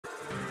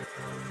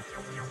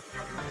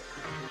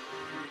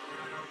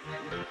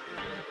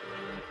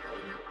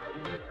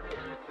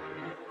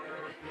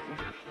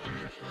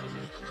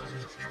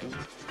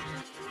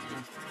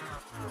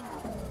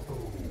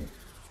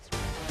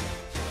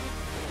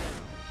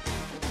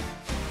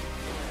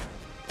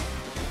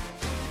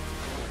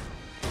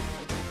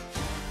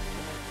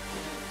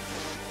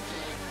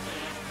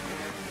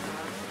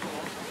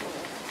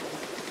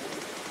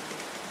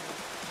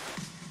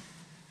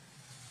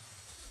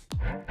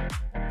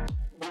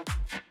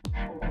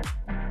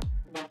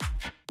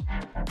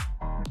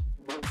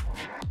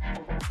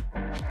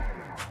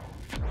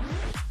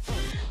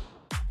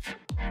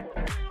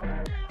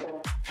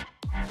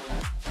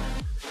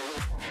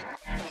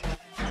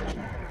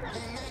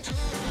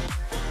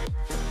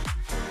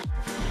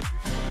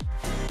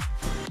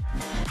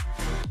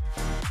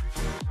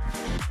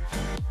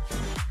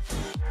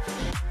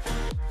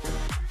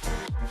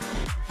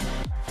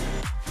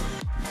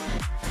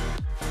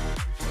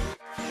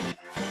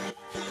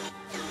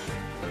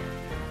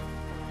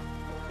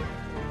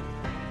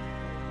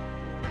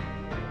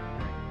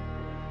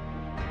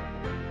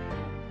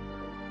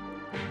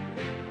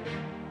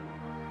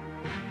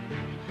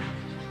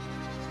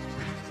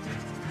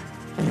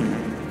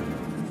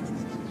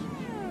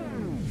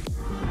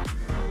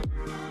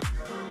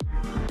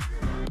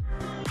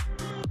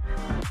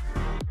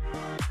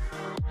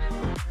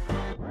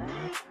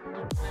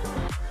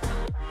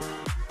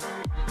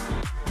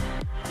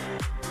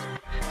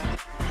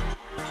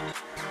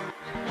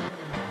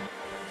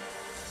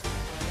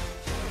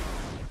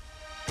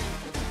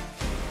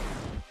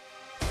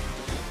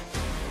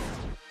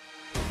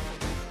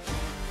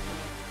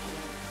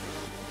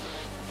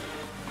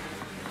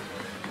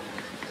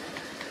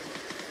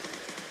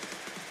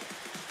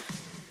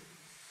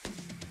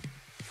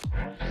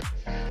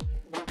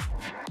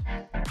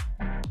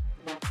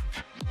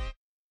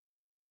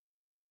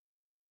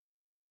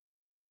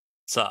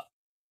What's up?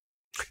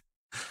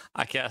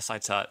 I guess I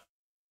tut.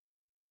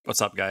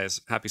 What's up,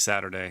 guys? Happy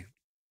Saturday.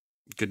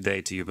 Good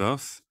day to you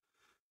both.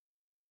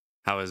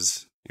 How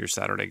is your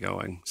Saturday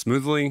going?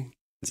 Smoothly?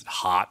 Is it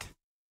hot?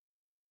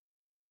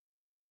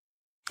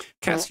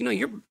 Cass, you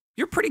know,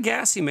 you're pretty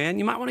gassy, man.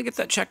 You might want to get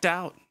that checked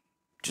out.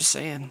 Just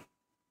saying.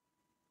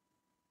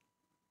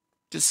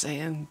 Just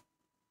saying.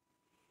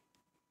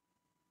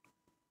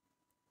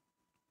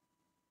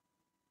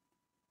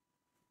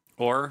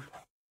 Or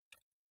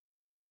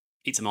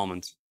eat some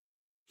almonds.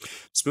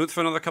 Smooth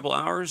for another couple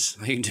hours?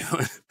 How you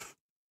doing?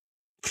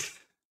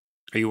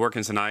 Are you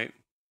working tonight?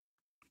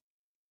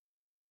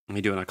 Are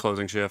you doing a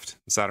closing shift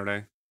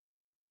Saturday?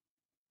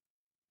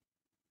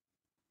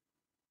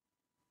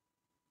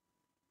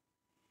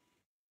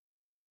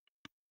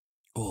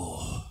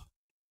 Oh.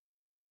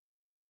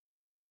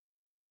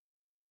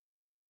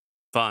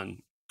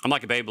 Fun. I'm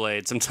like a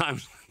Beyblade.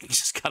 Sometimes you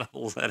just gotta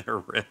let her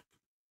rip.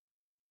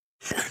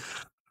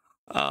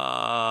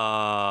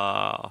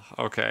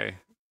 Okay.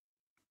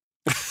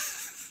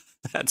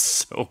 That's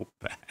so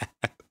bad.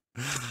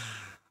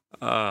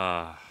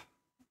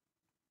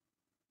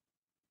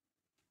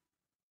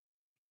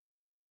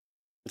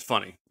 It's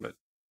funny, but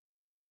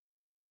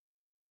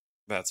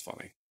that's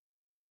funny.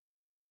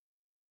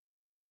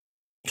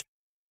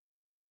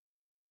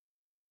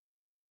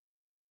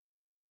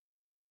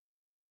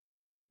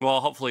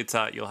 Well, hopefully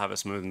you'll have a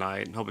smooth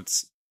night.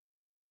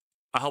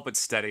 I hope it's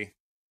steady.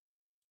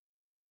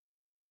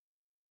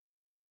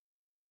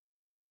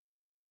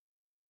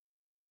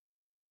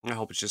 I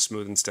hope it's just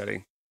smooth and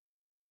steady.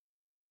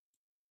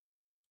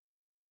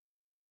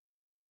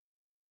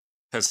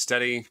 Because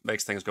steady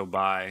makes things go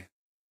by.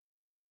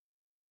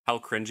 How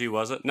cringy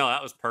was it? No,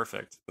 that was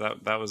perfect.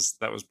 That was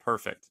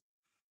perfect.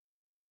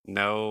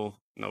 No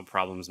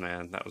problems,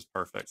 man. That was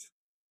perfect.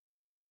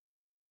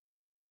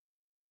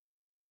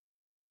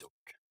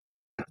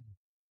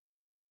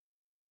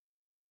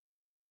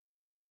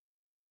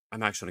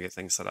 I'm actually gonna get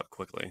things set up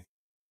quickly.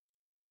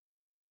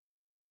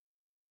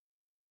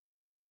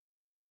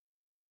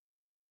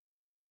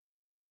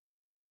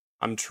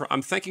 I'm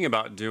thinking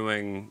about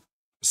doing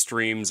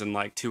streams in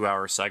like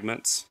 2-hour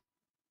segments.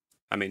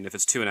 I mean, if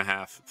it's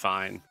 2.5,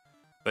 fine.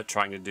 But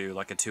trying to do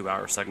like a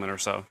 2-hour segment or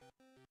so.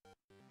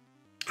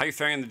 How you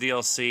faring in the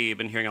DLC?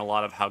 Been hearing a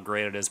lot of how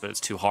great it is, but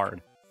it's too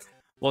hard.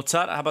 Well,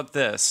 Tut, how about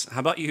this? How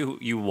about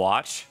you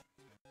watch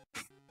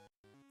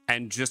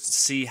and just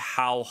see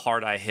how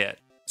hard I hit.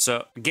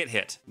 So get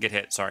hit.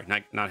 Sorry,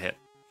 not hit.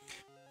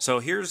 So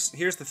here's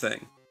the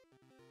thing.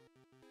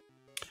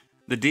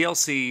 The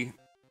DLC.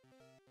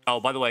 Oh,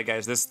 by the way,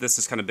 guys, this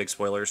is kind of big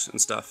spoilers and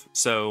stuff.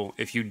 So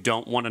if you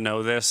don't want to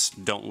know this,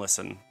 don't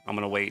listen. I'm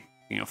gonna wait,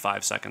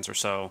 5 seconds or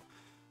so,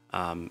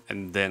 and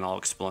then I'll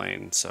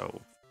explain. So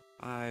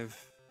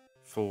 5,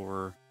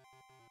 4,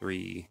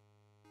 3,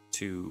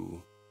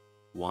 2,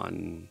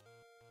 1,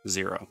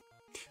 0.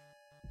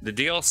 The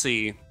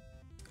DLC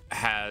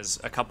has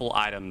a couple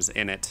items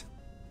in it.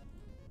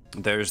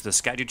 There's the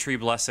Skaggy Tree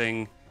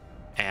Blessing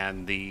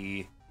and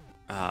the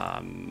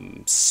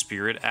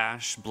Spirit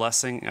Ash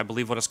Blessing, I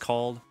believe what it's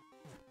called.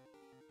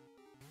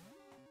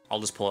 I'll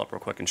just pull it up real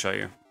quick and show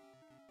you.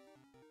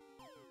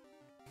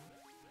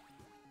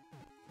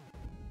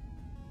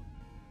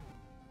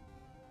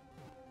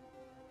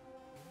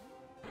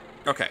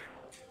 Okay.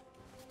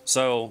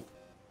 So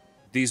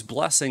these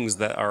blessings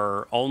that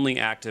are only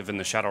active in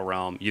the Shadow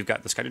Realm, you've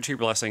got the Skaggy Tree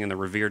Blessing and the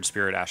Revered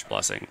Spirit Ash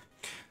Blessing.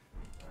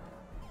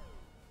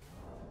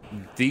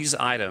 These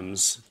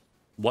items,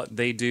 what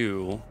they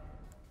do,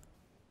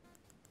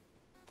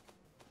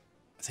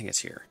 I think it's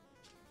here.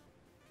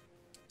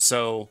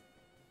 So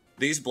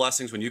these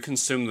blessings, when you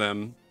consume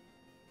them,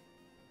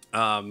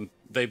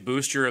 they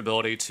boost your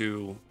ability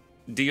to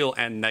deal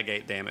and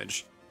negate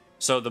damage.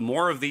 So the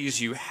more of these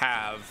you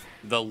have,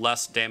 the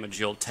less damage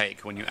you'll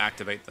take when you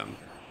activate them.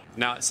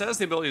 Now, it says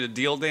the ability to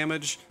deal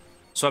damage,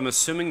 so I'm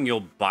assuming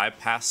you'll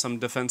bypass some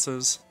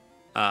defenses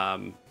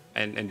and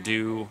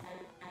do...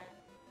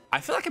 I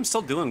feel like I'm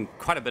still doing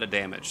quite a bit of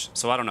damage,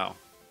 so I don't know.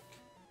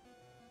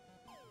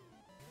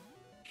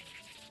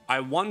 I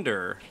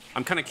wonder...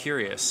 I'm kind of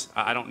curious.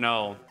 I don't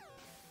know.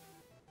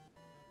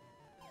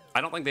 I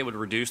don't think they would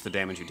reduce the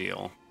damage you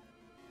deal.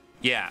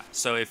 Yeah,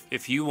 so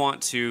if you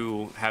want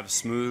to have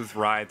smooth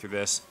ride through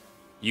this,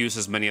 use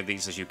as many of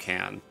these as you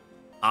can.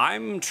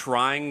 I'm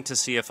trying to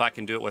see if I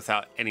can do it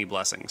without any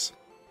blessings.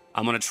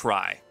 I'm going to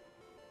try.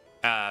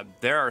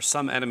 There are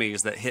some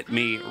enemies that hit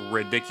me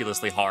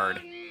ridiculously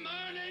hard.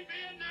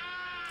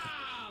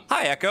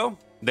 Hi, Echo.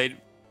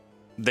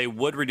 They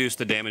would reduce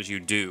the damage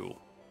you do.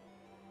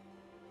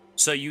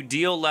 So you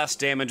deal less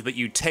damage, but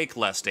you take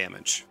less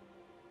damage.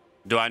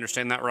 Do I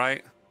understand that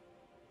right?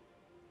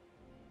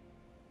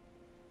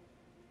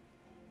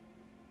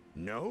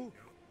 No?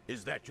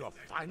 Is that your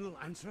final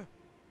answer?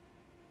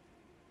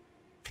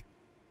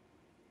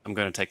 I'm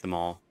going to take them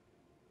all.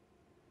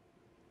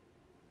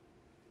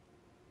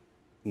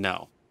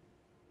 No.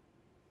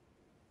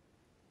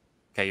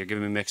 Okay, you're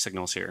giving me mixed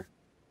signals here.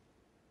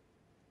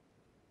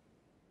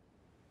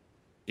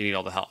 You need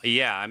all the help.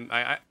 Yeah,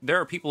 there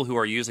are people who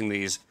are using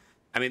these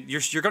I mean,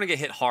 you're going to get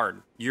hit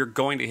hard. You're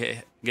going to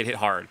get hit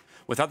hard.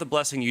 Without the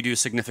blessing, you do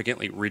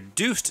significantly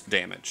reduced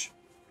damage.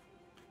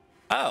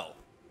 Oh.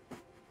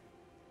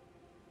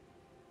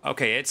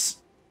 Okay, it's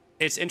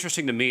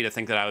interesting to me to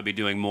think that I would be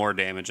doing more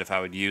damage if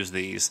I would use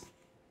these.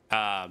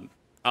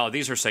 Oh,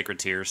 these are Sacred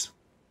Tears.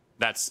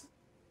 That's...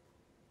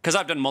 Because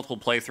I've done multiple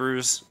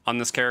playthroughs on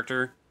this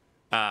character,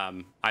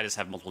 I just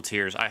have multiple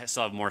tears. I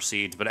still have more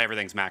seeds, but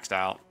everything's maxed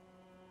out.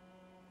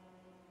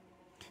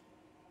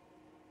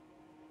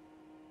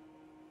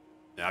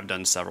 Yeah, I've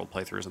done several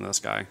playthroughs on this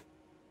guy.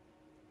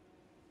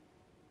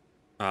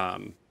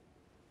 I'm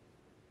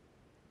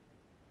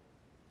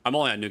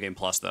only on New Game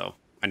Plus, though.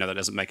 I know that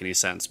doesn't make any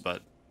sense,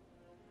 but...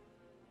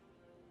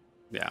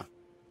 Yeah.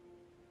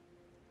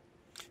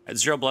 At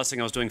 0 blessing,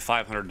 I was doing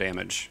 500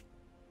 damage.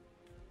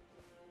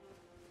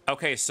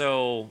 Okay,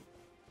 so...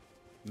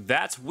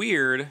 That's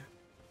weird.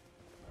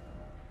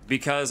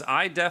 Because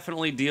I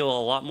definitely deal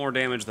a lot more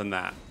damage than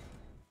that.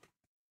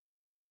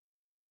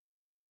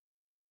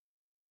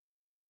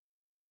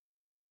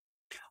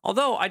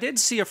 Although, I did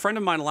see a friend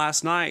of mine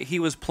last night, he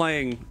was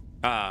playing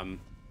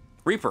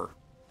Reaper.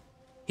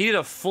 He did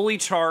a fully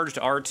charged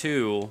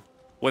R2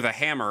 with a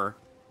hammer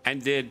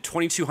and did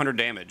 2,200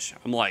 damage.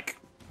 I'm like,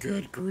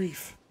 good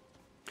grief.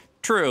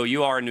 True,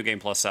 you are a New Game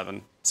Plus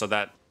 7, so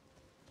that...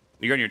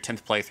 You're on your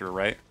 10th playthrough,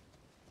 right?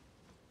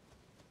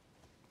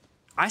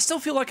 I still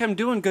feel like I'm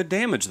doing good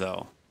damage,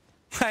 though.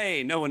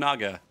 Hey,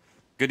 Nobunaga.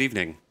 Good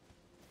evening.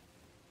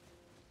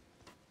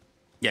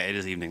 Yeah, it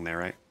is evening there,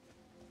 right?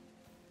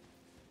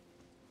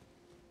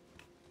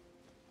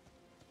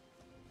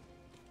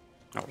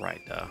 All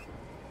right, I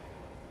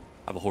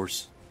have a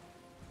horse.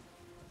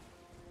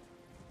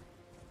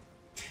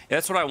 Yeah,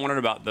 that's what I wondered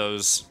about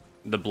those,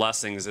 the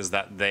blessings, is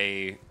that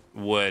they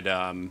would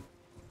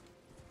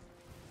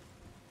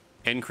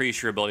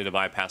increase your ability to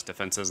bypass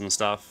defenses and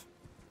stuff.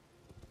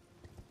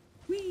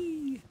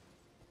 Whee!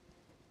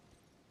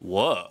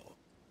 Whoa.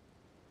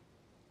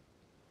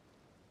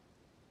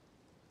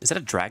 Is that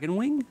a dragon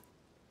wing? Is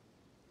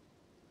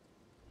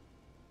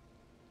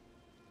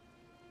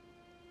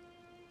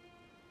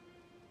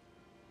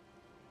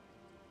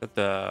that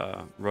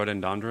the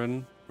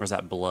rhododendron? Or is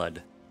that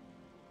blood?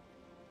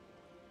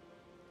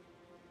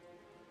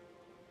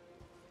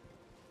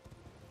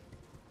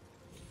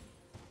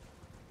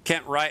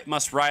 Can't ride,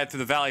 must ride through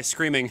the valley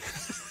screaming.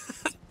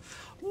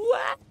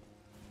 What?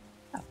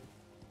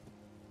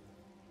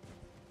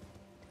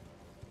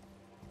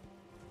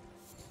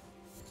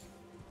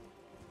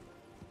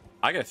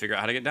 I gotta figure out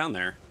how to get down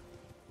there.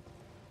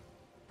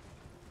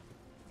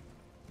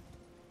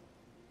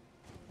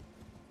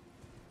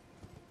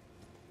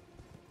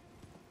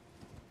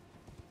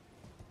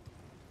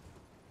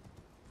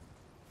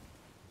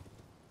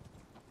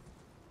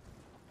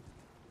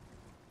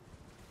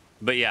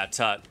 But yeah,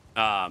 Tut,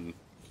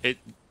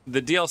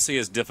 the DLC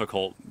is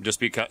difficult just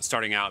because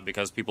starting out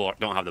because people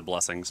don't have the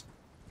blessings.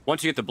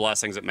 Once you get the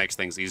blessings, it makes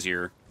things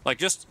easier. Like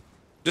just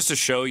to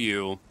show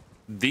you,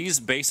 these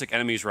basic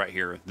enemies right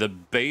here, the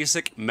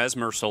basic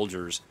Mesmer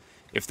soldiers,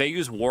 if they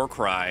use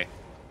Warcry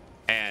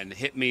and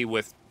hit me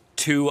with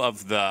two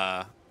of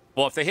the...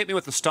 Well, if they hit me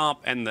with the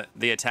stomp and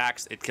the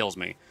attacks, it kills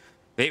me.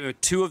 They hit me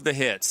with two of the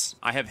hits.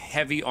 I have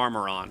heavy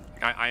armor on.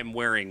 I am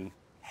wearing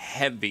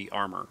heavy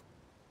armor.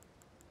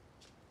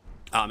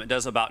 It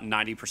does about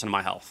 90% of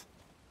my health.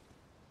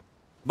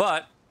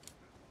 But,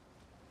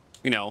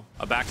 you know,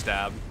 a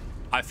backstab,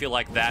 I feel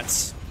like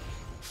that's...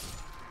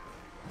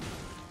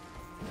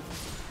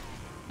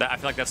 I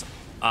feel like that's,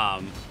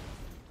 dang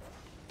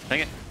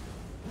it.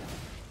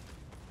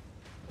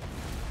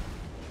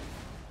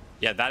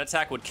 Yeah, that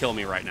attack would kill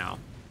me right now.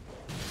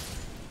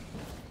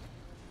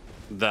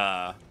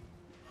 That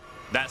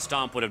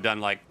stomp would have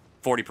done like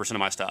 40% of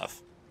my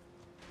stuff.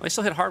 They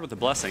still hit hard with the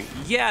blessing.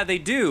 Yeah, they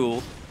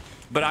do.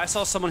 But I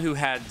saw someone who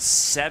had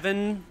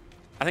 7,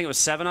 I think it was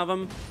 7 of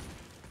them,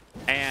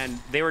 and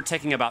they were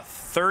taking about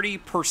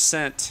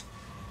 30%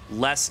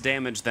 less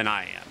damage than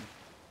I am.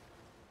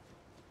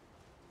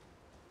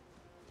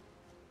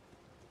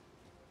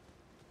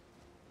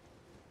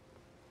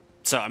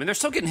 So, I mean, they're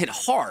still getting hit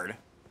hard,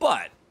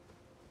 but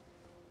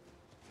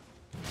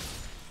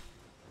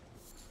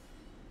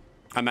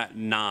I'm at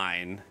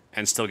 9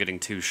 and still getting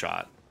 2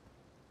 shot.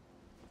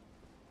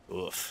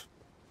 Oof.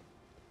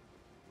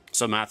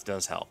 So math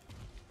does help.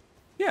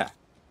 Yeah.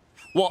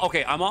 Well,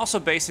 okay, I'm also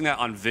basing that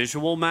on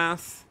visual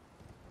math.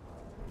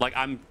 Like,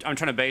 I'm trying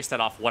to base that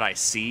off what I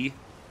see.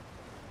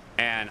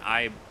 And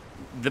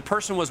the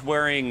person was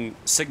wearing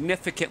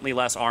significantly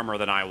less armor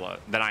than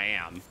I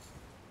am.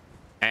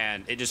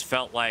 And it just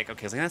felt like,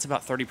 okay, it's like, that's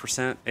about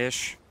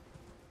 30%-ish.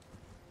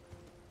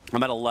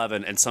 I'm at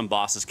 11, and some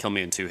bosses kill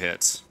me in 2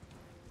 hits.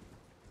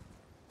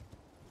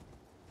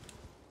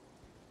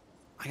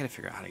 I gotta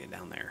figure out how to get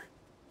down there.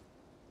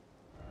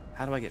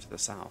 How do I get to the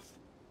south?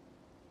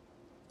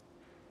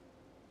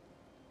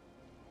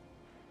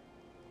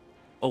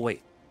 Oh,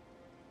 wait.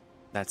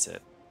 That's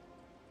it.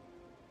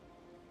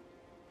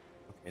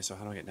 Okay, so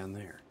how do I get down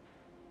there?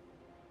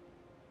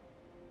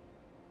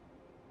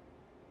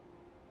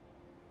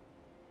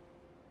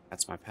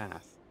 That's my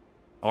path.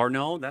 Or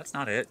no, that's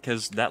not it,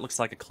 because that looks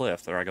like a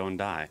cliff, or I go and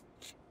die.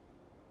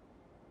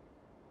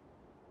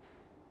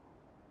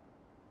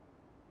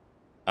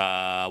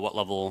 What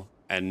level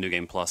and New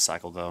Game Plus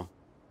cycle, though?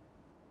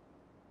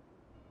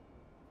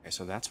 Okay,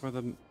 so that's where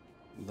the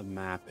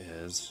map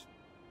is.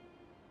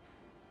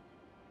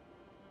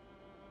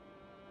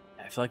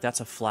 I feel like that's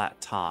a flat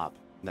top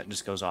that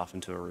just goes off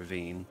into a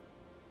ravine.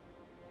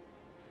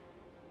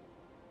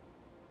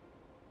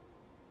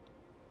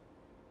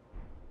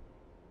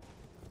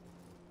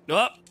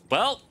 Oh,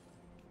 well.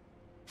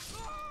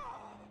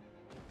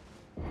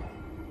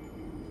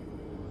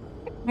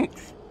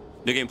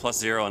 New Game Plus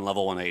 0 and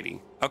level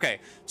 180. Okay,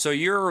 so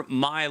you're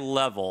my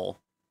level,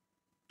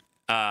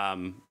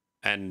 and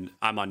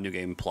I'm on New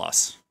Game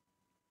Plus.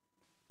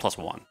 Plus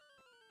 1.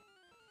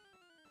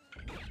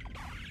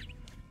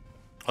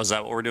 Oh, is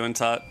that what we're doing,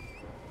 Tut?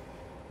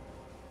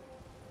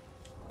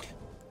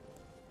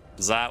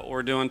 Is that what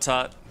we're doing,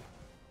 Tut?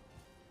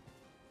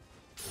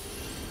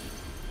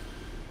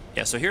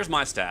 Yeah, so here's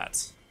my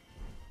stats.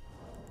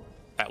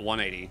 At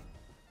 180.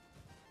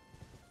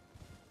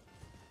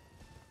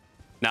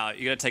 Now,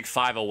 you gotta take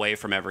 5 away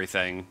from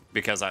everything,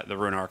 because the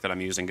rune arc that I'm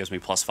using gives me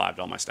plus 5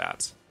 to all my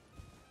stats.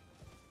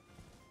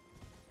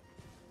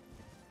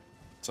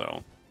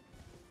 So...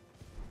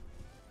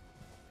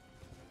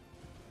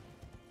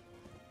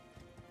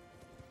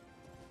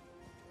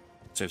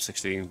 So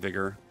 60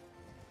 vigor.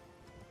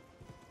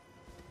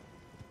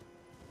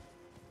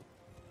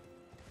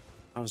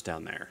 I was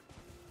down there.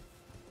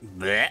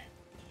 Blech.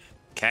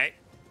 Okay.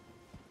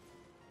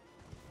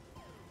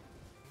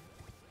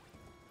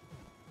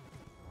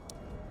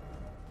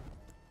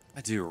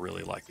 I do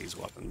really like these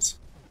weapons.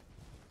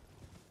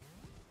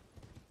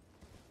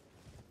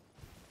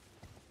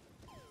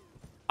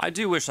 I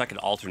do wish I could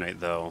alternate,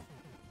 though.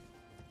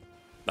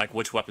 Like,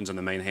 which weapon's in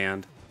the main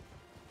hand.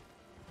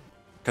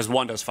 Because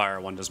one does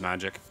fire, one does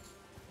magic.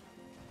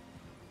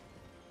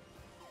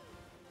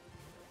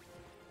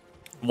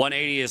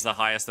 180 is the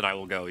highest that I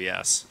will go,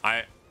 yes.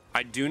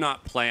 I do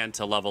not plan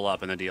to level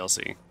up in the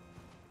DLC.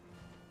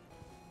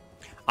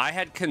 I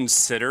had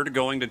considered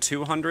going to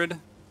 200.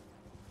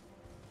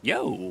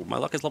 Yo, my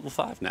luck is level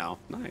 5 now.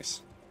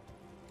 Nice.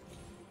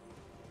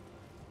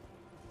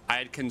 I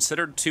had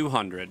considered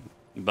 200,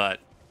 but...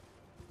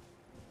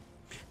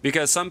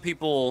 Because some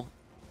people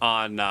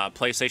on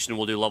PlayStation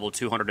will do level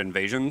 200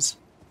 invasions.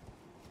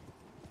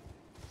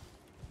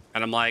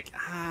 And I'm like,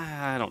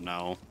 I don't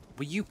know.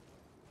 Will you...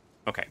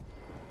 Okay.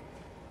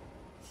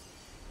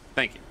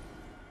 Thank you.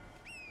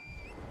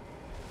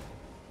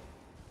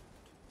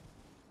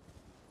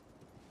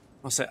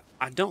 I'll say,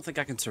 I don't think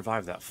I can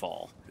survive that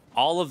fall.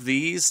 All of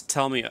these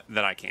tell me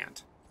that I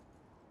can't.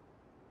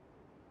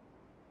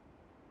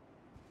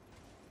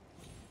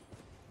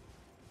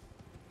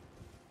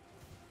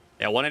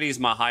 Yeah, 180 is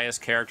my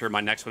highest character. My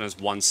next one is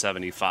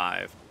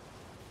 175.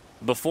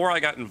 Before I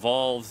got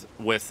involved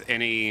with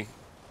any...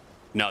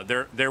 No,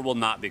 there will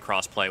not be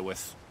crossplay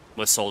with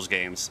Souls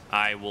games.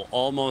 I will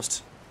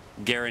almost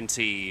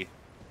guarantee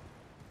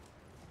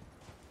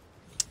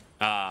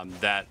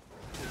that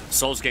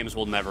Souls games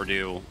will never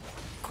do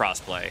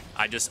crossplay.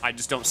 I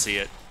just don't see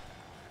it.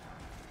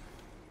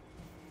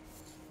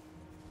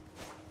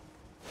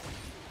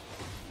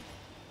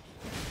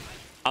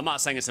 I'm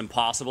not saying it's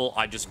impossible.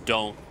 I just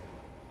don't.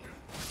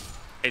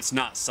 It's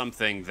not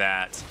something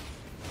that.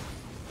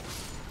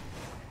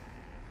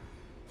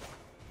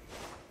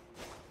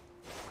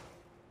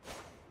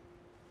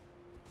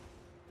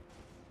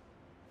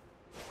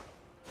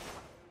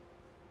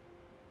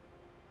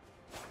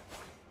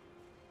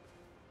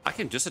 I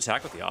can just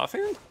attack with the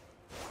offhand?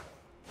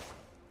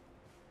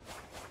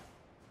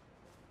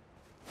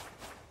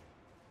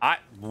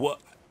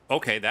 What?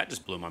 Okay, that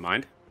just blew my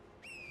mind.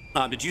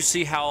 Did you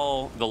see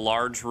how the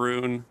large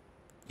rune...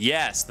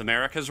 Yes, the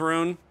America's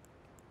rune.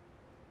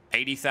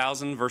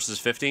 80,000 versus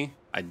 50.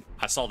 I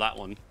saw that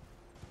one.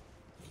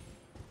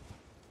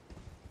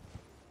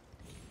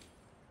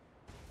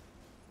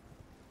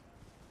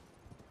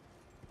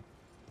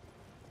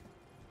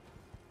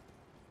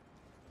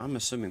 I'm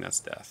assuming that's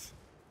death.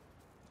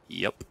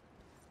 Yep.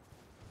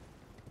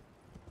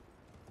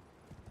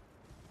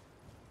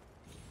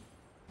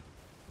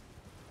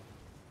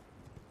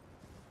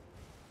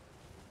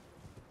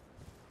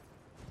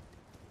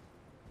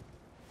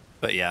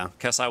 But yeah,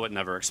 guess I would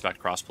never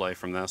expect crossplay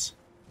from this.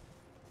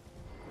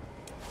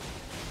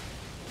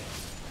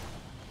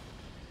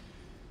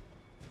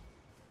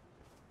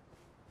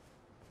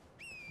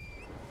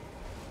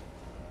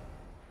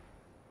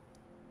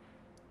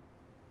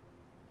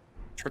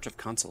 Church of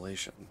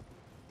Consolation.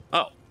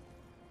 Oh.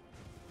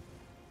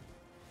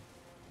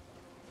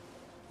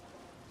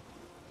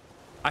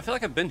 I feel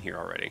like I've been here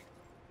already.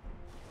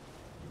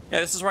 Yeah,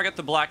 this is where I got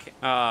the black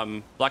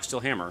steel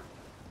hammer.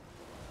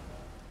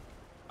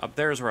 Up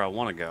there is where I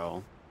want to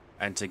go.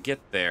 And to get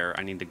there,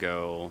 I need to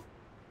go...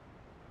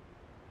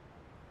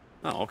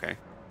 Oh, okay.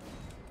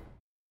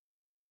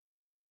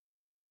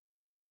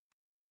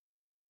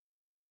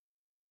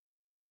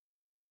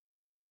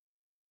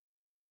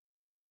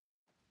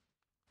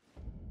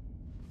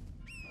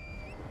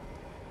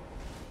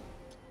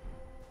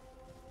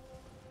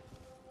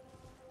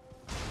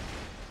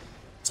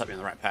 set me on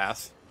the right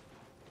path.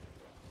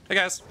 Hey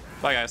guys.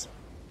 Bye guys.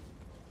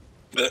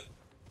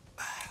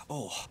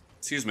 Oh,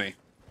 excuse me.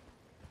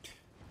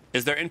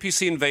 Is there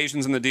NPC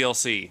invasions in the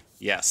DLC?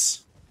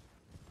 Yes.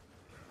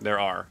 There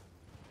are.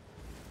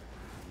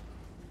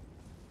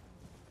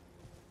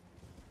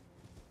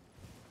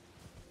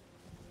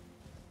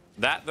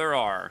 That there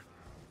are.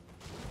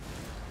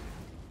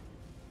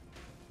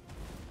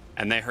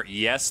 And they hurt.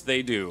 Yes,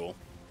 they do.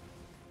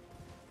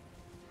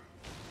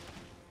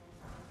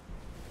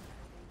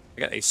 I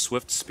got a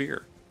swift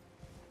spear.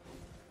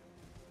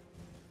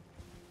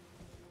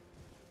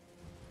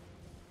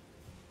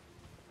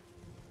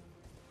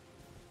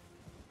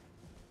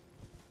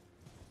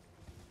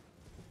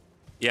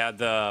 Yeah,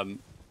 the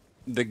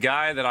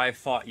guy that I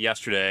fought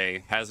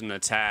yesterday has an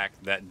attack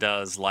that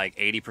does like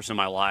 80% of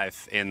my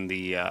life in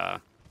the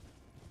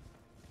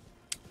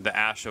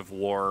Ash of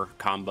War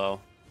combo.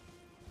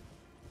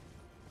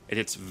 It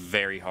hits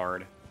very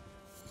hard.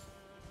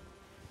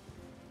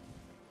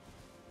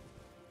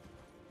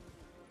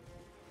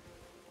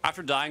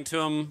 After dying to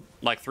him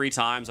like 3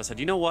 times, I said,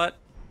 you know what?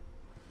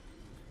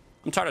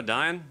 I'm tired of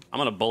dying. I'm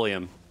going to bully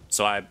him.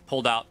 So I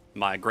pulled out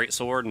my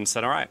greatsword and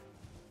said, all right.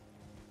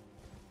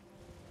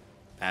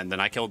 And then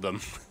I killed them.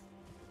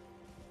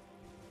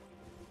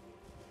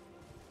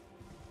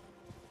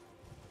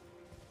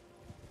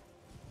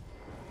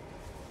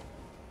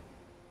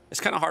 It's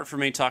kind of hard for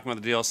me talking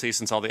about the DLC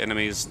since all the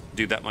enemies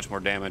do that much more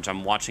damage.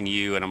 I'm watching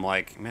you and I'm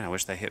like, man, I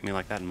wish they hit me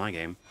like that in my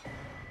game.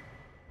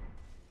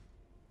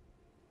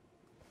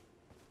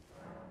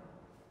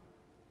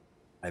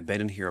 I've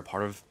been in here a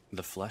part of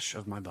the flesh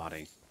of my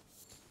body.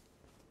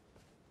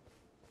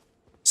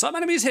 Some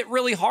enemies hit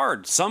really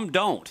hard, some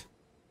don't.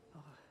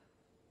 Oh,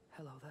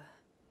 hello there.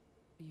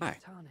 Are you Hi.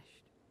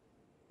 tarnished?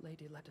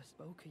 Lady Leda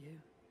spoke of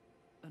you.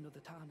 Another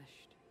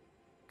tarnished.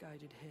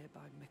 Guided here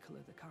by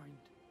Mikola the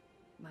Kind.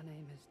 My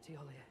name is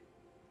Thiollier.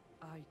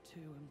 I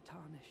too am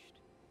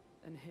tarnished,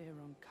 and here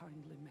on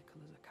kindly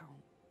Mikola's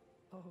account.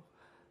 Oh,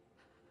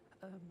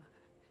 are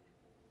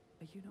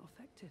you not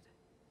affected?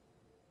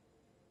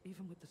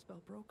 Even with the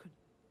spell broken?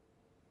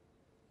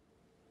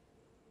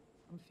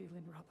 I'm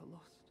feeling rather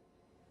lost,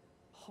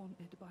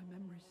 haunted by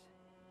memories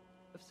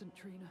of St.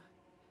 Trina,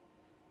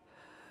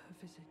 her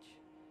visage,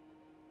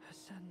 her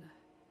scent,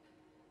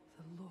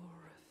 the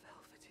lure of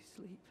velvety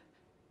sleep.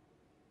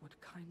 Would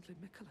kindly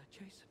Mikola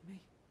chasten me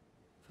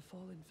for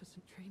falling for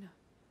St. Trina,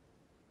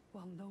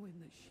 while knowing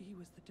that she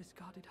was the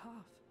discarded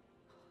half?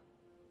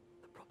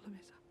 The problem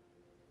is,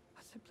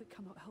 I simply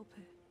cannot help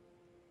it.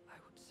 I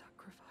would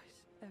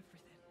sacrifice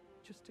everything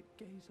just to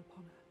gaze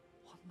upon her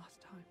one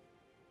last time.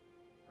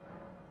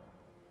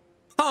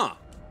 Huh.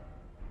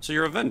 So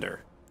you're a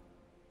vendor.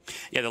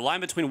 Yeah, the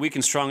line between weak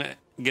and strong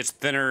gets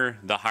thinner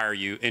the higher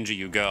NG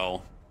you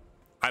go.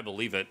 I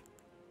believe it.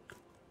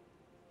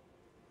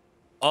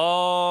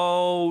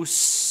 Oh,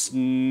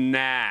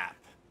 snap.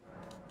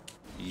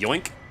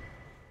 Yoink.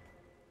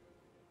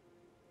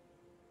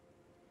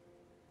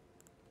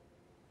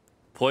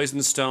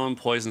 Poison stone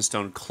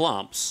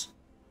clumps.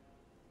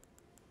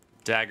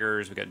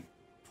 Daggers, we got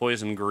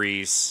poison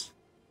grease.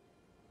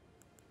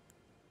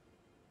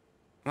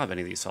 I don't have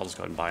any of these, so I'll just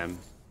go ahead and buy them.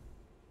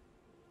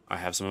 I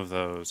have some of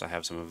those, I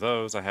have some of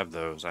those, I have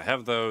those, I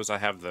have those, I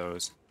have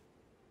those.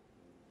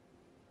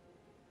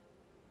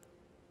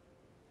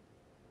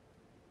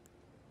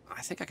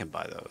 I think I can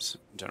buy those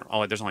in general. Oh,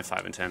 wait, there's only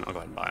 5 and 10. I'll go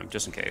ahead and buy them,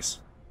 just in case.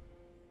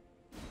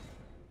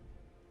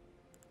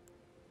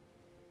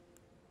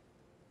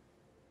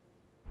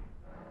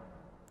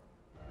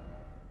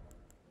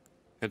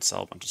 Could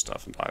sell a bunch of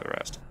stuff and buy the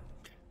rest.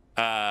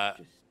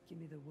 Just give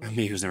me the word.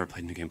 Me who's never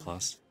played New Game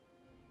Plus.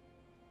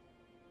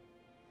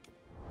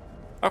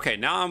 Okay,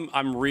 now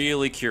I'm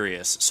really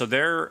curious. So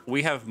there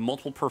we have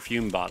multiple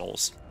perfume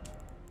bottles.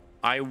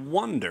 I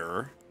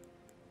wonder.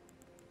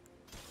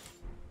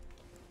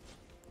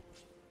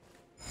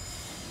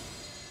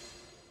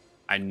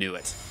 I knew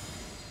it.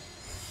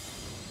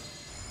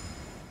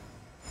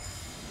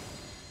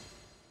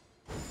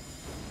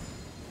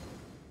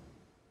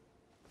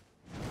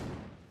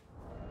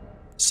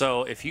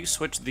 So if you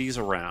switch these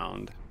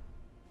around.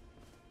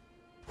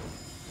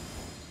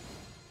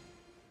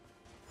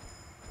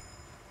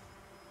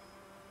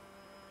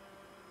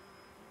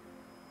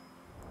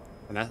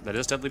 And that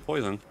is deadly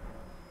poison.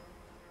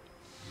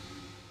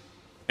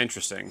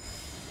 Interesting.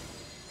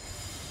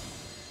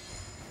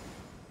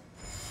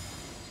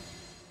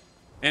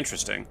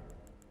 Interesting.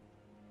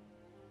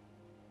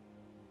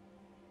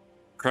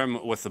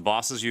 Krem, with the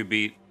bosses you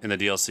beat in the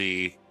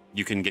DLC,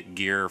 you can get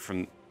gear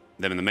from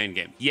them in the main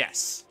game.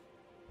 Yes.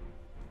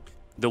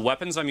 The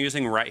weapons I'm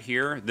using right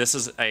here, this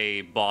is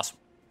a boss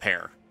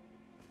pair.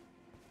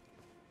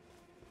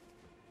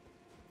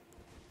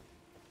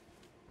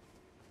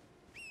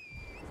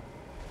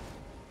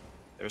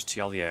 There's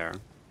Thiollier.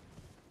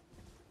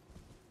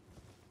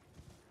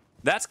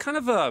 That's kind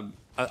of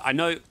I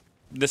know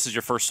this is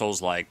your first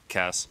Souls-like,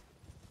 Cass.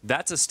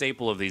 That's a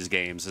staple of these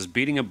games, is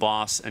beating a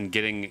boss and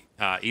getting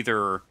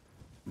either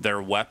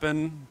their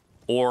weapon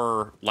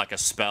or like a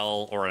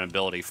spell or an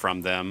ability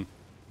from them.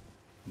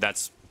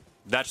 That's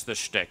that's the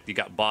shtick. You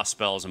got boss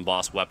spells and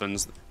boss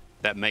weapons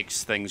that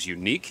makes things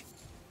unique.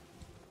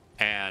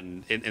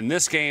 And in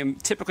this game,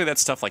 typically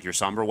that's stuff like your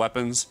somber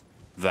weapons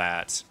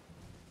that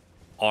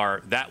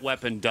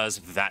weapon does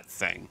that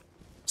thing.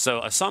 So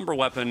a somber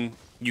weapon,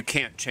 you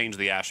can't change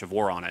the Ash of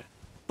War on it.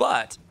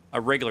 But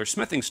a regular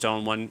smithing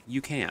stone one,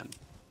 you can.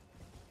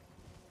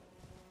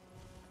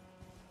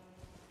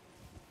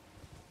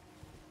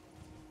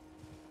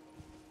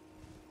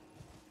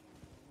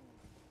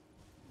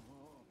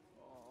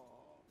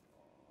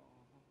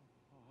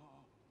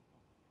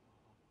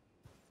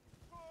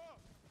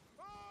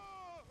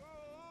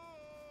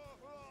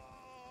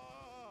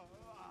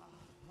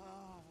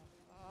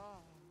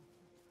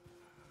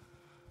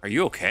 Are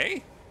you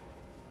okay?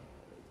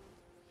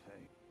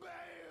 Bale!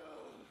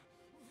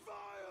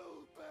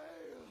 Vile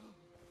Bale!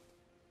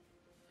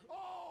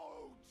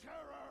 Oh,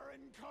 terror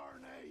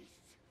incarnate!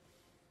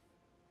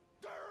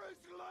 There is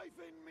life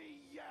in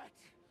me yet!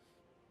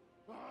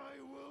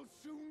 I will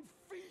soon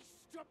feast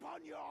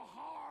upon your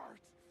heart!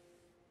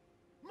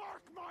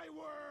 Mark my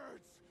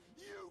words!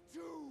 You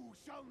too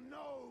shall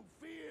know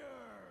fear!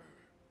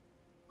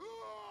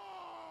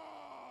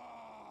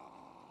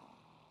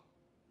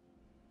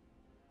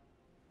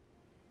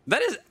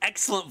 That is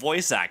excellent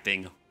voice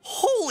acting.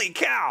 Holy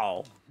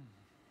cow!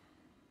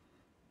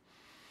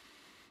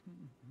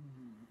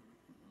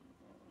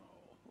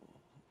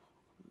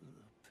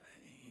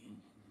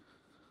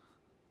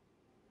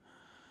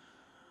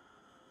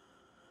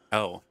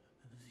 Oh.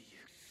 The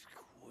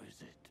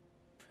exquisite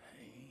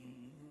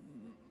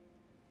pain.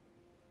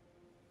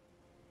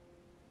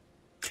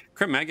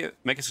 Crim,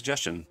 make a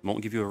suggestion.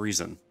 Won't give you a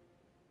reason.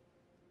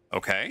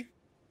 Okay.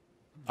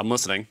 I'm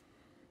listening.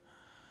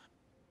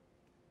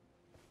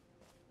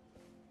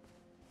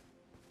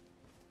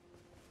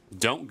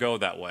 Don't go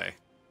that way.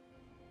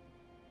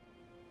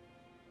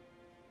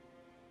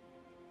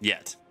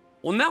 Yet.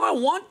 Well, now I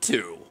want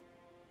to.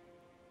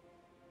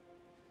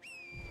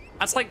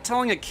 That's like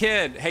telling a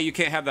kid, hey, you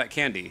can't have that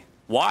candy.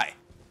 Why?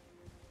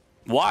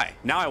 Why?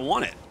 Now I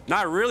want it. Now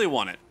I really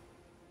want it.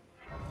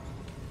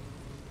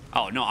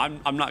 Oh, no,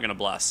 I'm not going to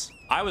bless.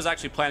 I was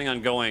actually planning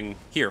on going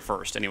here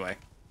first anyway.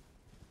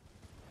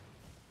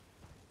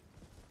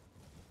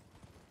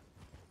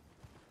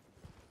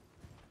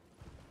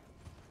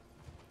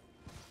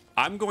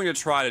 I'm going to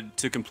try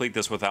to complete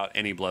this without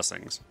any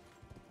blessings.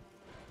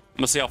 I'm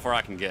going to see how far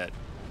I can get.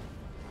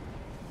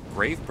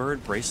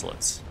 Gravebird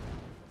bracelets.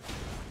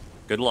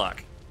 Good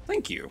luck.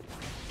 Thank you.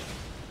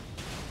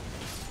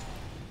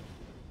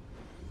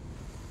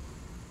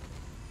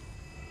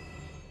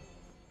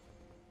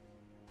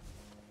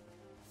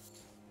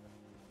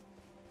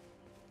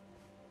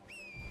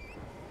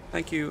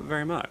 Thank you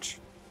very much.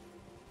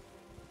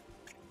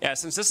 Yeah,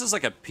 since this is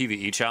like a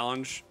PvE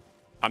challenge,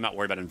 I'm not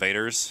worried about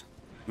invaders.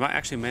 You might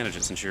actually manage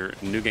it since you're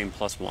new game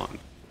 +1.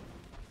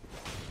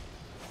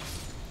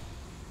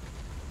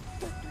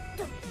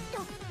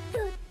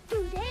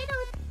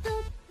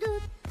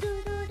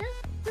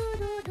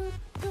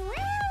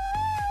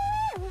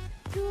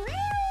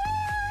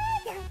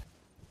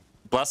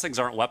 Blessings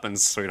aren't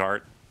weapons,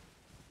 sweetheart.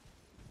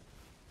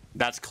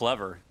 That's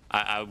clever.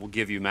 I will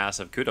give you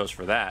massive kudos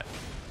for that.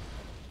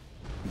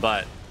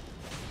 But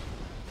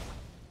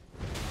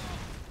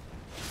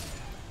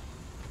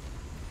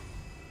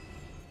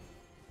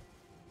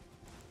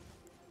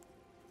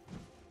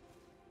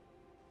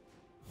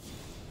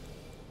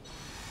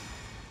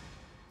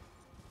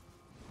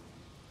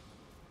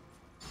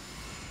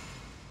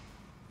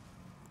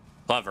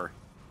clever.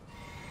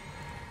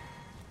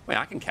 Wait,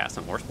 I can cast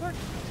on horseback?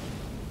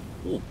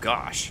 Oh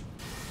gosh.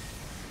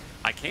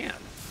 I can.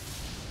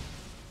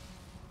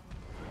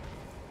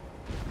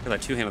 Because I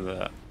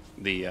two-handed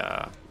the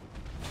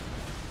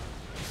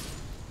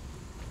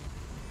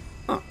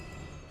Huh.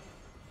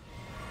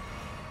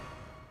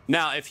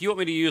 Now, if you want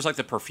me to use like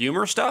the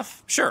perfumer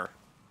stuff, sure.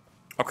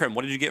 Okay,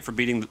 what did you get for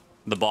beating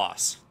the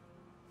boss?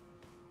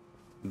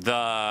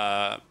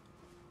 The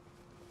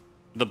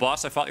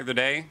boss I fought the other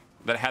day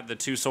that had the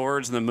 2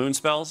 swords and the moon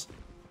spells?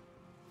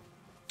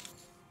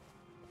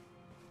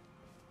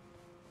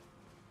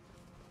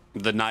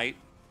 The knight,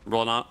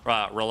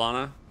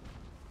 Rolana.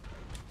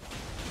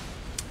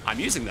 I'm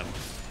using them.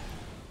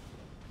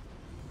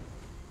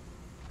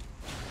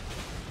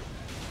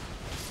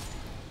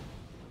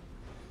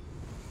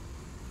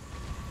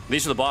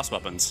 These are the boss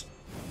weapons.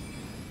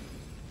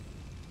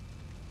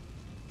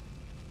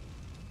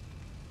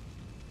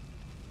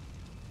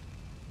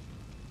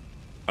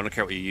 I don't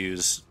care what you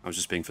use. I was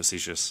just being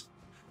facetious.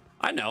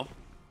 I know.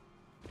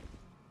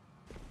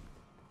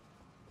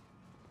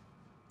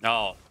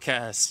 Oh,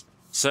 Cass.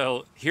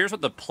 So here's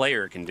what the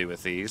player can do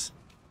with these.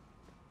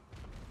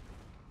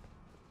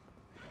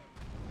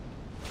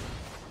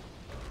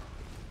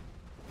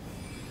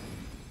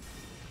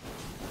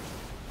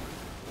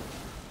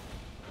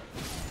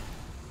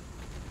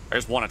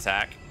 There's one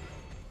attack.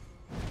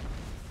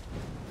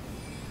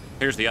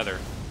 Here's the other.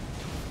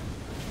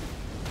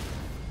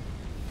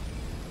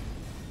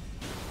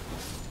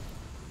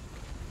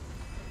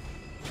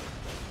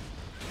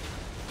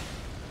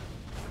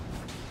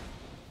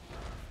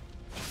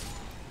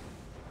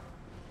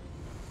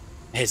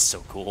 It's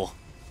so cool.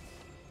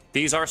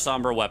 These are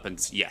somber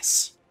weapons,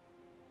 yes.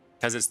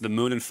 Because it's the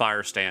moon and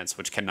fire stance,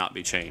 which cannot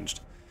be changed.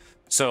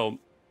 So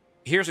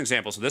here's an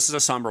example. So this is a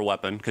somber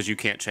weapon, because you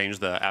can't change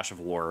the Ash of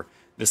War.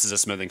 This is a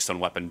smithing stone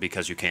weapon,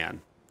 because you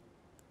can.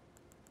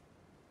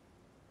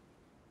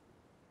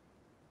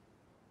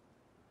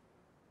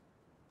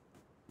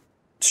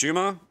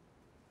 Shuma,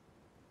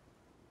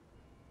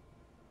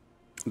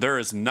 there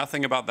is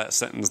nothing about that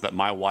sentence that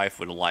my wife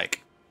would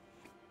like.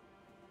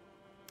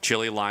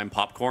 Chili lime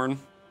popcorn?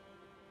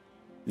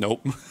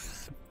 Nope.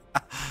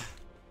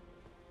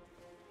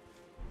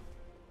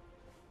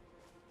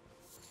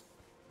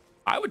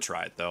 I would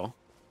try it, though.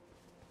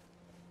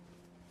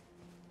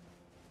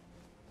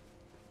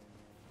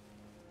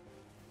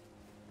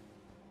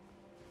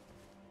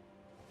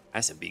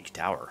 That's a big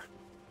tower.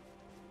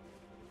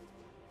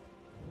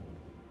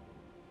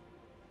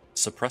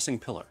 Suppressing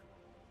pillar.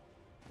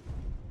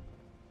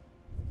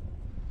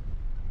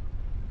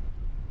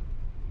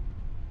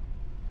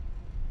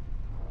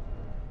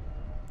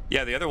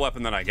 Yeah, the other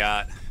weapon that I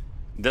got,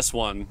 this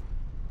one,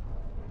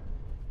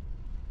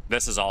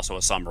 this is also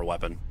a somber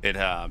weapon. It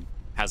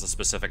has a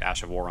specific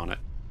Ash of War on it.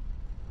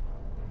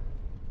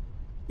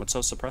 What's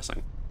so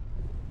suppressing?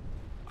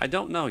 I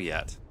don't know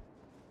yet.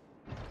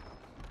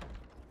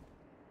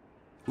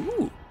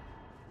 Ooh.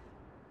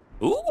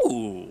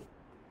 Ooh.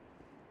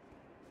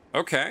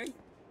 Okay.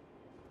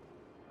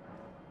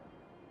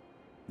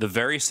 The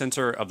very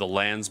center of the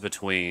lands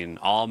between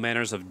all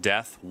manners of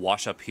death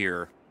wash up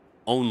here,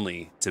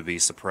 only to be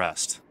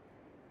suppressed.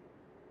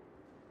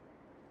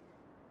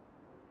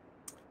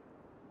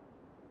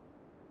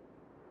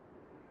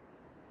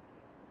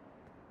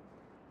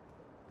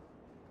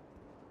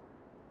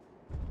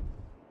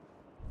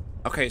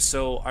 Okay,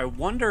 so I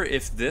wonder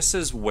if this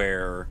is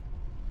where,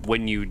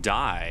 when you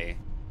die,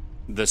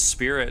 the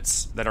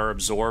spirits that are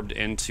absorbed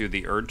into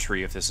the Erd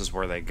Tree, if this is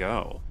where they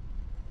go.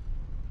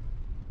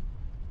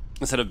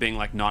 Instead of being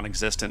like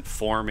non-existent,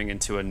 forming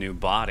into a new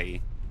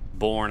body,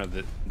 born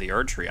of the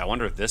Erd Tree. I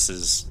wonder if this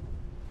is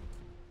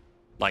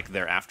like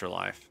their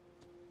afterlife.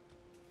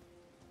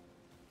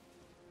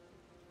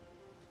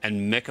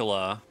 And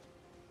Mikola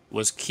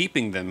was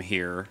keeping them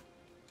here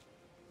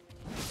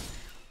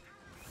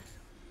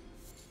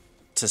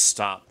to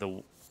stop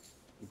the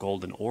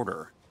Golden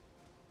Order.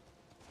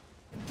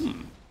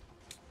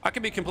 I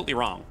could be completely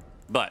wrong,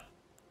 but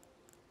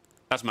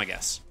that's my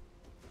guess.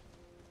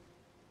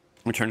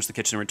 Returns to the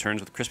kitchen, returns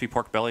with crispy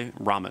pork belly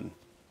ramen.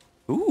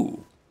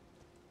 Ooh.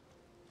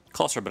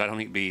 Closer, but I don't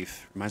eat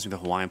beef. Reminds me of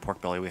the Hawaiian pork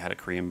belly we had at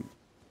Korean.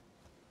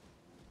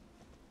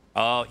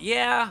 Oh,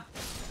 yeah.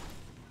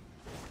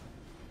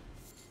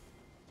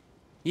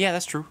 Yeah,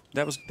 that's true.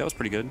 That was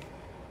pretty good.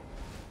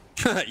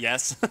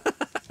 Yes.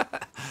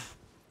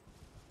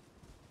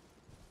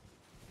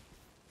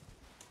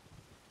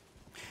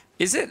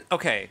 Is it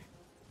okay,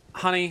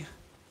 honey?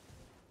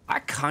 I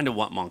kind of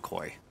want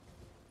Monkoy.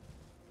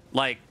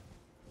 Like,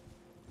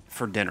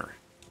 for dinner.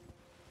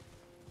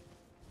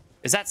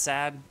 Is that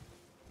sad?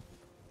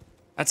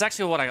 That's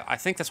actually what I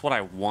think that's what I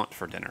want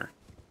for dinner.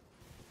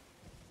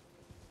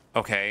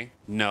 Okay,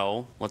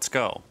 no, let's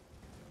go.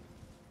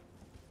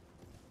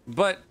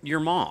 But your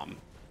mom.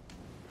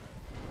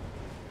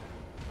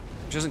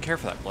 She doesn't care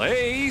for that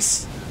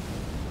place.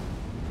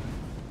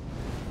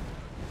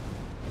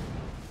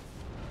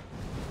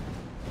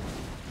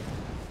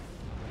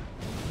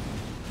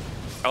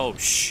 Oh,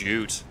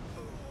 shoot.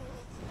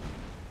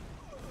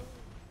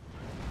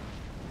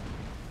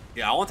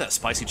 Yeah, I want that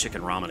spicy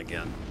chicken ramen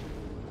again.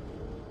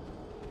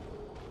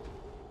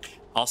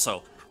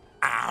 Also,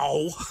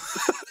 ow.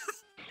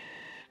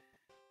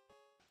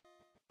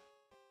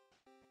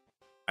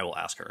 I will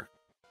ask her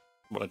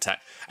what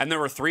attack. And there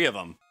were 3 of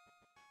them.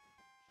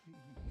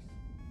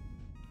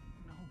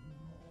 No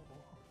more.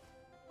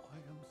 I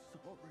am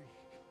sorry.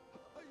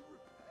 I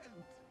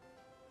repent.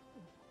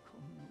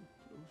 Come no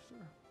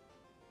closer.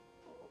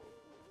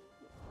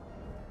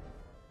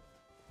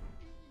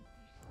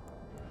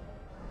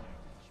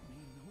 Touch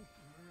me no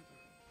further.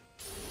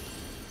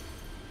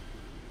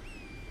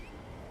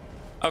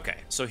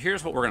 Okay, so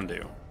here's what we're gonna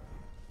do.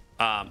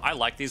 I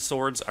like these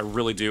swords, I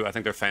really do. I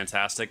think they're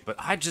fantastic, but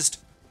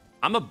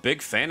I'm a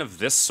big fan of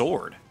this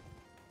sword.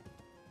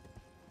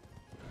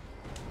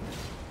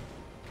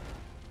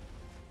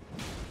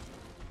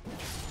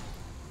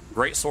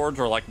 Great swords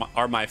are like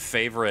my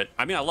favorite.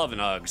 I mean, I love an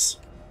Uggs.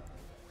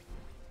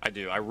 I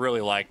do. I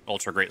really like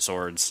ultra great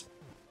swords.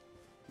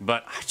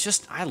 But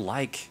I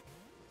like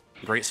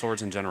great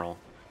swords in general.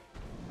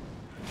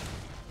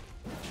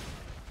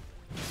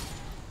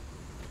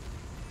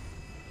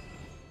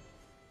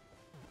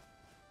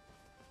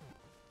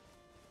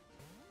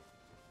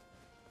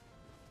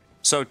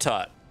 So,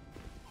 Tut,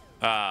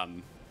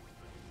 from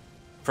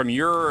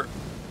your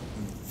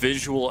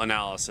visual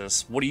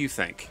analysis, what do you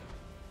think?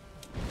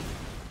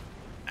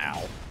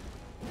 Ow.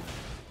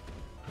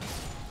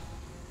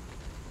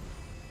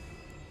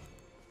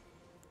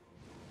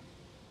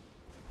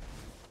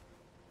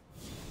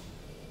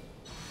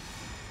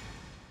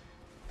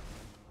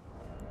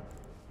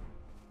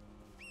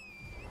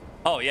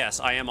 Oh, yes,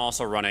 I am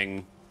also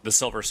running the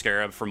Silver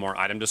Scarab for more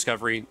item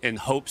discovery in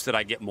hopes that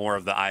I get more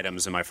of the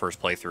items in my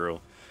first playthrough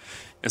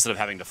instead of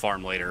having to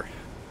farm later.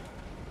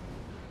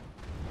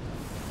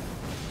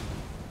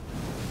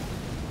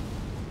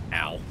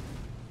 Ow.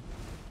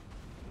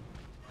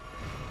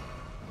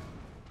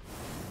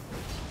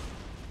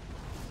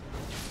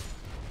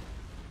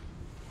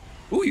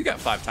 Ooh, you got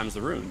 5 times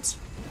the runes.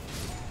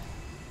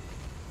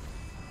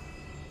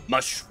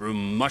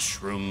 Mushroom,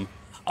 mushroom.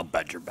 A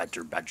badger,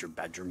 badger, badger,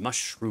 badger.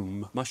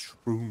 Mushroom,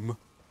 mushroom.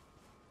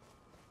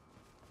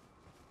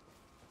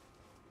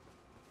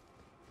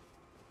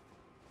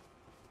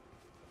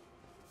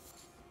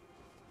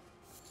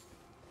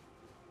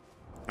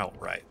 Oh,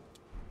 right.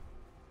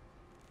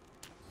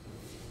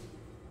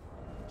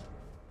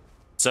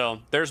 So,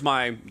 there's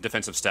my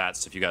defensive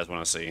stats if you guys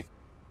want to see.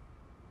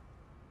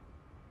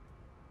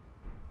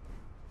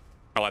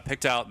 Oh, I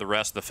picked out the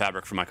rest of the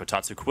fabric for my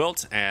Kotatsu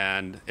quilt,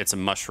 and it's a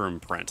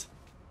mushroom print.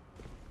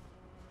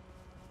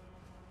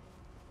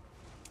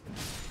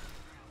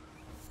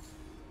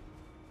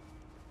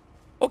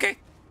 Okay.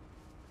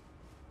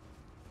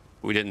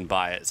 We didn't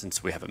buy it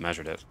since we haven't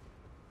measured it.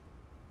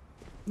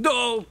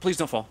 No, please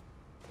don't fall.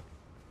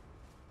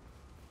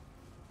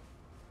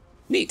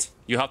 Neat.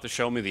 You have to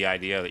show me the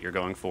idea that you're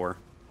going for.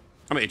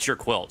 I mean, it's your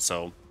quilt,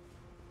 so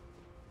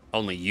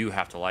only you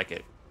have to like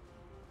it.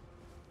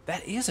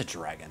 That is a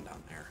dragon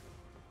down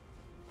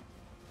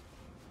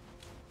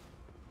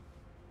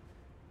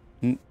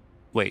there.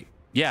 Wait.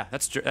 Yeah,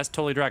 that's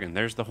totally dragon.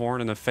 There's the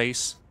horn and the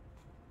face.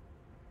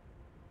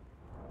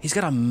 He's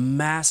got a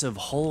massive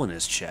hole in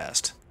his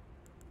chest.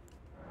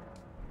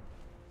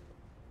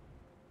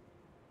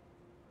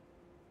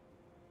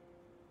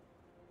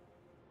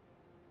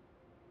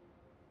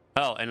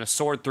 Oh, and a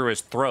sword through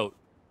his throat.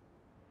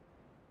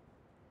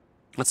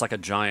 That's like a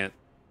giant...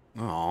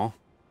 Aw.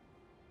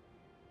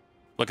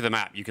 Look at the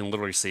map. You can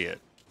literally see it.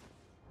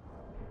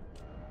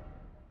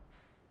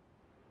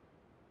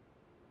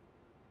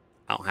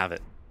 I don't have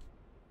it.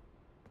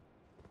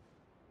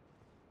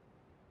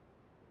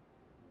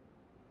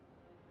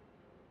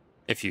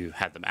 If you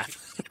had the map.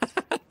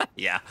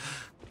 Yeah.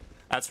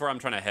 That's where I'm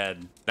trying to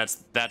head.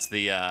 That's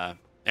the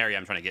area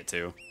I'm trying to get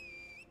to.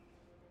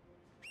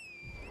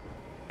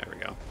 There we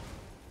go.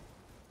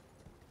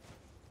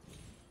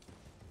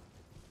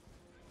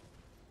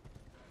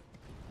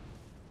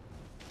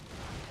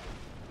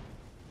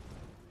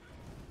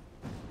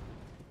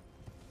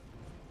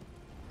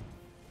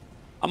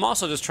 I'm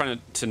also just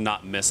trying to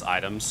not miss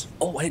items.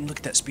 Oh, I didn't look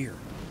at that spear.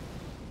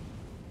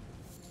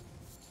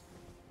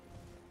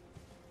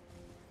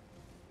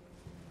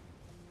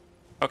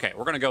 Okay,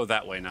 we're gonna go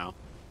that way now.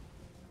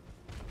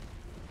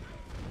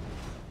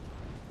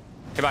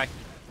 Okay, bye.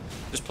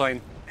 Just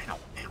playing. Ow,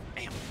 ow,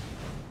 ow.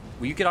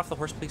 Will you get off the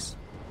horse, please?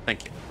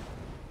 Thank you.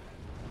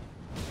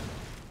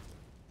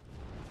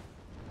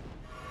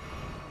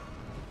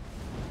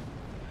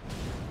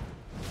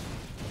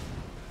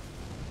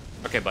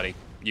 Okay, buddy.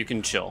 You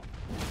can chill.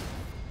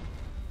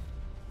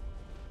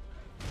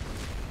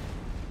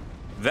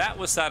 That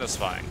was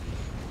satisfying.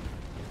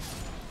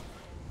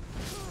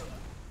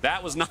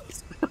 That was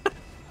nice.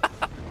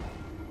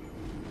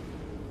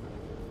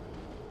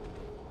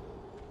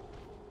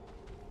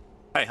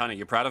 Hey, honey,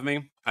 you proud of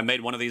me? I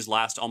made one of these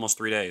last almost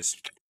 3 days.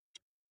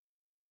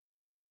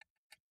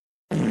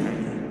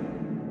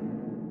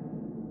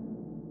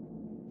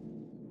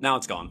 Now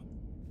it's gone.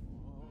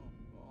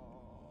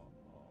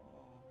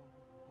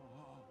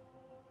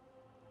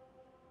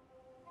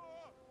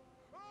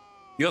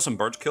 You let some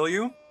birds kill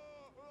you?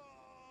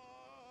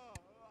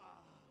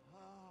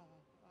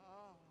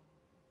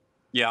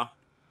 Yeah.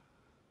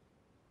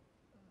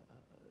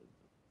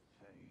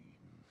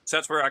 So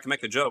that's where I can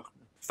make the joke.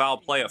 Foul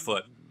play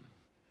afoot.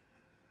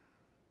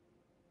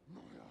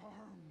 My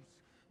arms,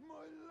 my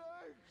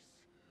legs,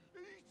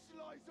 each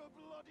lies a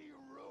bloody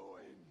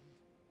ruin.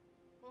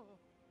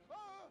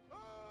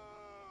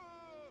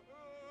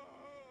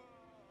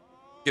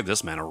 Give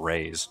this man a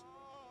raise.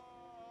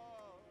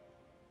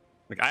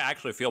 Like, I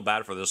actually feel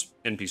bad for this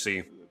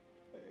NPC.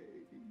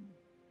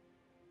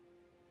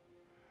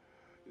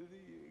 The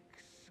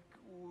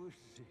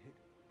exquisite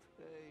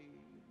pain.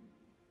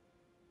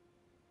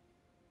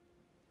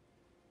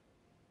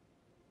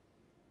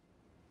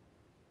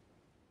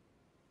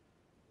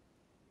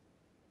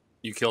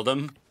 You killed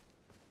him?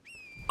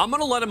 I'm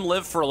gonna let him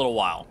live for a little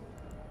while.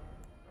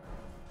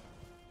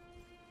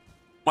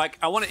 Like,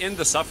 I want to end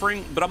the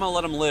suffering, but I'm gonna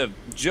let him live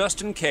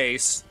just in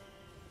case.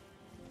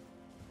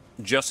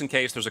 Just in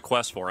case there's a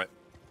quest for it.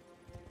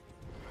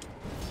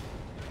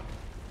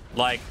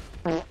 Like,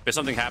 if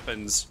something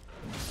happens,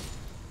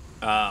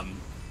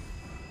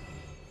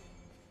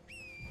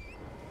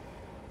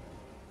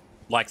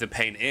 like the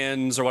pain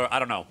ends or whatever. I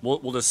don't know.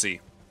 We'll just see.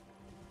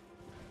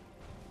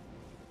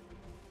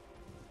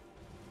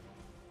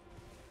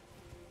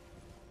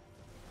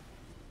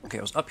 Okay,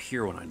 I was up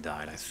here when I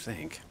died, I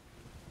think.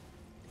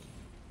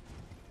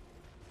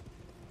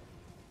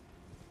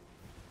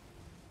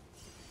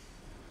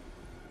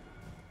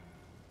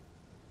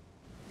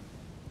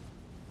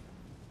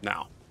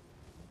 Now.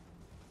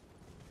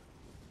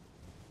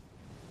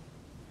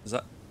 Is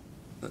that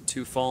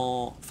too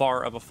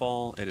far of a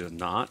fall? It is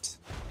not.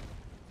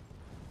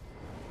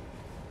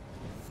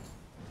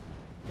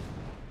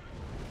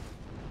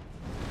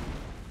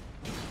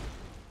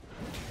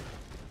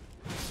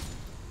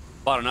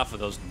 Bought enough of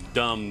those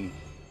dumb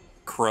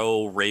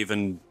crow,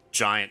 raven,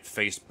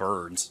 giant-faced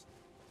birds.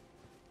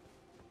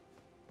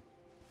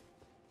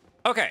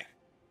 Okay.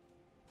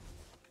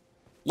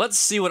 Let's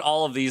see what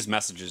all of these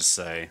messages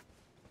say.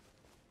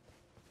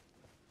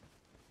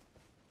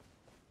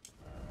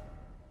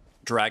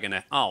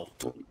 Dragon. Oh,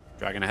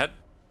 dragon ahead.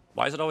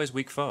 Why is it always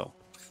weak foe?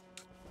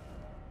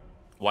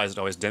 Why is it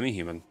always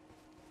demi-human?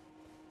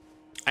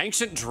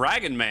 Ancient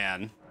dragon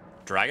man.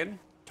 Dragon?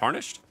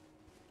 Tarnished?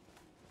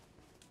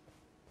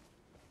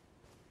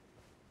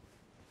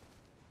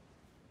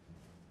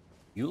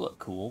 You look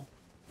cool.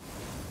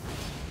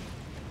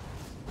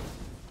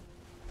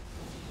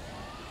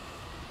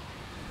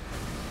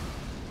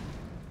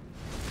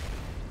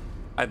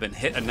 I've been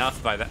hit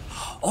enough by that.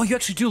 Oh, you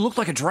actually do look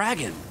like a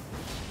dragon.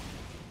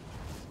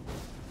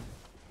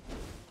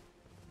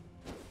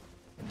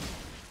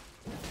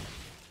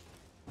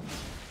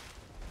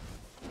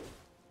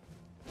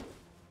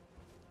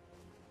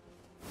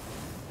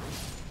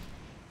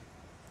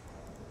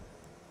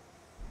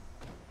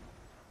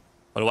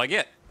 What do I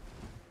get?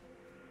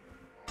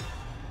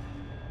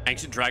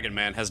 Ancient Dragon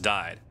Man has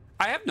died.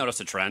 I have noticed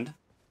a trend.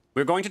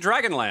 We're going to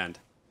Dragonland.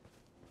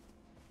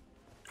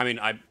 I mean,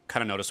 I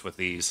kind of noticed with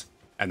these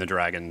and the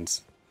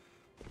dragons.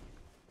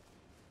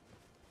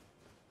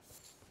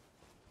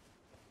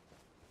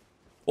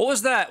 What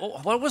was that?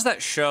 What was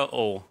that show?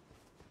 Oh.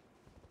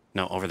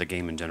 No, over the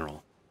game in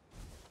general.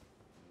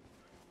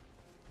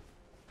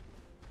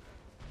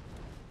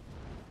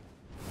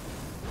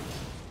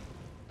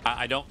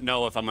 I don't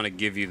know if I'm going to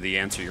give you the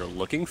answer you're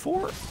looking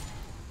for.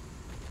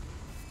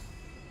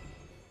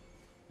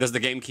 Does the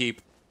game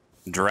keep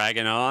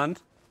dragging on?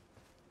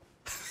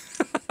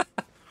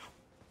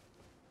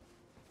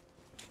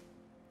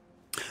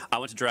 I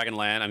went to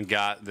Dragonland and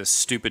got this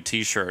stupid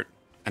t-shirt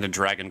and a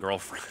dragon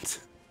girlfriend.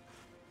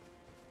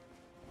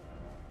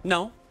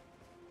 No.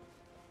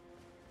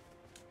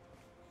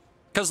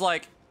 Because,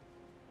 like,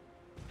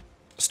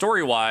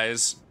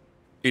 story-wise,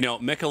 you know,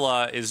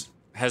 Mikola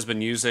has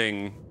been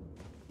using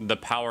the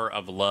power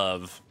of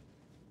love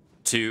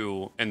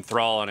to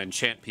enthrall and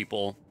enchant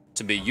people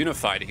to be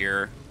unified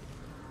here.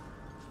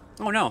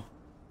 Oh, no.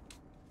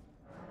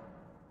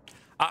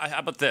 How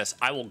about this?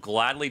 I will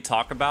gladly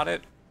talk about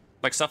it,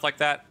 like stuff like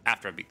that,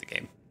 after I beat the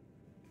game.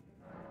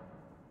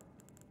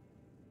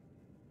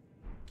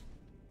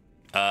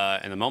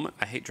 In the moment,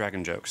 I hate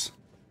dragon jokes.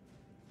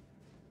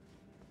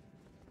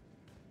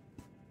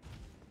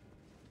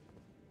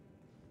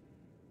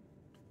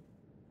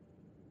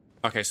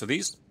 Okay, so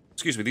these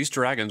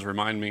dragons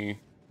remind me,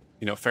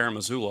 you know, Farum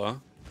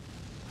Azula,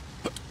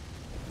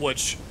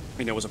 which,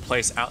 you know, was a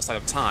place outside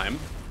of time.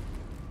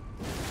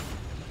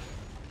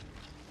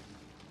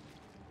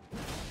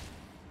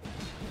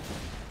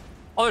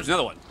 Oh, there's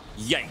another one.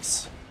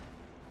 Yikes.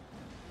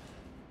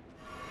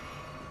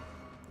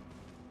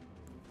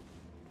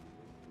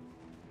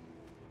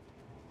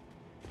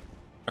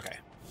 Okay.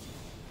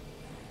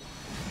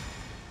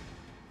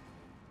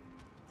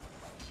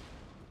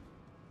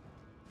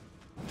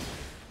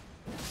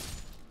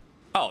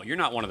 Oh, you're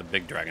not one of the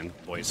big dragon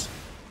boys.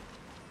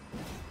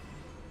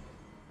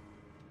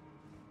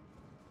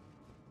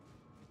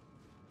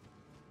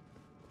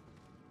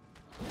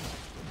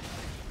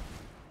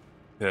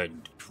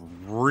 Good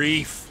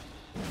grief.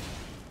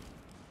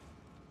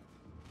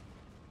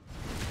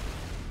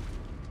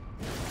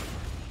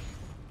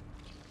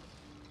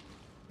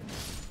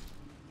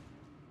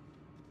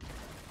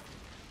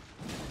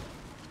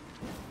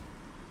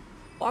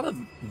 A lot of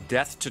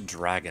death to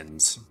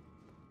dragons.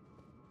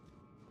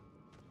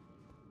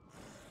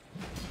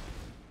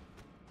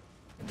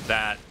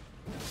 That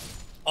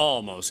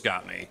almost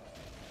got me.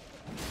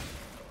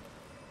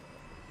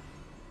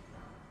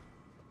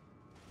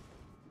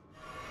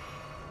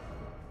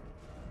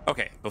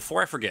 Okay,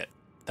 before I forget,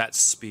 that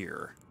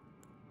spear.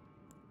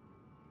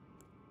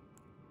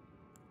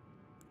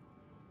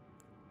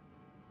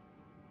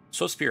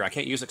 So spear, I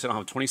can't use it because I don't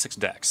have 26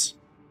 dex.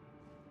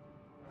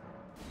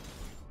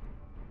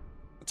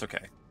 That's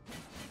okay.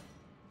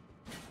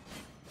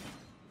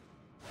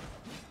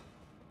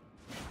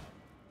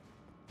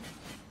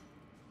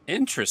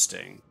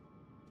 Interesting.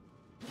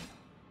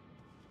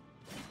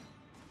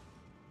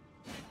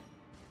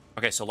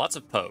 Okay, so lots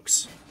of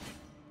pokes.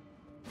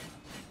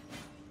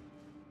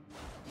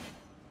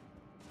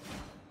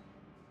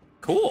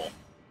 Cool.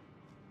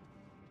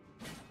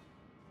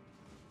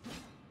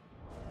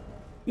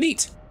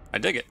 Neat. I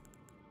dig it.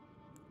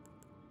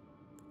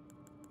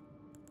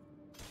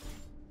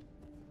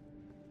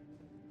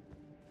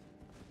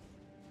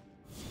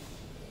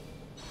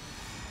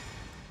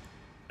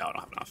 No, I don't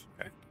have enough.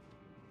 Okay.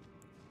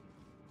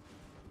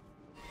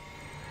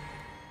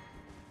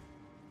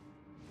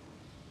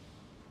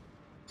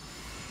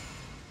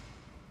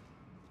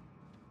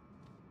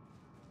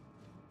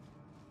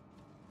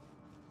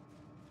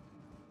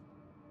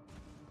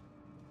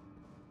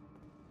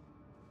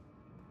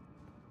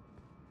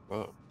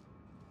 Whoa.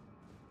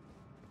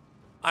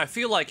 I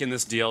feel like in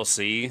this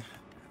DLC,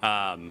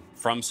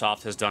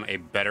 FromSoft has done a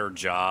better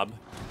job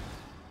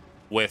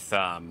with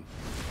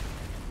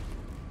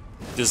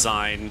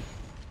design,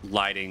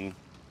 lighting.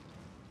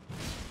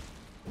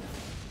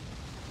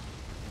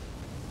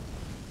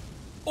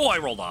 Oh, I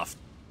rolled off.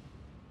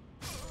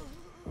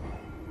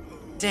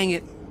 Dang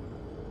it.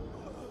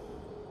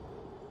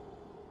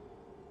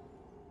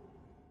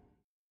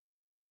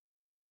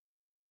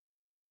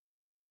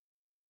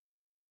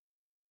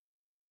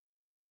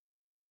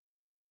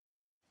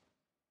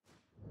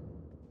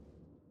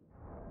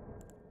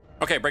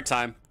 Okay, break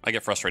time. I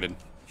get frustrated.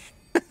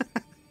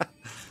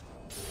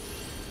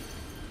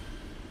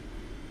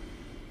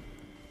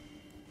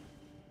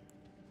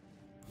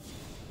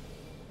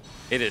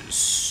 It is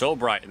so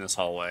bright in this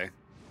hallway.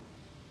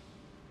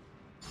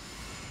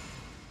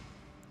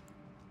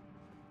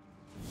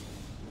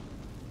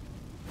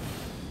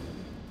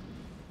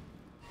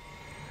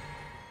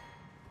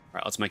 All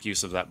right, let's make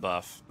use of that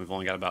buff. We've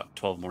only got about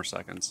 12 more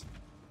seconds.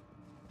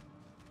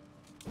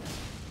 All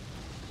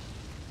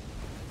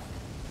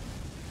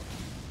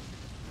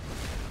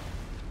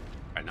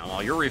right, now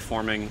while you're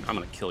reforming, I'm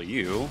gonna kill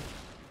you.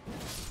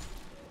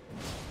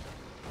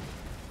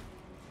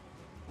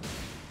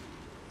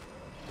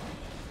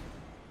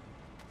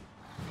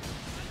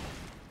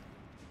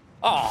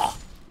 Oh,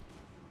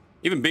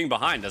 even being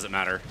behind doesn't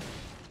matter.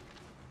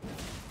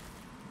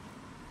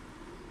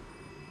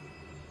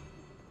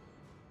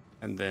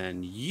 And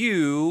then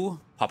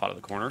you pop out of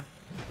the corner.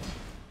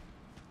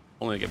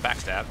 Only to get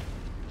backstabbed.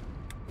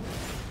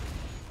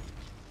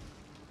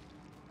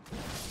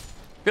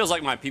 Feels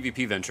like my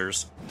PvP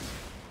ventures.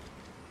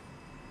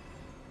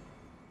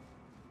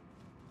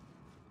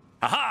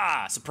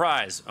 Haha!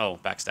 Surprise! Oh,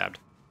 backstabbed.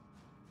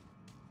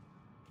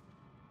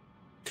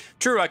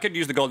 True, I could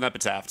use the Golden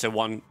Epitaph to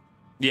one...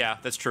 Yeah,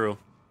 that's true.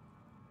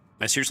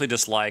 I seriously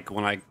dislike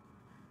when I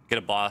get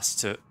a boss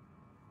to...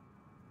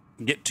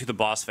 get to the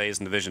boss phase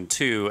in Division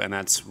 2, and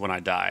that's when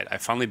I died. I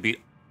finally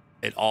beat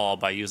it all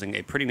by using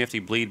a pretty nifty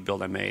bleed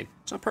build I made.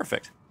 It's not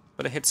perfect,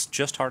 but it hits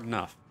just hard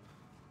enough.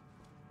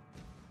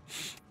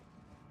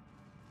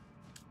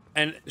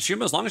 And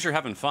Shuma, as long as you're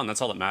having fun,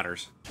 that's all that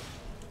matters.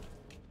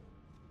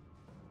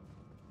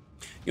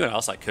 You know what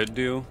else I could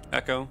do,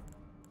 Echo?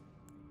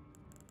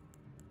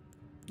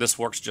 This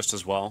works just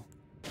as well.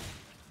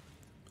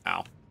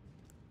 Ow.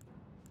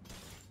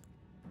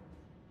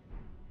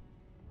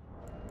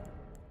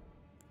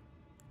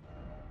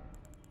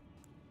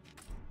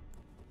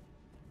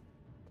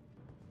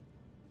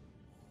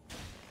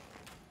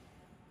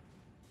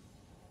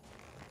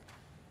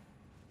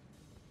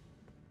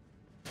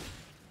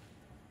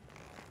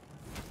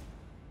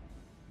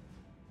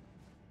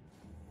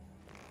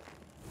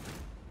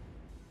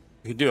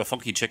 You could do a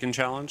funky chicken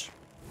challenge.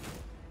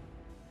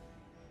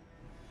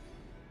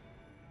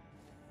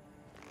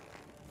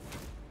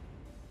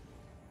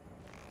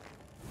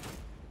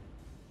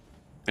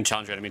 And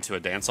challenge your enemy to a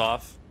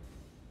dance-off.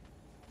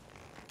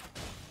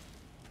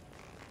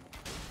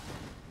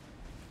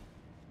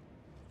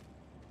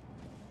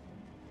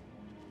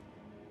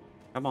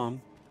 Come on. You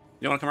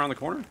don't want to come around the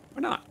corner?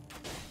 Why not?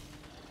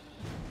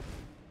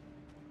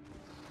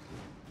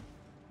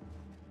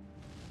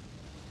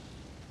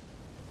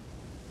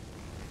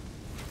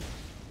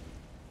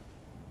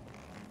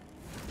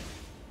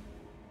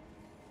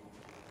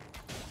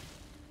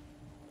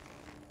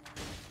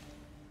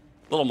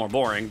 A little more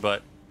boring,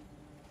 but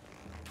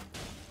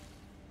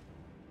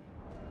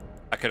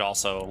I could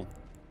also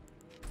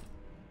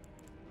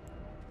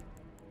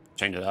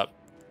change it up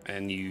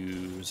and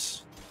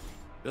use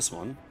this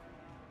one.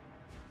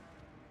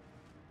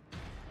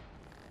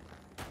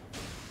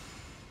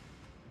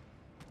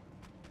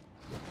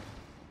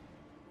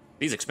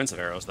 These expensive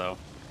arrows, though.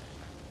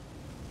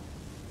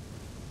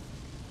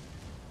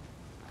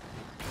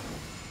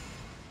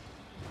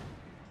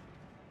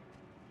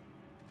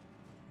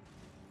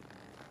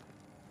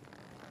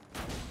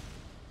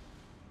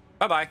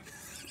 Bye-bye.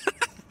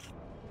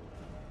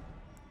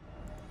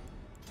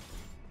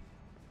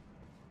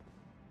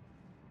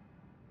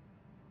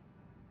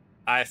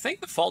 I think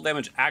the fall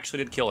damage actually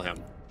did kill him.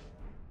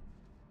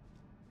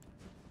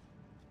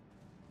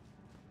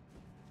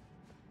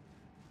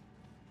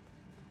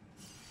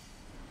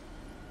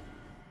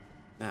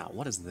 Now,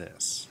 what is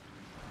this?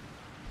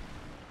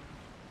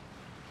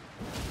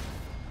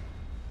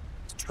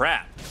 It's a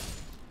trap.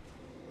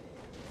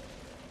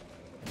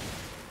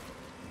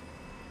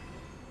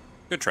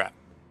 Good trap.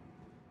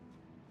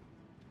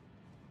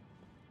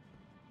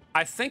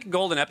 I think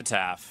Golden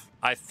Epitaph,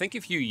 I think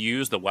if you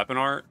use the weapon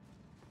art,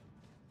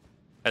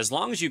 as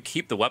long as you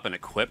keep the weapon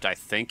equipped, I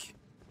think...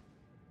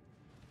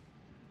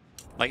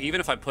 Like,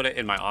 even if I put it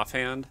in my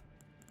offhand...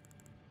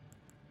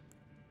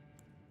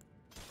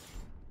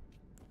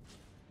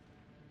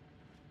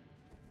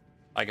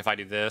 Like, if I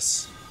do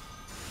this...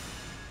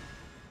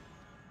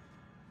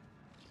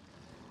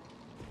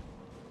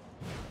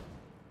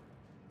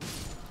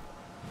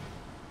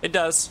 It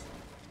does.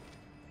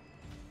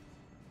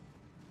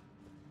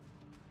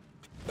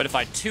 But if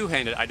I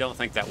two-hand it, I don't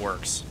think that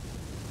works.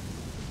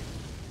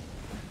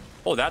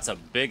 Oh, that's a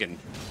biggin.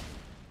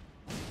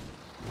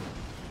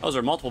 Those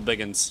are multiple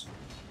biggins.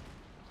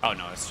 Oh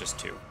no, it's just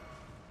 2.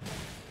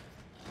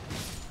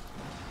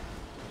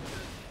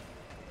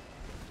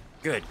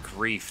 Good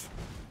grief.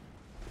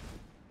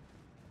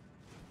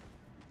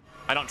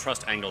 I don't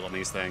trust angle on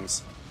these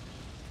things.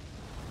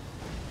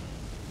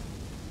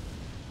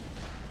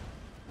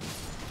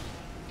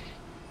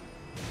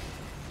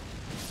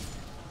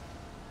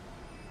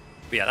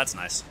 But yeah, that's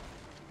nice.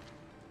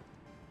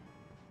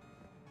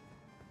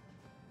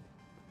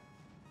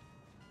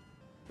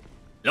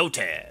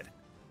 Lotad.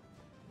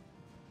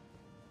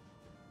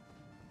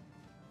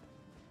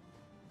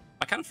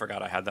 I kind of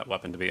forgot I had that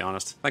weapon, to be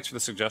honest. Thanks for the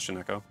suggestion,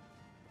 Echo.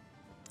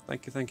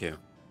 Thank you, thank you.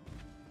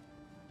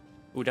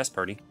 Ooh, desk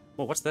party.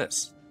 Well, what's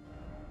this?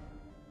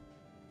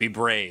 Be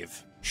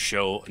brave.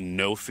 Show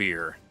no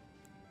fear.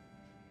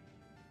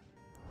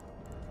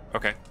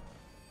 Okay.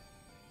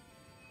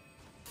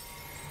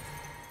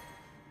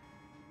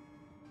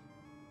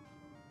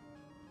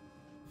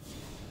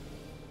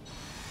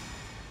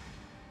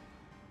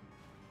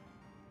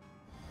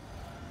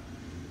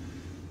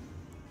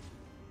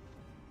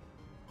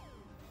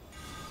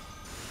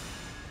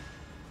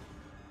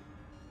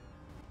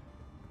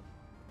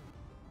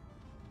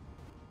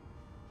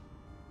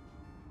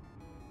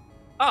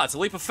 Ah, it's a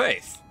leap of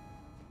faith.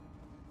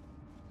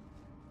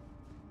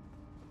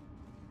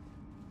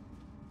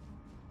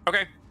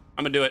 Okay,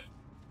 I'm gonna do it.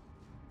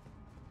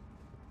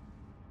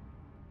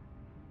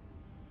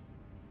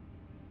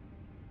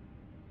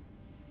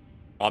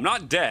 Well, I'm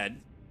not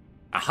dead.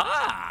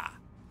 Aha!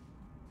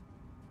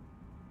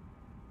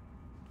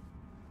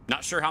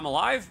 Not sure how I'm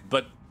alive,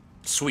 but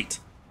sweet.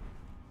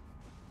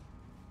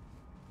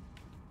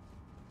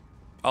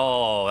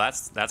 Oh,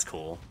 that's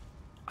cool.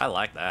 I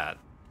like that.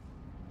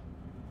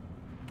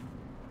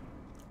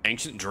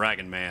 Ancient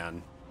Dragon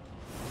Man.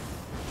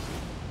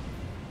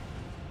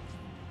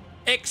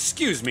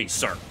 Excuse me,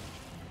 sir.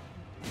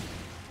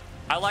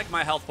 I like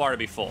my health bar to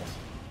be full.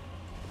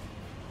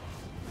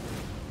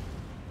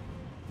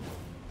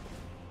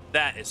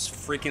 That is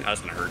freaking...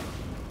 That's gonna hurt.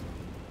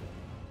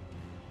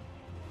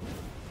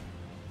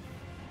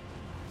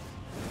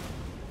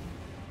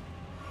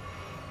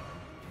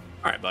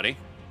 Alright, buddy.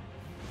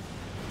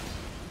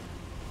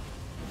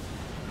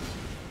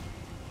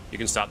 You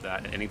can stop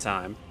that at any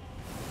time.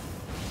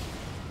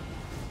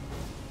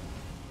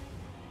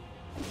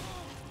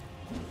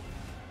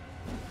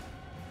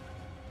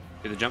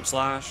 Do the jump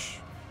slash.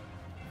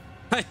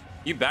 Hey,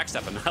 you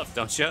backstep enough,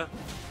 don't you?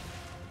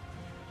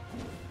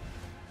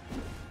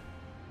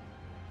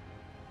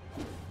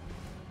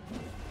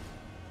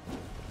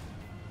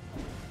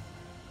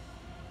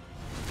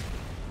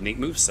 Neat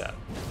moveset.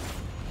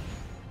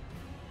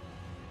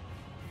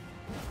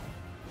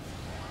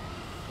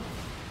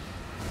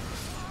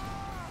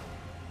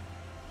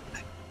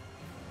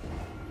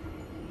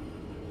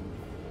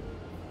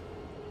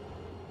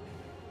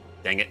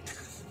 Dang it.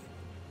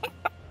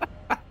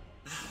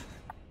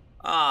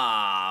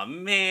 Ah,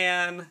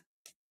 man.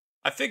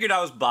 I figured I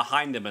was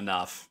behind him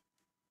enough.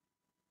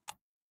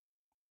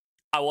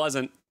 I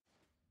wasn't.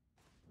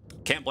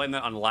 Can't blame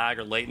that on lag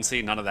or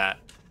latency, none of that.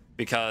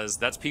 Because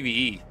that's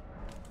PvE.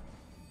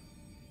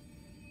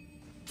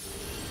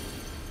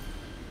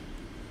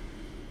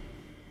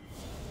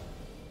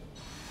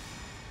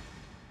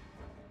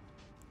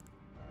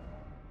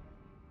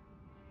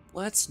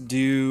 Let's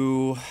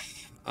do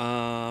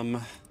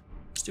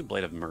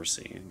Blade of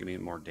Mercy. Give me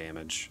more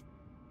damage.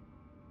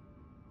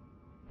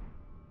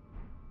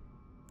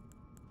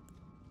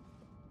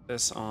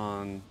 This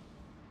on.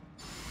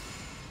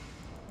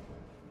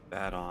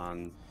 That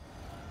on.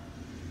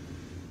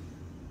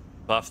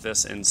 Buff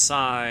this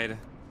inside.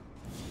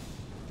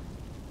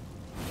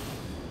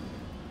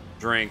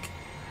 Drink.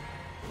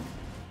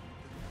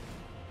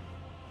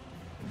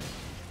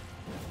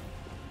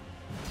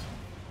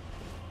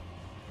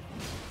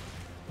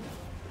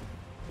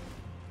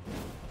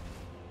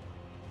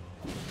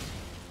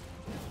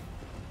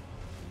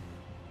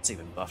 It's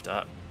even buffed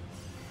up.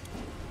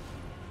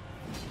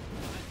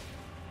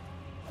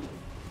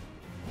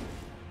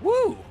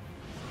 Woo!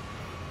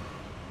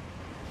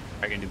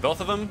 Are you gonna do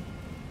both of them?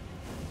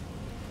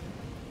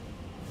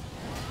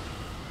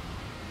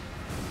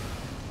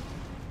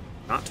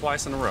 Not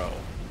twice in a row.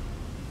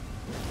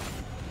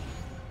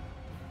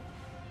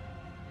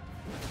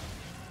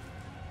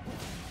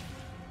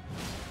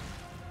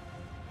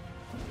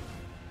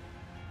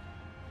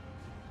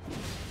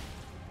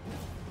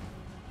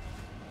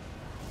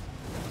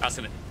 I was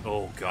gonna...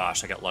 Oh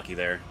gosh, I got lucky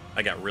there.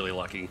 I got really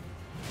lucky.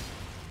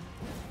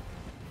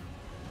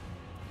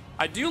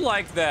 I do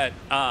like that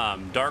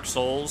Dark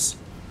Souls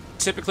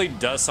typically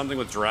does something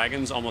with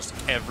dragons almost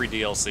every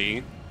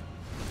DLC.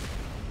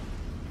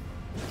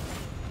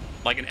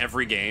 Like in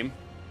every game.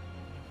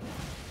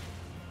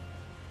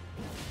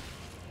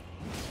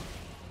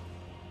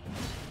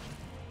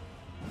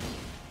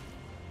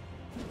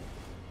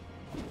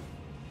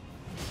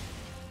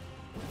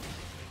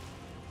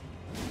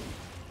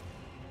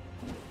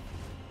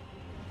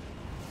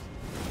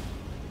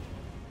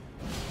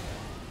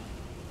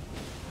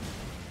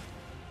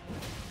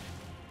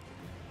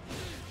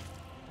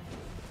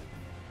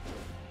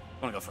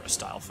 want to go for a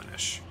style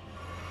finish.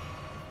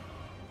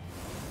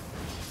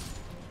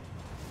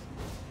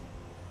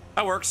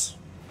 That works.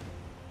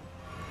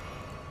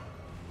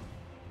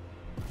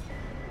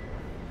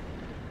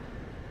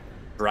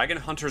 Dragon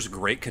Hunter's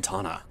Great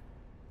Katana.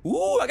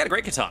 Ooh, I got a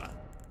great katana.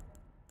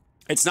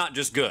 It's not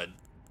just good,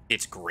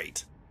 it's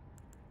great.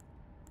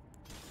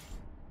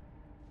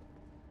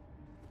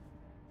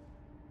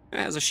 It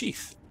has a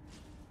sheath.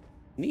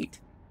 Neat.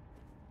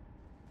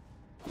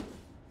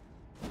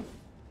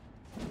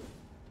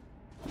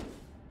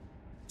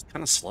 It's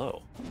kind of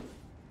slow.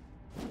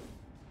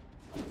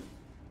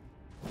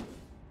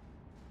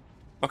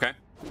 Okay.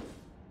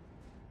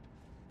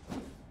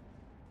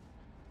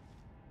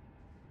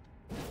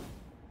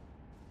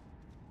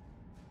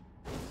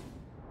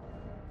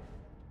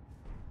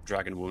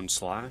 Dragon Wound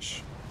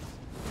Slash.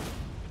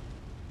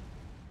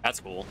 That's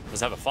cool.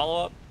 Does it have a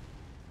follow-up?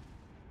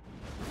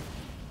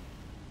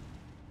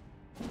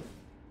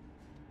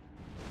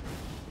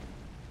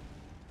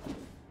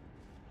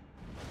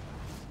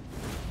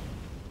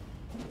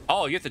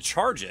 Oh, you have to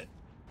charge it.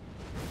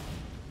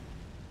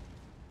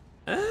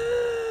 Oh.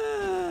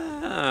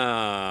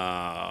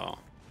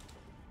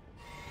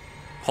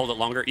 Hold it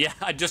longer? Yeah,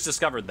 I just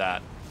discovered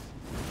that.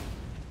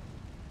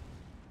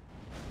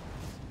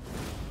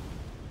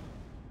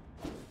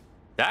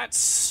 That's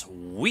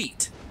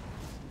sweet.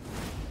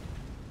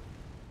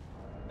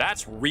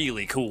 That's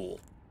really cool.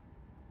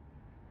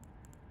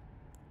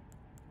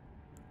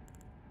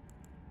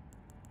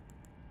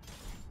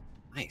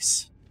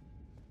 Nice.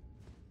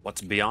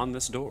 What's beyond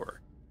this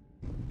door?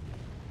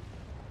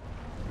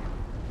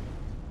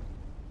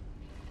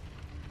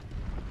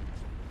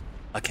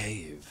 A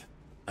cave.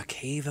 A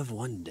cave of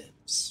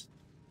wonders.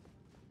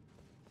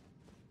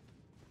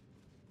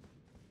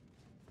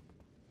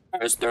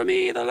 First throw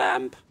me the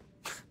lamp.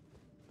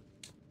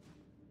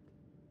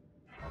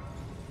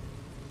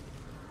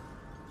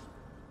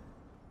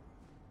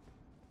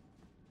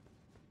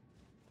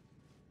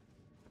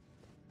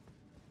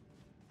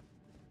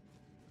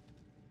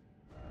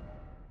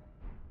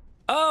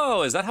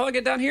 Oh, is that how I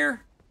get down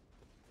here?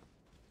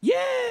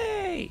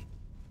 Yay!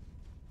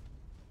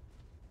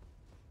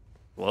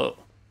 Whoa.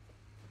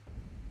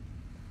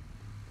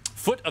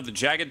 Foot of the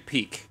Jagged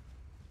Peak.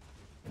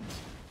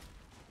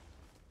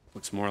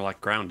 Looks more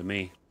like ground to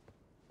me.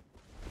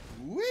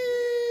 Whee!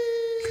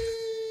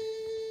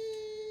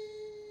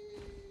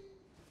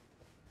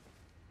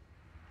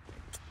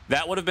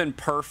 That would have been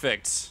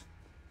perfect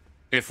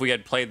if we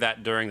had played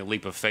that during the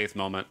Leap of Faith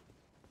moment.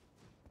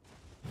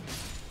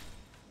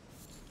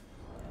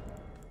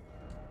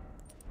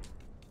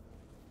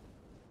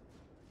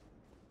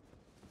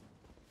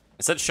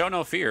 It said show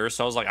no fear,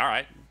 so I was like, all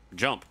right,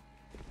 jump.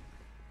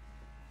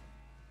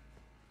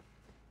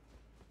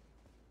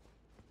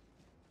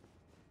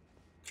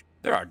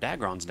 There are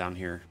Dagrons down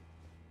here.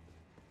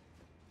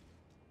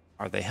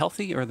 Are they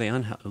healthy or are they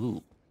unhealthy?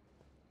 Ooh.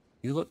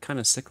 You look kind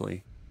of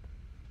sickly.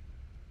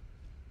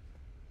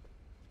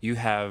 You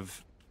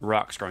have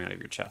rocks growing out of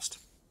your chest.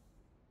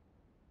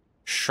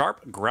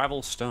 Sharp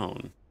gravel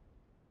stone.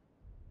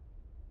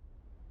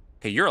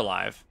 Okay, you're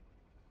alive.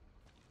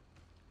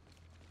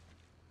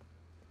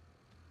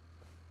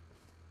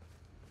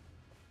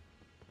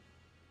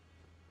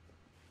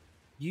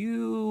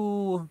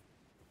 You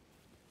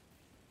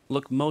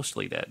look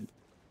mostly dead.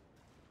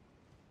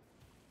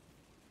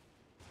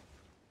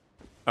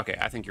 Okay,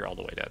 I think you're all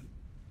the way dead.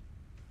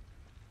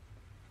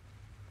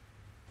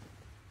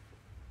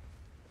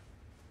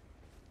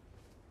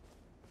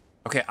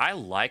 Okay, I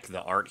like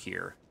the art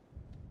here.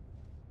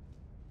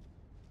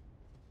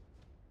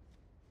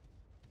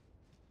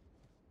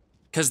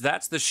 Because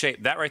that's the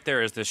shape, that right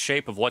there is the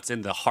shape of what's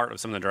in the heart of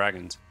some of the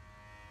dragons.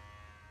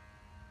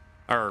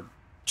 Or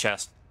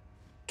chest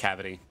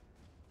cavity.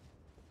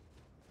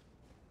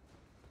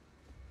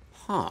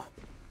 Huh.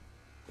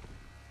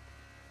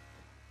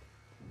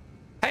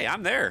 Hey,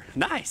 I'm there.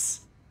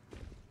 Nice.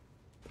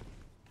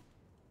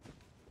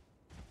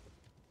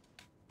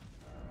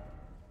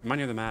 Am I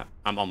near the map?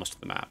 I'm almost to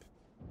the map.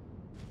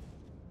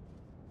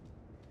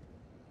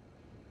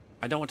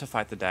 I don't want to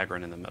fight the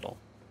Dagron in the middle.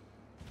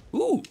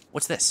 Ooh,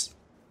 what's this?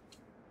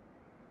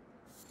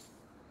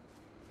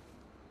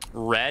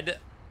 Red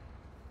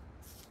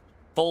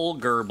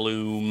Fulgur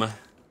Bloom.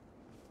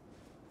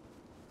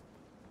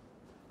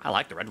 I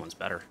like the red ones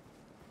better.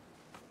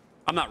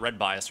 I'm not red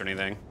biased or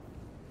anything.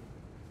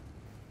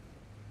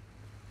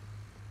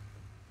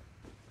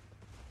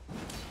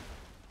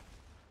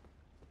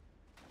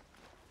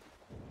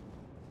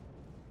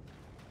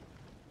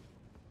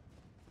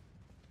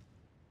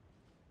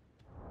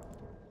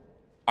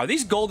 Are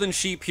these golden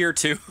sheep here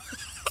too?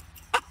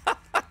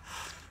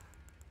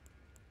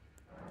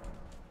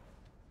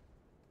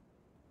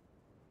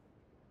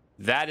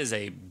 That is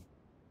a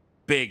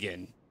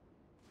biggin.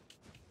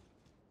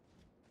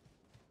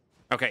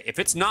 Okay, if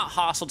it's not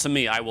hostile to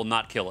me, I will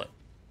not kill it.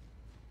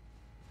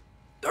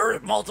 There are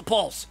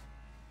multiples.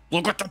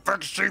 Look at the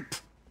big sheep.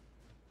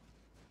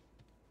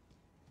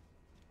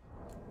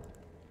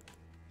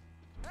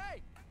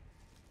 Hey!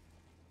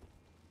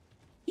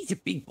 He's a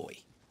big boy.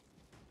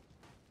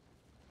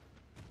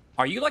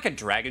 Are you like a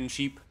dragon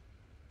sheep?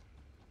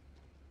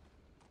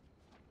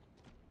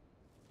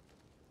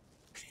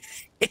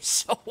 It's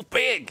so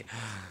big.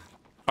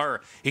 Or,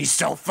 he's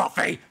so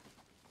fluffy.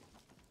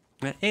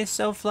 It's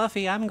so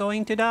fluffy, I'm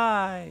going to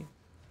die.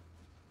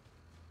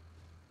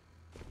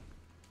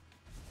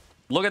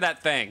 Look at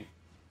that thing.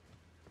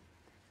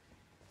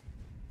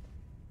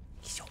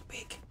 He's so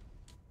big.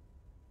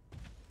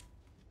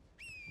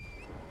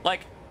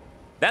 Like,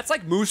 that's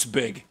like moose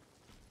big.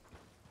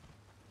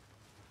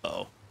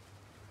 Uh-oh.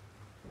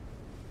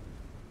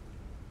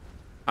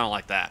 I don't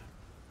like that.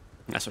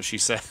 That's what she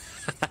said.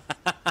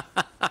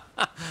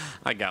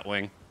 I got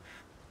wing.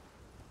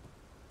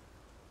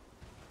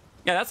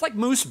 Yeah, that's like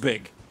moose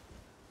big.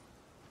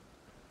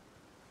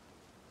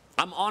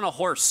 I'm on a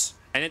horse,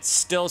 and it's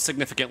still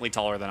significantly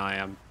taller than I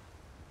am.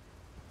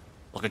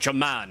 Look at your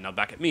man, now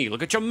back at me.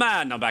 Look at your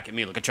man, now back at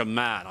me. Look at your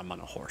man, I'm on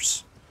a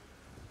horse.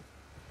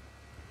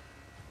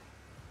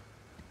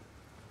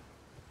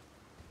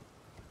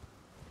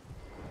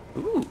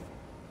 Ooh.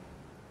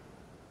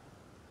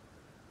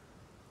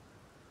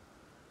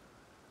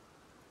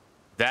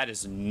 That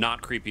is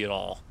not creepy at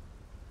all.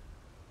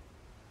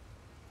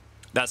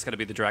 That's gotta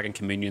be the Dragon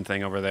Communion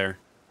thing over there.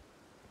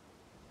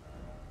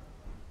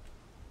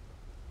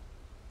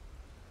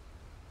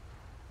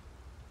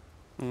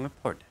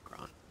 Poor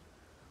Necron.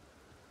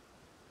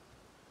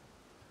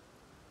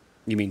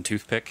 You mean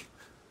toothpick?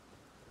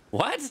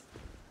 What?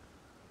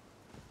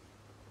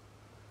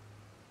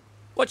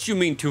 What you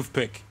mean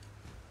toothpick?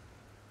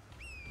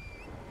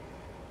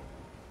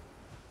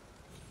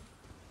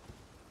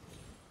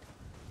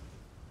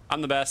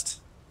 I'm the best.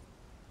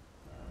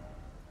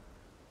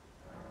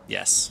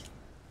 Yes.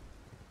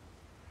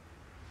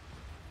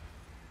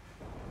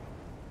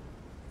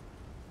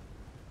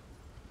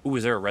 Ooh,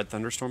 is there a red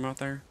thunderstorm out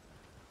there?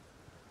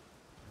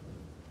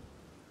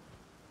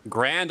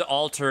 Grand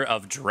Altar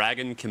of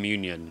Dragon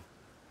Communion.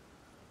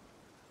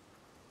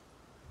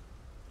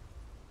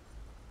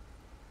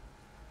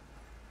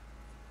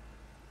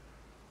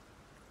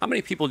 How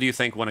many people do you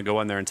think want to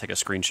go in there and take a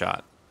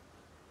screenshot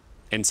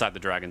inside the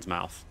dragon's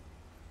mouth?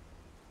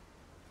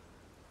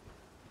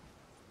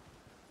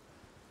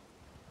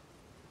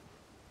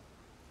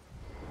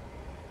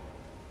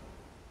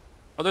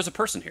 Oh, there's a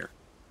person here.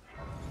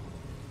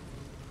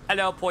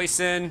 Hello,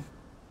 Poison.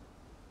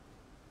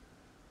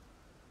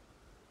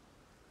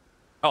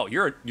 Oh,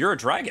 you're a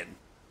dragon.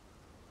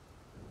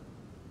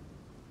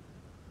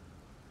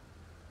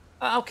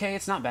 Okay,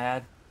 it's not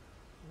bad.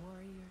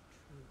 Warrior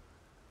true,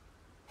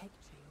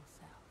 picture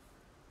yourself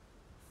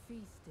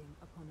feasting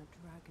upon a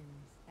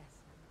dragon's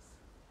essence,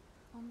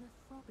 on the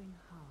throbbing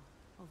heart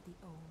of the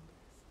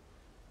oldest,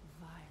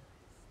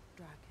 vilest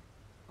dragon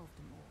of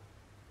them all.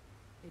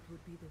 It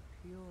would be the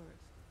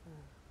purest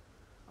form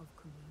of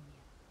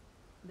communion,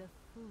 the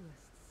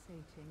fullest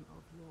sating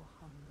of your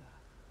hunger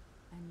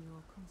and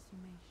your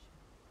consummation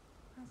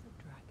as a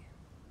dragon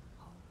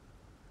whole.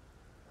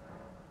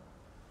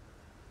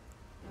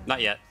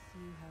 Not yet.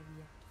 You have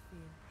yet to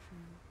feel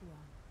true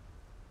one.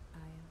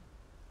 I am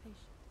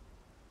patient.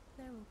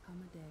 There will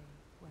come a day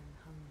when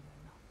hunger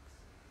knocks.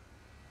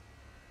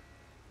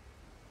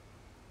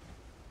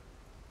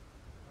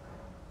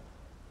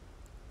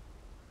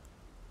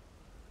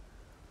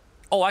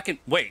 Oh, I can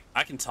wait.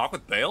 I can talk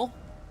with Bale?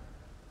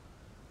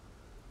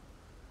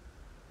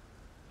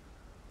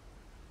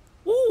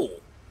 Ooh.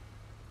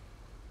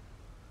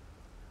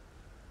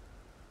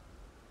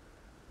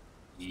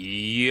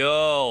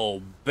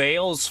 Yo,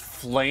 Bale's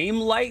flame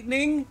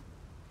lightning?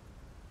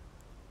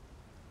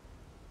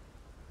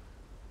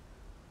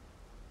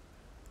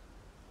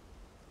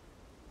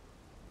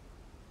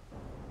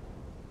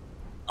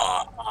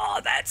 Oh,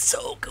 that's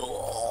so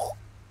cool.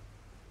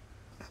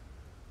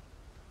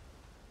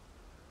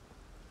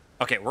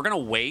 Okay, we're gonna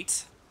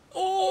wait.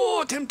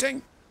 Oh,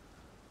 tempting.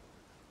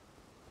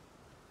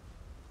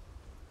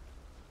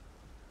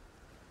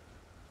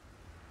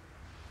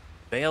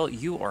 Bale,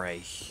 you are a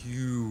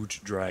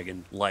huge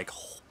dragon. Like,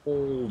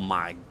 oh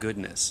my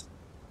goodness.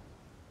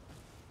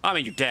 I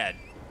mean, you're dead.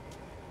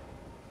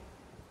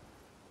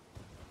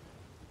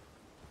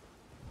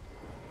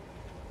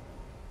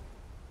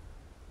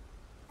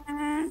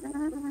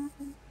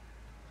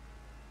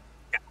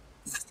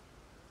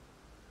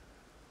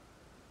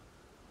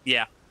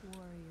 Yeah.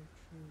 Warrior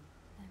true,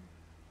 then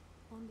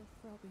on the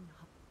throbbing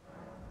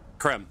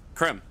heart.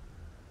 Krim.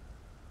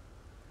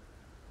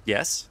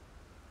 Yes?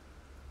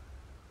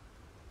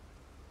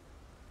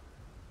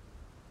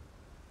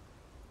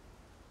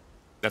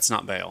 That's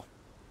not Bale.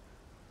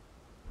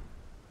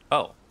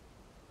 Oh.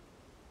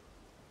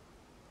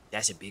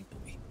 That's a big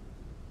boy.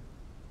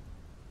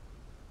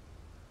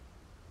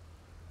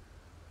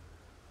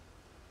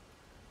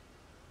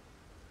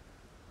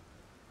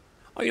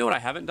 Oh, you know what I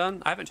haven't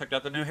done? I haven't checked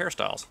out the new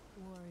hairstyles.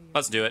 Warrior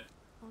Let's do it.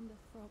 on the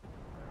throbbing.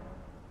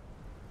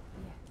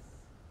 Yes,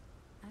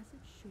 as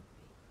it should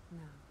be.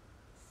 Now,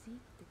 seek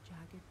the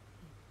jagged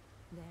peak.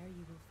 There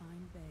you will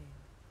find Bale.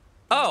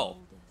 The Oh.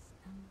 oldest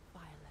and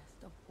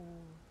vilest of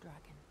all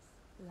dragons,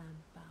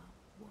 landbound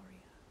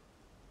warrior.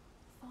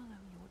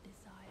 Follow your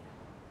desire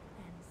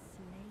and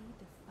slay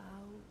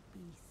foul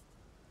beast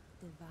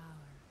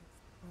devour its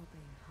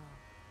throbbing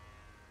heart,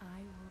 I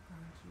will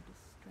grant you the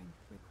strength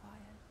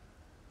required.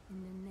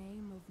 In the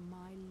name of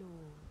my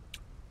lord,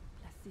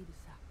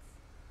 Senesax.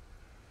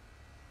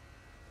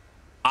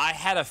 I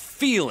had a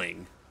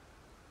feeling.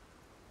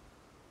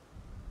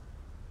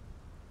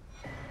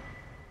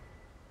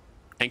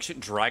 Ancient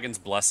Dragon's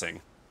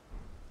Blessing.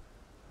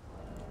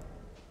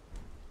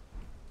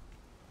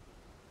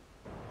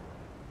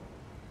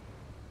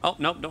 Oh,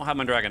 nope, don't have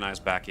my Dragon Eyes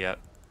back yet.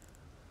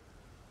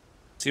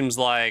 Seems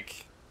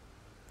like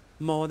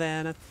more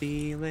than a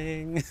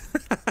feeling.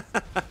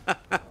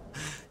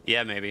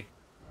 Yeah, maybe.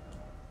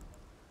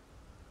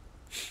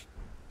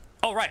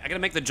 Oh, right, I gotta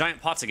make the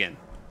giant pots again.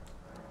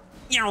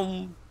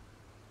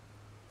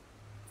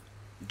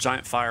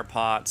 Giant fire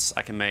pots.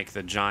 I can make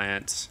the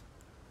giant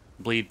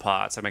bleed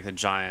pots. I make the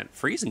giant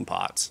freezing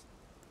pots.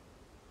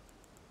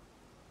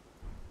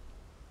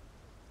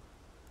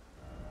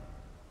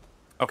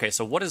 Okay,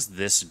 so what does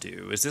this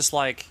do? Is this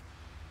like...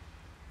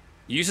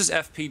 Uses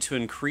FP to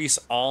increase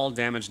all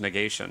damage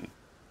negation.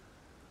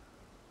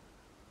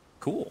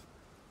 Cool.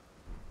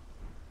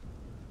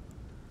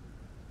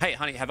 Hey,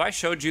 honey, have I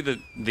showed you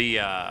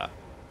the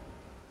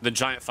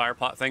giant fire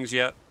pot things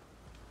yet?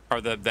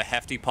 Or the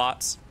hefty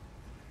pots?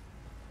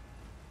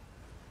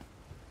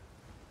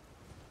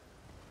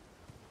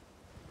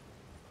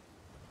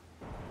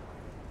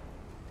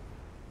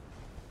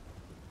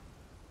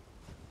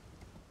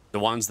 The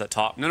ones that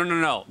talk?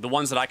 No. The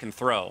ones that I can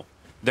throw.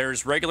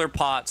 There's regular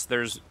pots,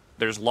 there's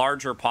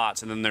larger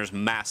pots, and then there's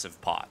massive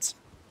pots.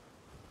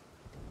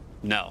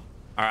 No.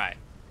 All right.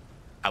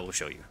 I will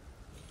show you.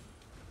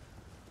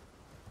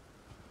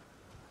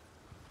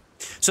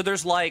 So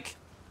there's like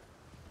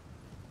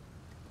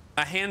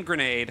a hand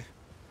grenade,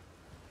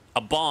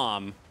 a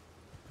bomb,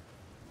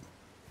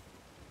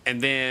 and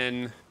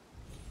then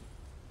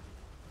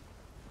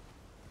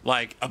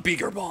like a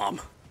bigger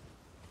bomb.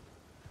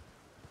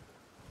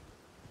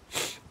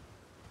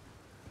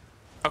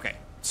 Okay,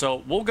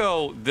 so we'll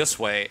go this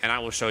way, and I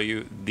will show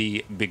you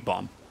the big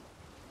bomb.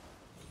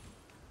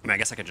 I mean, I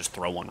guess I could just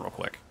throw one real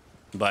quick.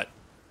 But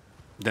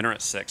dinner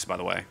at 6, by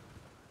the way.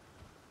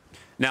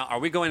 Now, are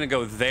we going to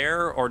go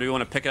there, or do we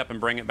want to pick it up and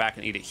bring it back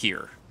and eat it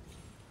here?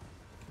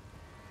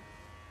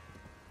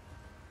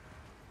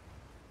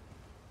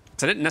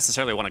 So I didn't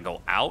necessarily want to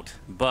go out,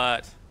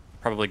 but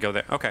probably go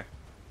there. Okay.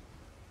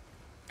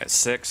 At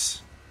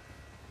 6.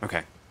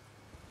 Okay.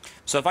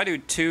 So if I do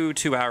two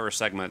 2-hour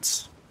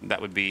segments, that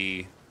would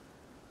be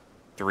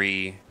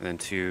 3, and then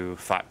 2,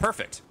 5.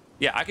 Perfect.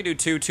 Yeah, I could do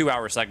 2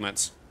 2-hour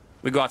segments.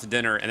 We go out to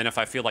dinner, and then if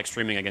I feel like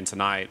streaming again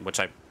tonight, which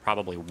I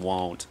probably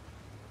won't,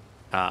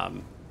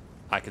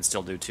 I could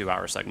still do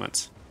 2-hour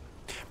segments.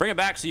 Bring it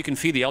back so you can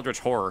feed the Eldritch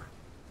Horror.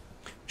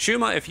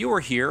 Shuma, if you were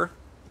here,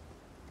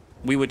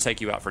 we would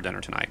take you out for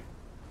dinner tonight.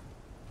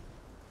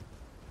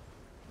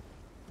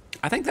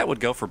 I think that would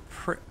go for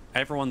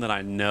everyone that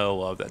I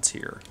know of that's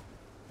here.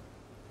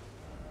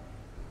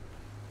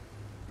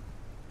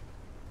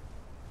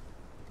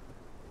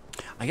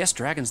 I guess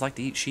dragons like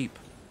to eat sheep.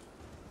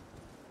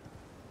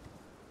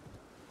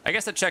 I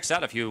guess that checks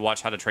out if you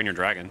watch How to Train Your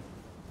Dragon.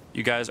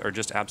 You guys are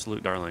just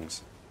absolute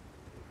darlings.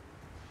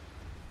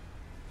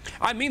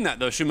 I mean that,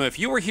 though, Shuma. If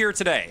you were here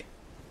today,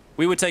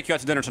 we would take you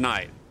out to dinner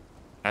tonight.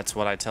 That's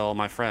what I tell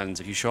my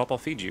friends. If you show up, I'll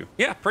feed you.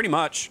 Yeah, pretty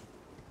much.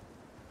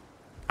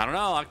 I don't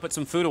know. I could put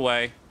some food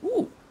away.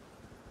 Ooh.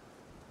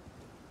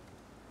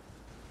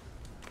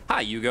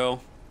 Hi, Hugo.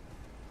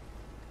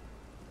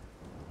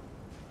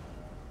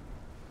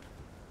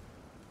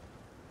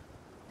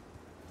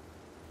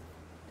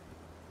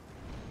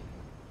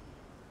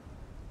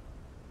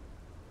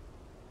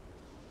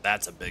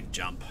 That's a big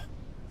jump.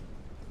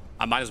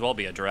 I might as well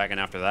be a dragon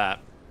after that.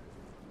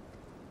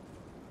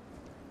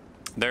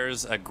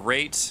 There's a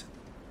great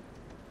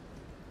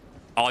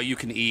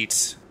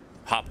all-you-can-eat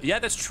hop. Yeah,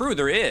 that's true.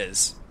 There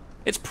is.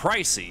 It's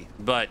pricey,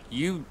 but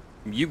you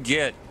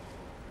get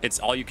it's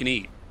all you can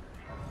eat.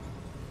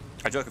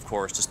 I joke, of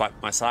course. Despite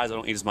my size, I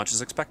don't eat as much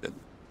as expected.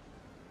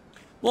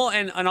 Well,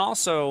 and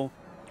also,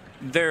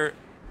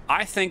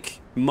 I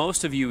think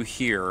most of you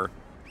here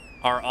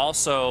are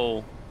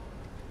also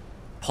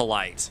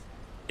polite.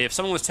 If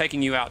someone was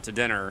taking you out to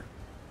dinner,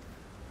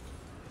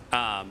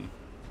 and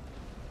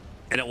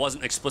it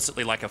wasn't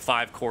explicitly like a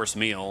 5-course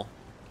meal,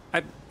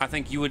 I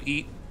think you would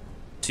eat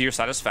to your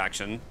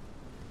satisfaction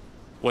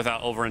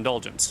without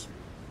overindulgence.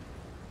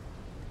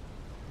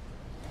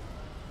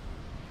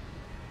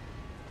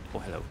 Oh,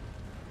 hello.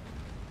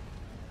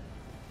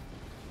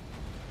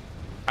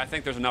 I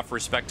think there's enough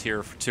respect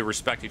here to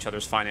respect each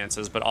other's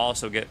finances, but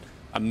also get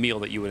a meal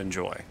that you would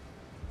enjoy.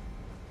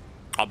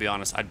 I'll be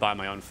honest, I'd buy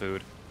my own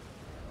food.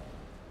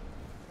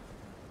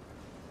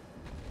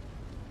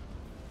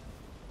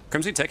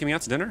 Crimsy taking me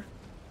out to dinner?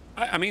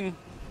 I mean...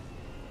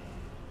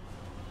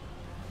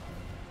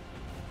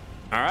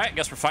 Alright,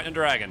 guess we're fighting a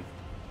dragon.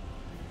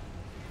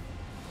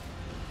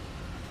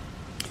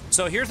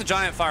 So here's the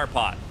giant fire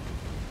pot.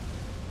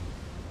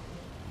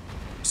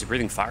 Is he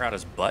breathing fire out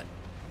his butt?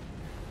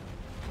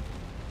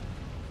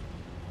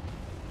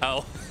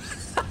 Oh.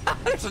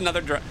 There's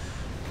another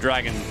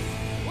dragon.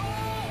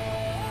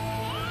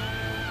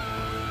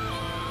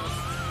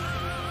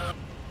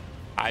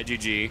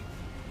 IGG.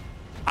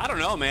 I don't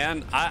know,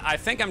 man. I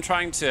think I'm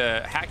trying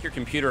to hack your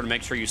computer to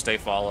make sure you stay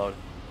followed.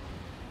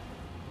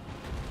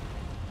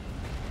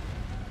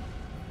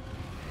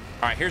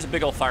 All right, here's a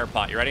big old fire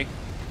pot. You ready?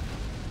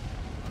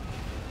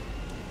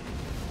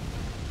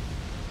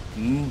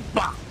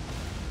 Bah!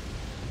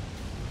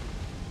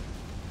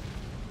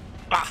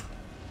 Ah!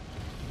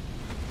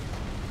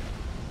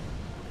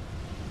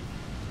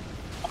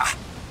 Ah!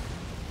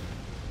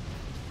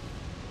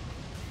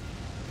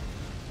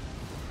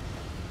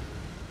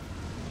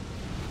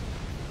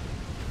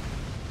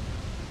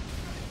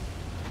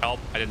 Oh,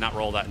 I did not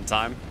roll that in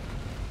time.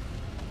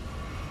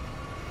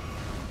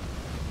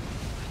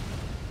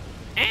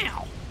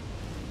 Ow!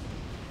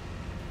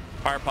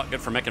 Fire pot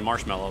good for making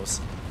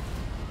marshmallows.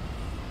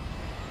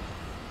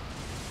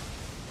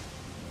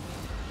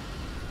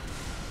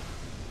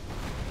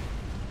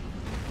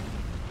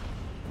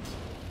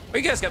 Oh,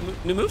 you guys got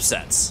new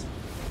movesets.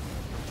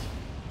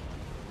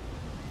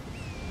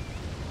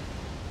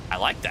 I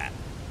like that.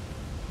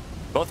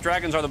 Both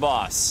dragons are the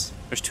boss.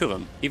 There's two of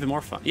them. Even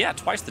more fun. Yeah,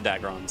 twice the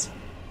Dagrons.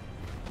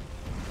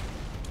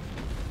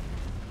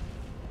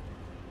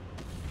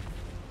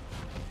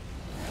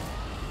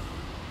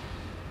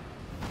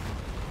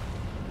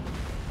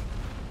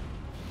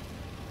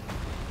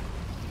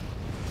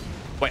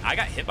 Wait, I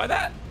got hit by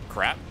that?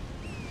 Crap.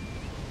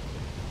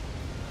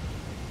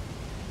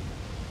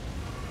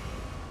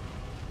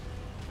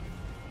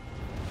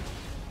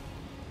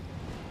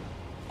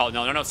 Oh,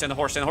 no, no, no. Stay on the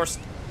horse. Stay on the horse.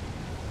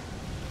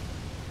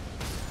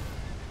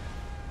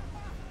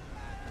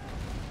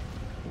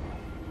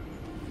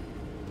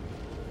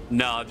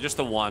 No, just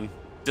the one.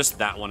 Just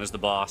that one is the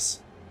boss.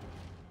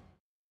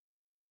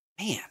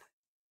 Man,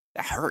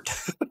 that hurt.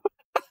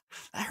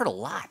 That hurt a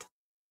lot.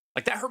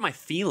 Like, that hurt my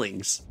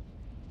feelings.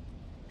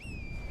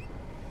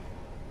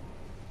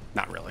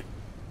 Not really.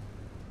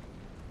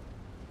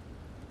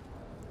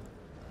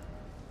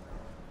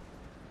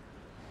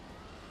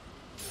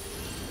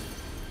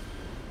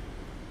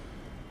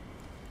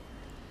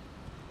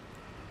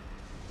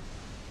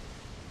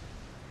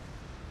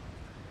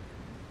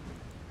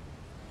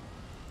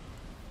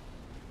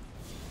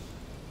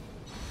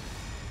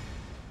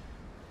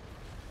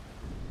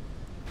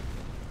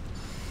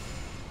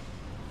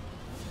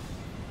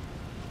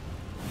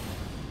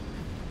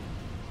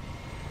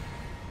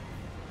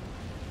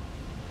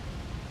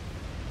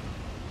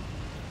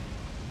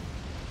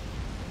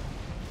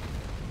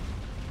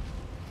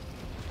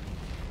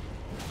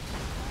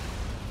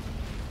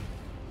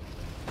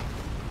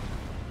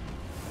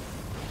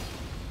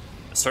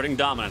 Asserting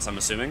dominance, I'm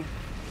assuming.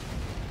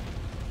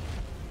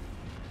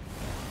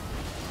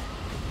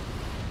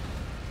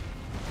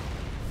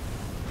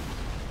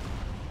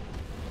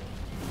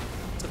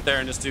 Sit there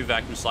and just do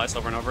vacuum slice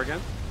over and over again.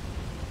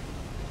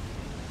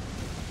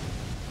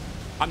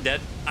 I'm dead.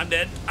 I'm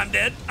dead. I'm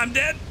dead. I'm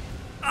dead.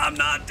 I'm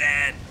not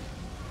dead.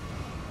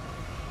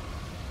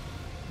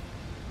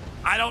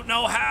 I don't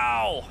know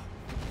how.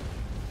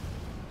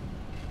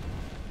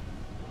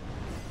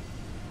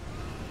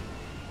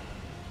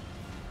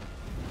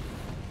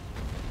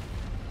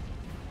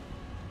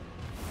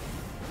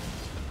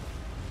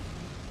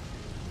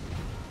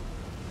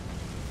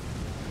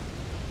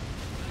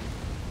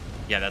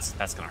 Yeah,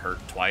 that's gonna hurt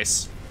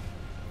twice.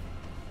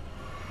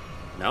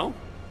 No?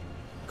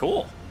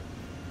 Cool.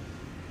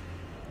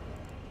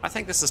 I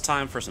think this is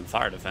time for some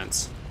fire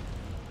defense.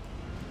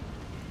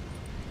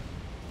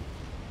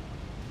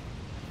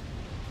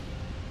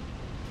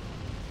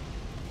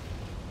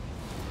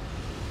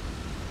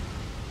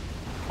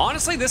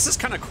 Honestly, this is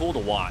kind of cool to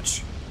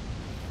watch.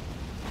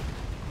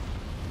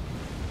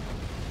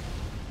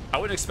 I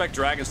wouldn't expect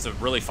dragons to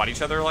really fight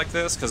each other like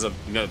this because of,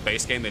 you know, the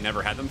base game, they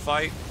never had them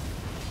fight.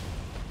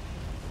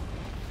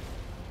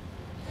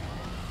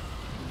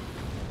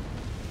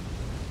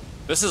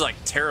 This is like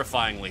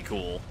terrifyingly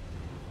cool.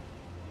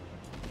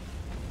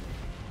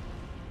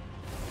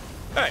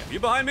 Hey, are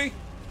you behind me?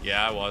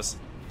 Yeah, I was.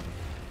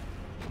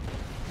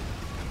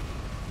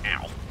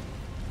 Ow.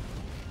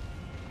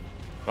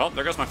 Well,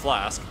 there goes my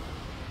flask.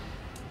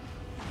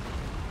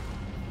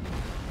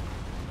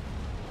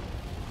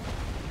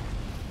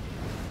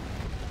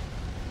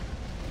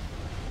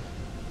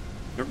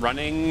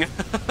 Running.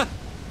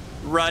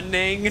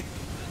 Running.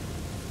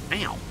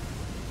 Ow.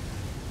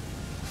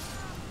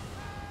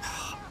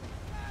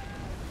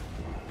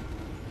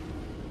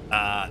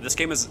 This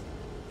game is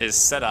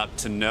set up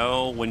to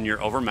know when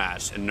you're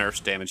overmatched and nerfs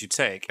damage you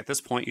take. At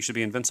this point, you should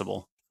be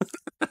invincible.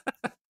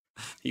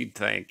 You'd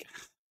think.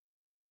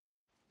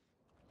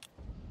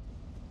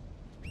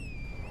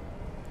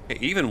 Okay,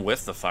 even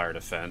with the fire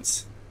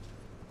defense,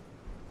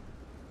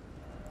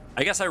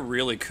 I guess I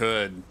really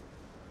could.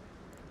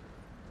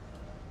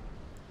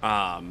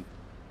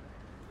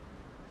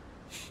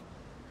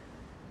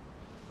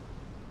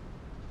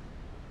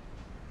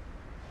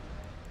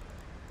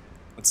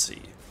 Let's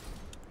see.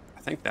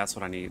 I think that's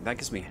what I need. That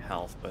gives me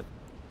health, but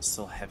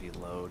still heavy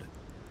load.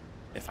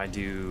 If I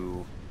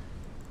do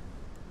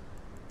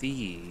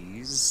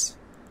these.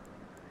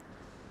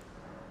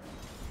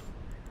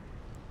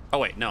 Oh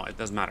wait, no, it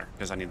doesn't matter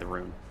because I need the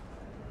rune.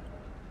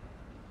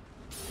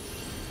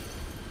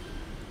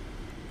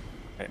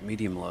 Okay,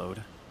 medium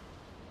load.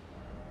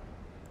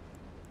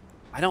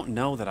 I don't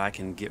know that I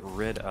can get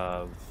rid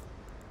of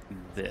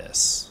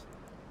this.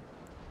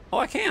 Oh,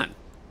 I can.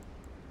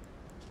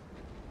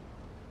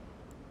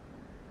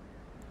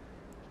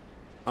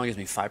 Oh, it gives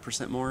me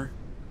 5% more.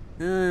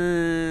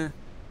 No,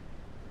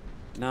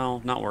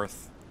 not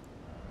worth.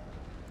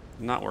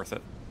 Not worth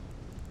it.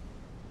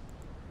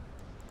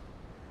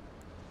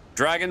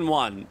 Dragon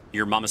 1,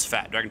 your mom is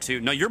fat. Dragon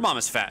 2, no, your mom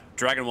is fat.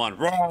 Dragon 1,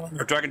 roar.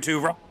 Dragon 2,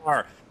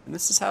 roar. And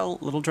this is how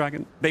little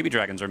baby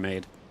dragons are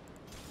made.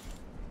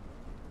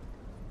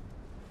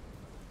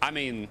 I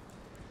mean,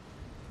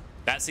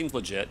 that seems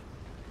legit.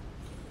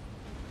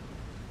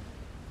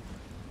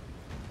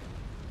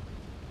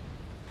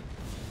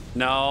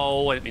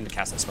 No, I didn't mean to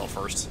cast that spell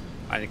first.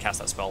 I didn't cast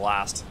that spell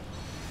last.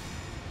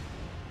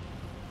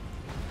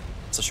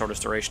 It's the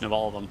shortest duration of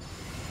all of them.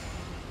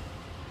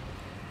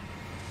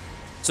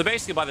 So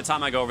basically, by the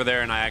time I go over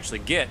there and I actually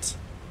get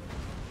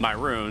my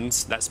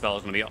runes, that spell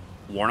is going to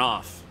be worn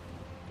off.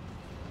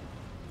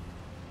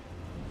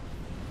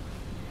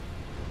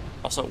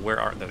 Also, where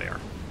are... There they are.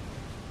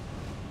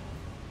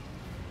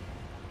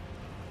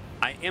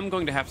 I am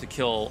going to have to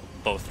kill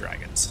both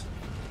dragons.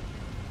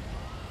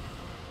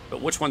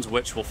 But which one's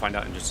which, we'll find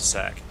out in just a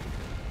sec.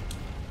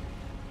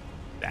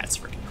 That's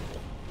freaking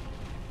cool.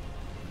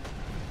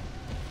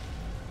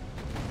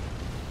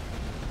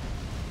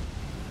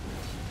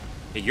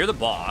 Hey, you're the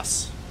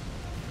boss.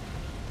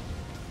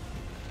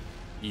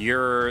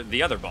 You're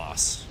the other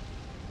boss.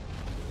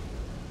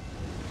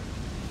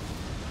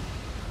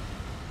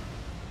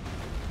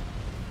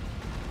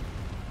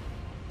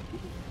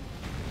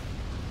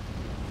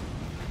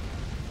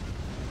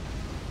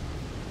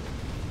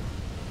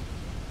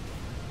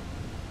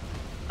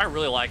 I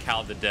really like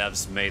how the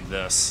devs made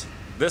this.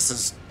 This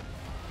is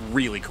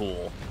really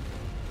cool.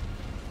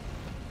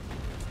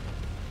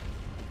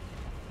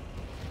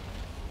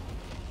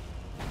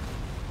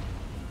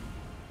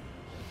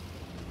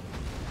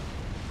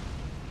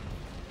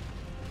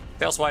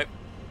 Tail swipe.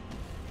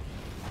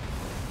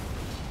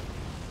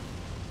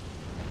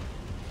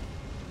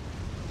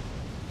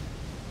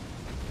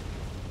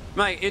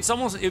 Mate, it's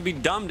almost, it'd be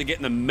dumb to get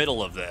in the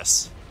middle of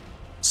this.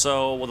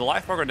 So will the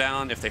life bar go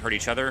down if they hurt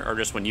each other, or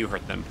just when you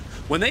hurt them?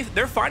 When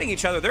they're fighting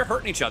each other, they're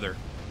hurting each other.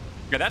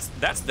 Yeah,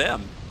 that's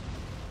them.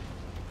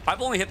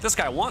 I've only hit this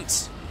guy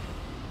once.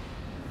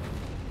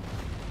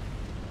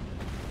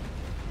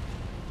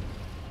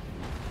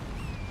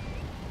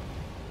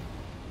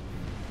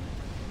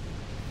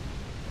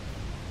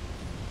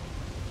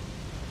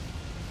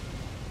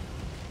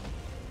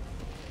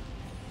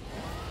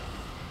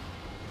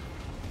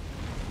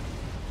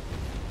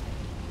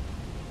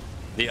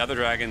 The other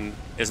dragon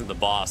isn't the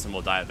boss and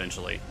will die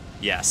eventually.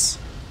 Yes.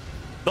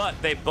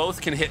 But they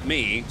both can hit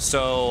me,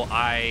 so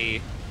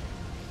I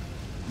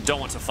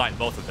don't want to fight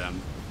both of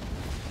them.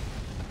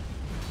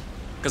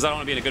 Because I don't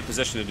want to be in a good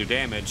position to do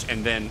damage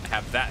and then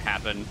have that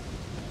happen.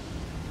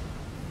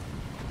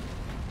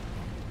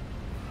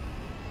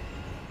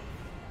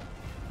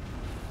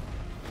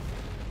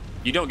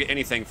 You don't get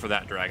anything for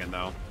that dragon,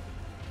 though.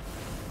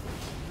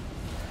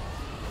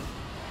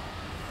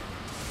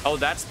 Oh,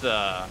 that's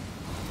the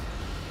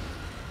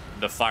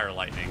fire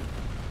lightning.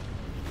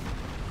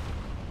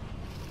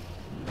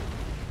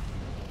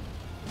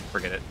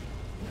 Forget it.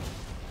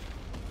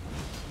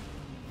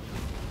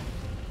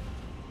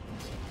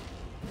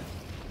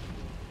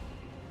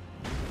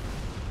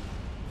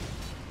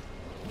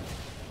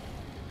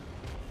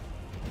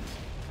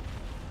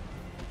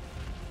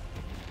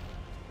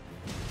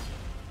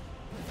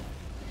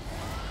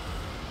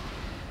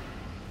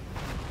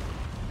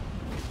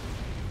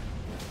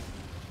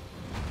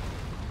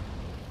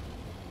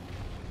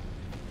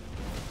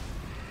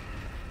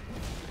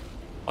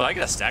 Oh, I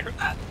get a stagger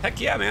that?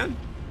 Heck yeah, man.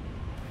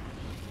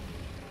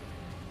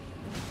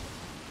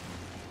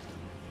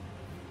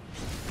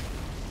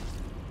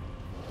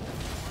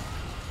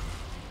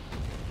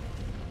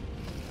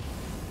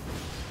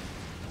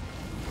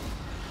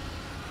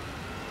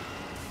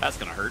 That's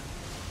gonna hurt.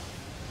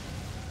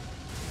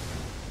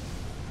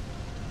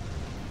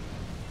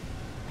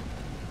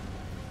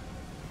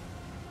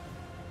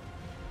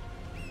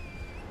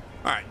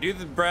 All right, do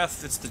the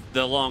breath. It's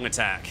the long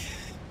attack.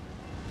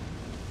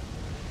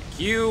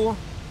 You.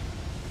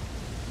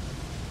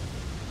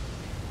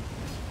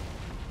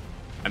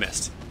 I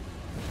missed.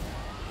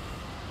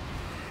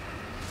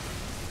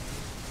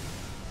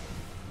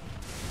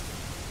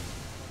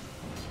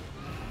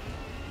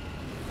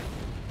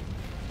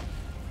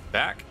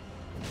 Back?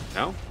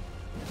 No?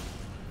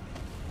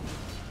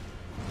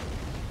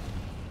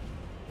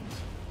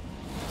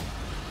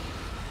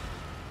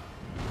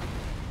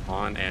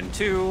 On and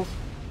two.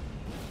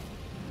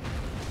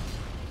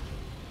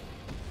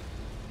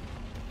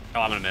 Oh,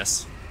 I'm gonna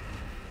miss.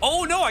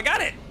 Oh no, I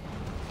got it!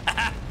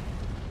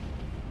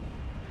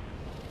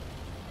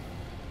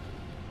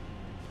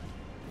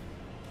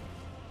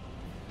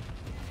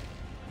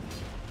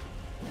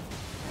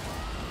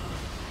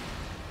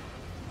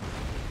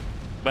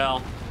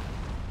 Well,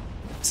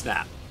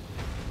 snap.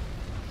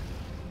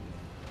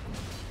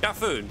 Got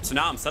food, so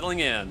now I'm settling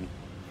in.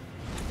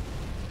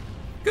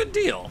 Good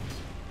deal.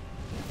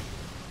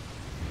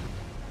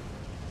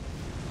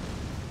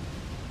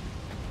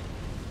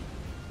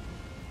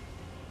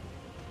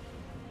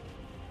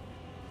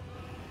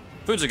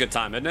 Food's a good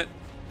time, isn't it?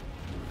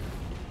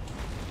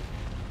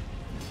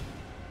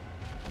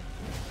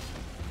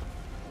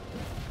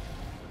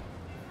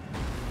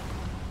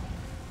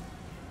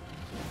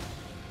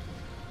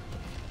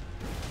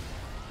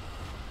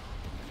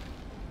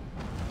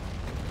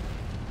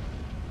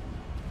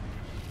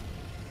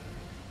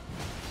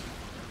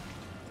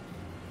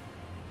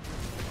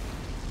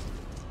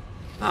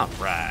 All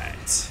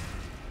right.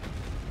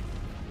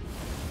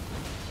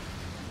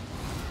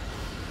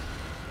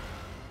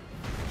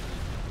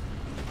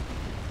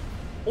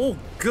 Oh,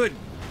 good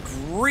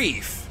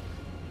grief.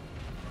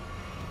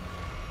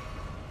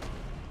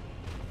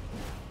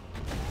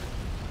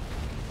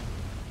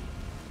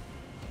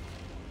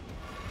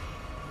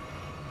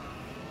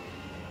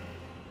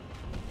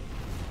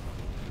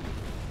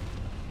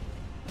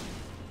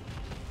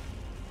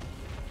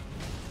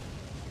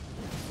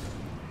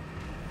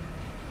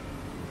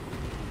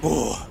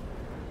 Oh.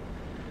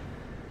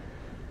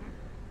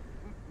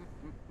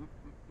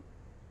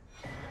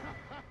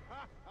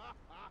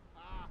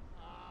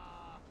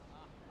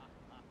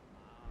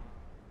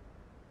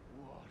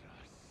 What a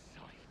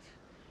sight!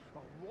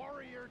 A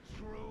warrior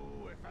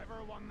true, if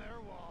ever one there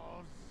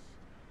was.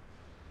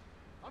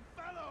 A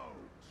fellow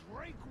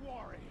Drake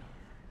warrior.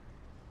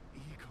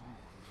 Egon.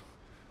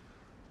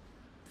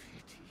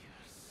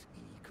 Piteous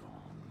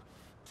Egon.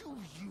 Do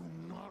you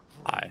not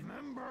Aye.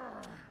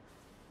 remember?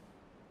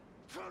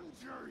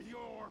 Conjure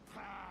your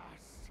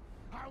past,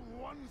 how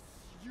once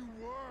you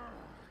were,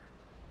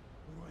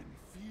 when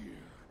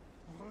fear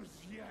was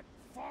yet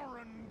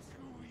foreign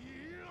to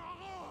ye.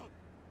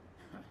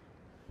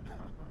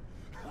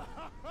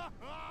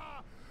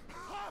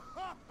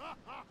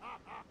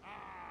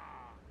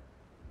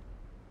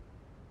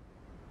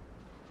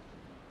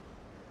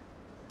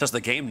 Does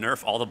the game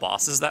nerf all the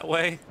bosses that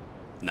way?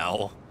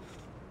 No.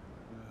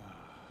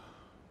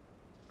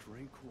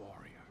 Drake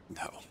warrior,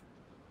 No.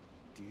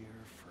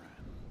 dear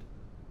friend,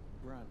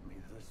 grant me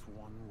this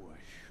one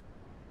wish.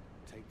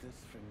 Take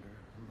this finger,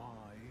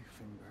 my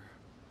finger,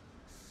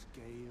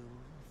 scale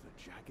the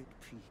jagged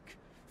peak,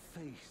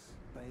 face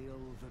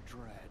Bale the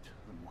dread,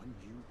 and when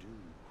you do,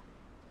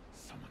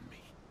 summon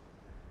me.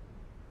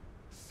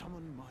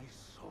 Summon my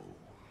soul.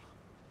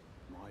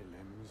 My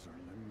limbs are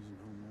limbs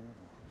no more.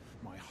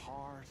 My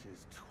heart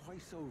is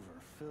twice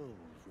over filled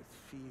with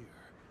fear.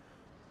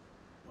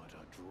 But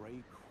a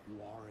Drake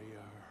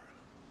warrior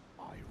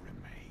I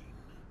remain,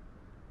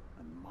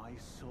 and my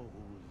soul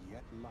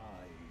yet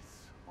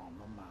lies on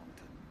the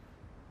mountain.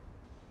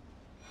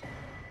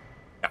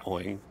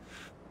 Going.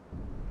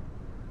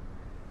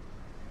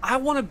 I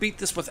want to beat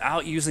this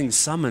without using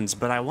summons,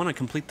 but I want to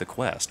complete the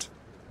quest.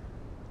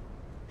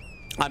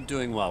 I'm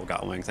doing well,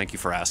 Gotwing. Thank you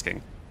for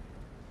asking.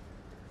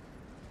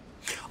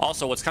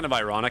 Also, what's kind of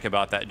ironic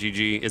about that,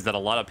 GG, is that a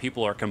lot of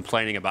people are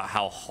complaining about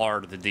how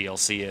hard the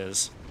DLC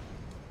is.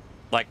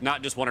 Like,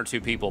 not just one or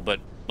two people, but,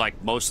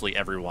 like, mostly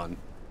everyone.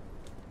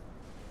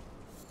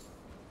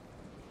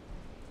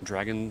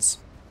 Dragons.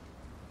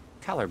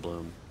 Color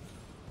Bloom.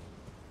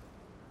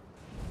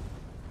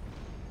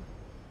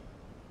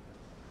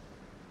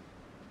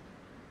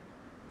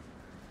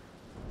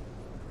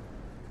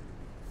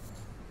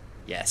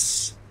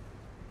 Yes.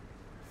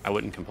 I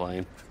wouldn't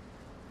complain.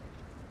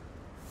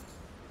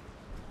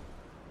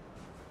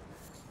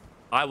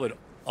 I would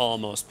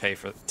almost pay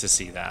to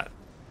see that.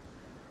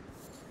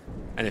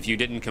 And if you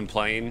didn't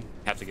complain,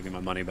 have to give me my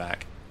money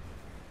back.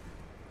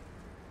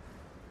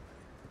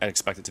 I'd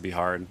expect it to be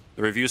hard.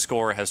 The review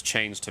score has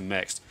changed to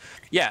mixed.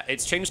 Yeah,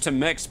 it's changed to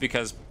mixed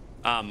because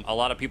a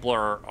lot of people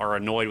are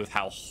annoyed with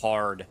how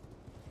hard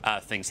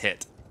things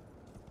hit.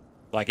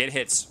 Like, it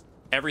hits,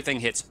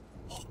 everything hits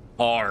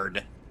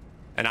hard.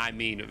 And I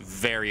mean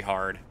very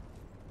hard.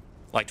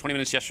 Like 20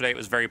 minutes yesterday, it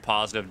was very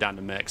positive, down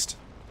to mixed.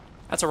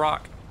 That's a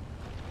rock.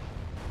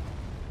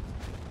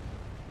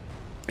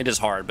 It is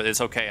hard, but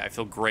it's okay. I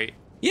feel great.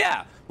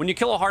 Yeah, when you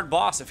kill a hard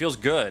boss, it feels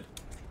good.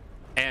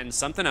 And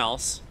something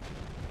else,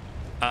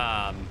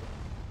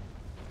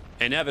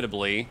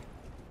 inevitably,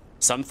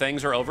 some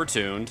things are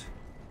overtuned.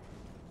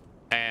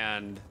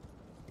 And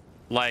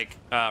like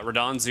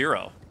Radon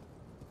Zero.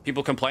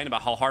 People complain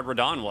about how hard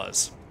Radon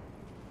was.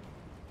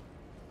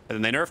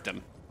 And then they nerfed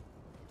him.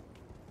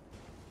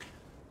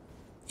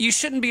 You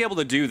shouldn't be able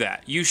to do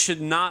that. You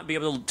should not be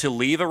able to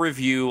leave a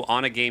review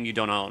on a game you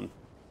don't own.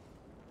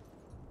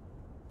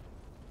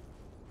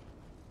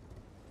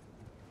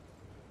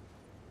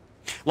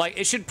 Like,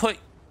 it should put...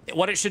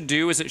 What it should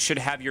do is it should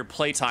have your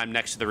playtime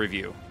next to the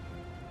review.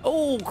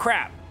 Oh,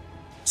 crap.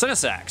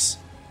 Senesax.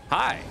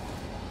 Hi.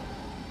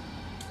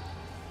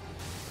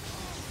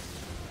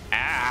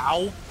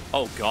 Ow.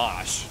 Oh,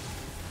 gosh.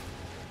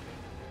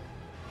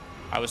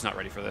 I was not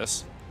ready for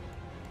this.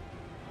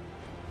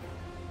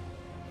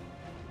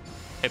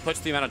 It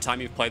puts the amount of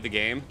time you've played the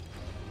game.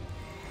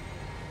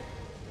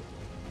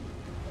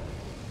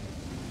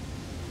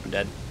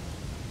 I'm dead.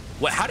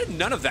 What? How did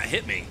none of that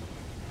hit me?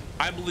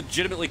 I'm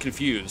legitimately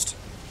confused.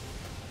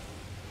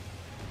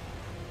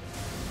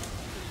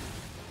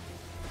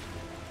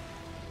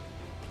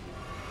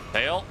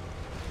 Tail.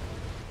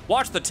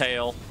 Watch the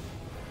tail.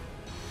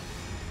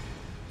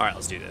 All right,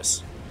 let's do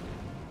this.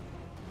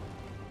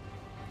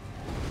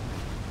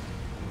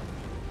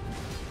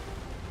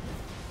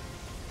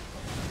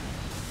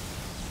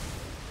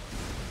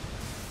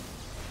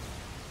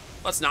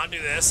 Let's not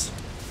do this.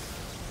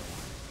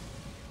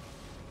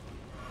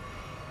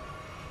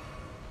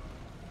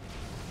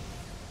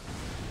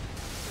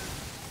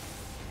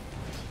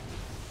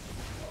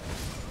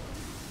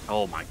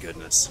 Oh my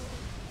goodness.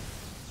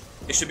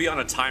 It should be on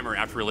a timer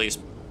after release.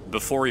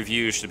 Before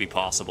reviews should be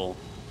possible.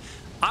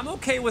 I'm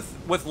okay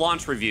with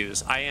launch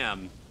reviews. I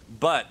am.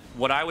 But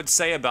what I would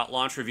say about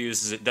launch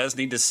reviews is it does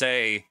need to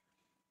say,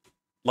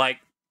 like,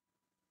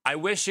 I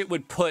wish it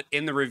would put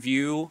in the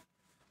review,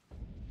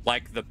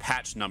 like, the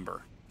patch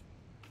number.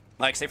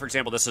 Like, say, for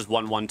example, this is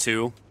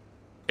 1.12.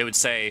 It would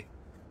say,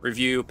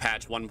 review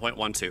patch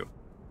 1.12. All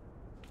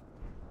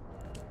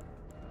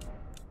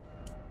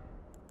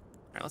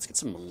right, let's get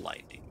some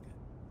lightning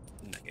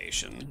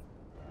negation.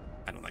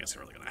 I don't think it's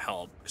really going to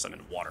help because I'm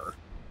in water.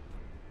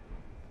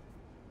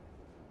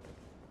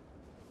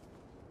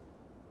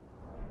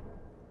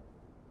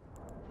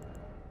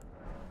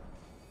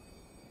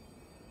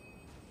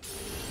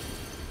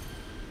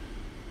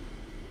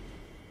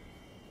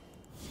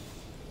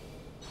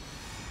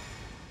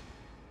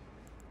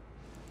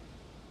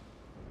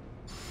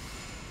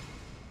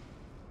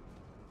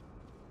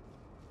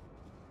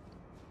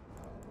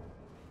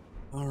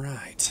 All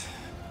right.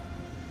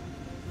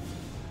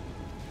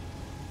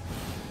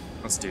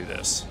 Let's do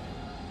this.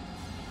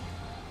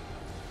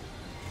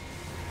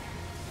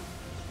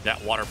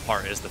 That water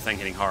part is the thing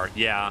hitting hard.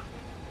 Yeah.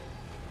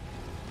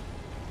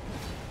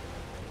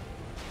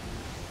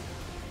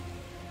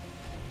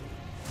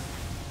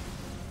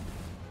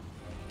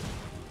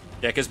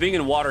 Yeah, because being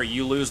in water,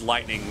 you lose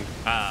lightning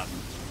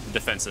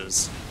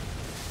defenses.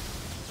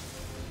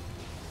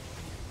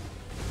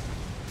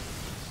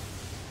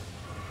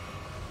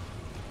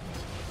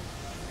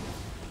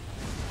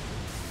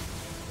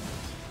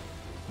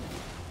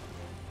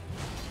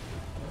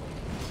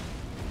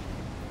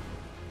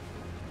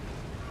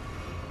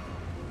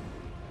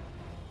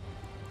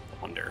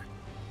 Wonder.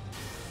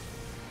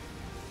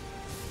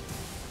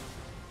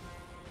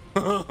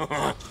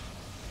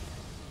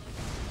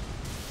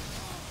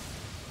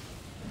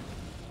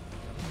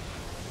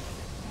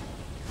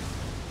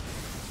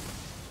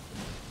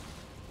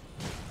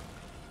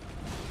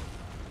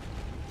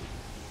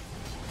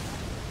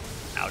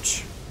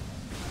 Ouch.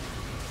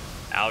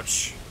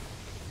 Ouch.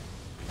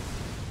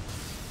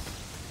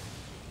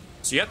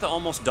 So you have to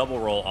almost double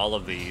roll all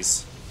of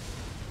these.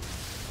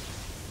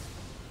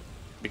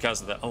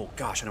 Because of the... Oh,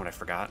 gosh, I know what I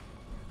forgot.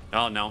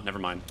 Oh, no, never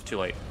mind. Too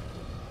late.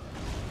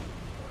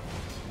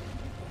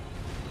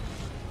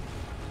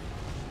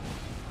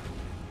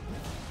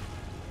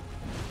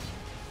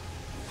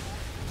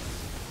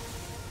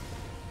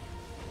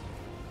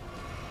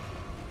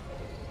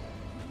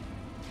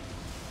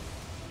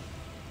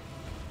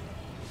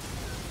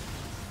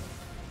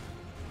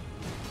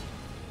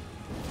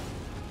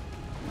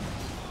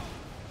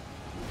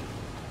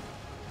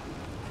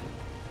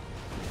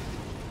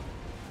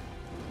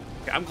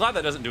 I'm glad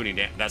that doesn't do any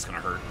damage. That's gonna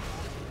hurt.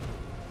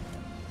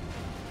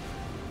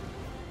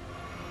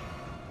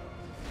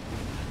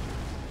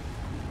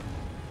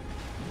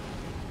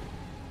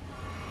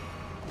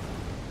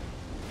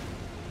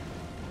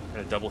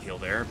 Got a double heal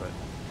there, but...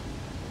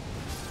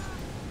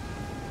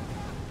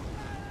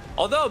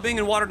 Although being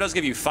in water does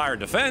give you fire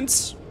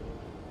defense,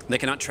 they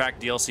cannot track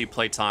DLC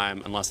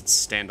playtime unless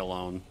it's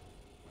standalone.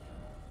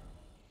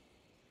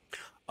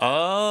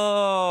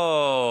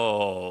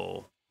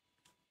 Oh...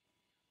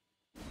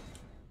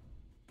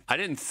 I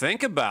didn't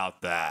think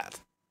about that.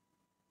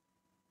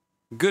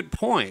 Good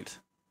point.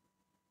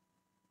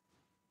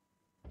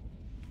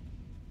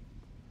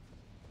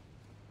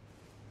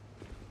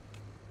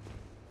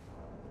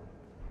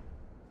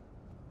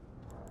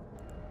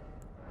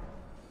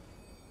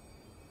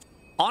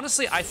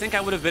 Honestly, I think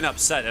I would have been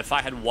upset if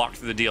I had walked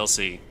through the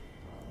DLC.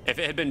 If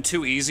it had been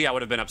too easy, I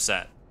would have been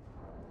upset.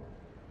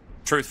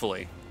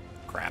 Truthfully.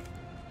 Crap.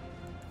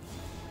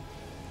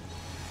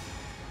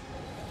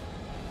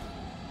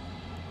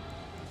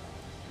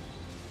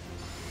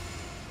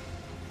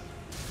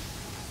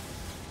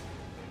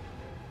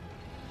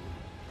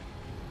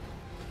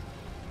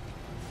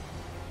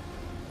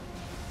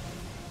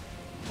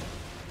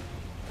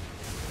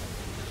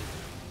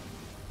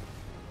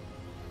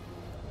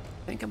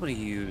 I think I'm going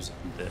to use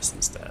this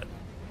instead.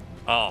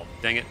 Oh,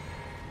 dang it.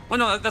 Oh,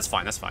 no, that's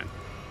fine. That's fine.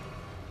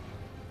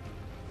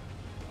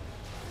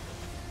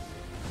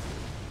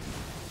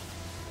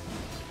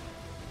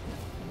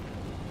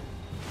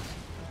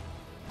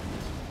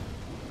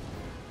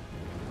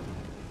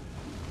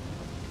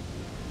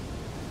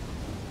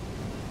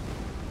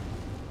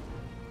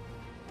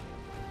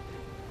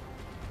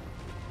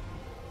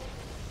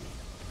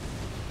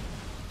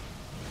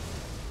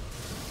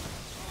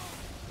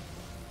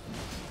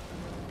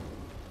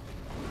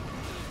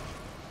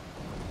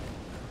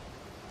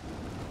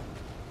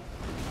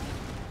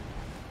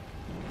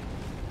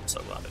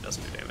 it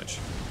doesn't do damage.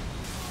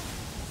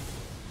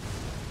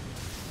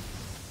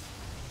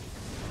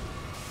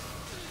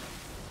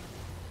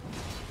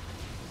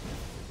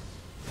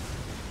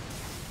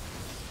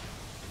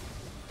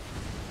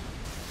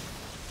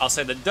 I'll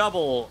say the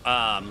double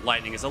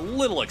lightning is a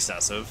little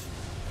excessive.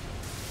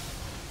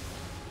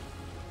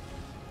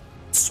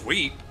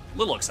 Sweet. A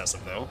little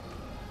excessive, though.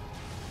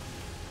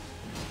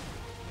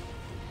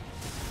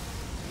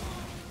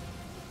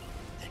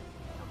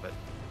 But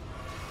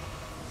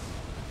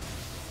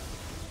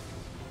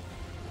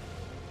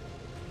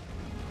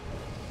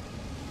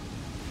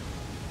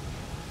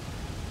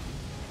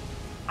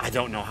I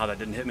don't know how that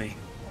didn't hit me.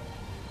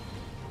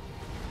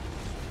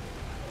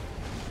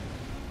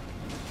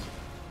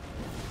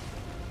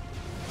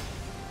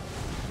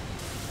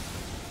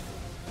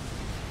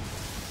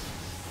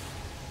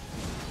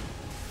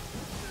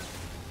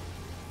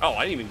 Oh,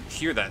 I didn't even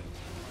hear that.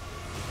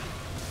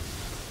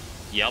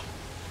 Yep.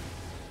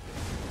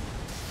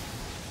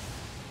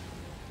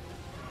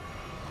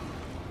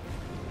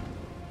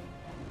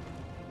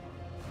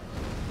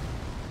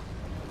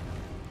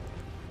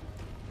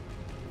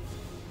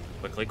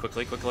 Quickly,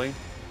 quickly, quickly.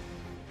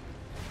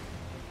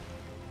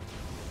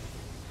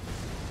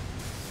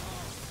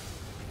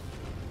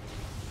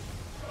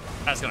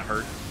 That's gonna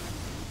hurt.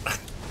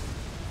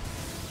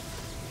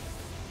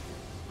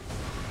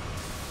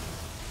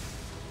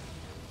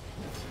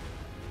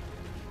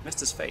 Missed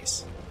his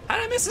face. How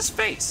did I miss his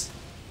face?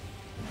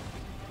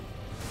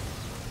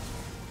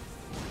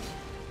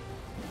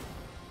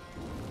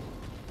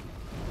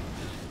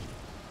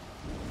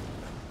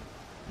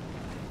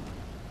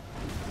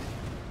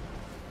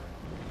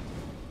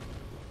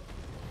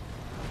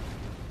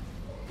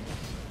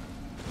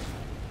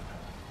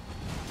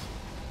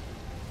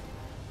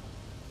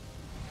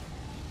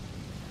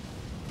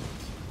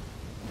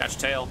 Catch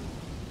tail.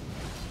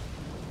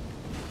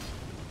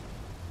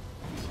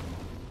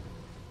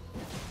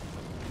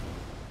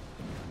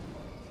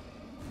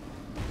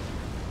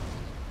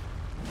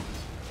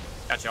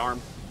 Got your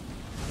arm.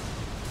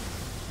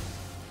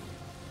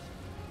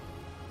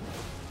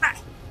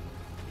 Ah.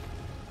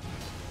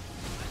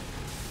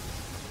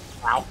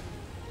 Ow.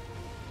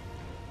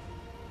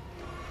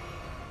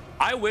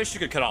 I wish you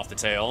could cut off the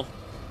tail.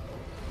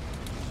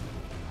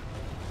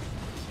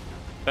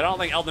 But I don't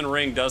think Elden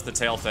Ring does the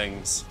tail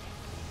things.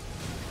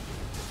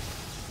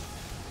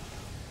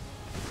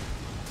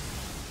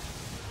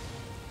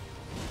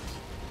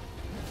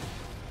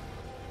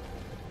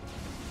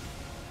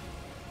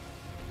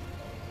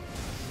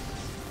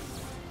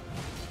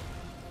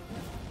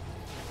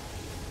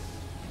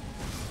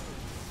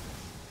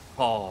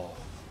 Oh.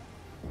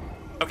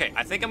 Okay,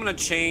 I think I'm gonna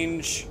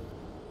change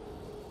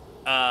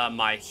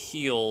my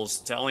heals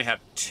to only have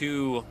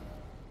 2.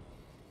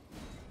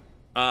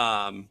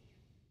 Oh,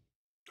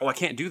 I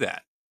can't do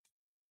that.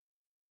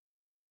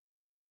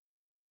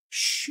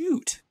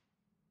 Shoot.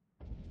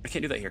 I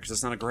can't do that here because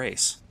it's not a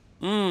grace.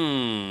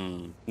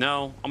 No,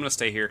 I'm gonna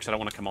stay here because I don't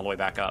want to come all the way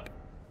back up.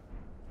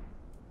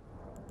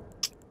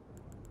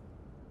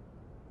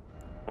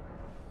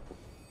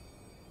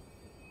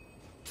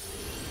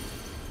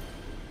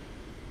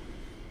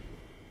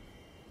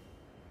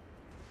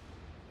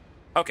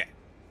 Okay.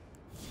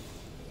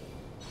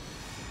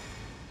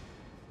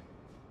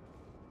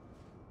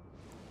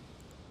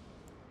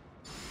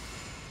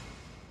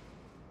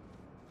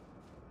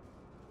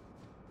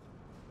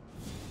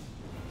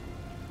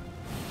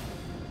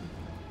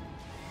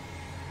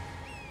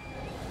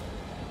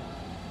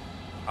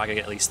 I can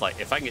get at least,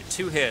 like, if I can get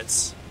 2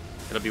 hits,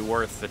 it'll be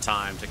worth the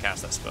time to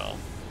cast that spell.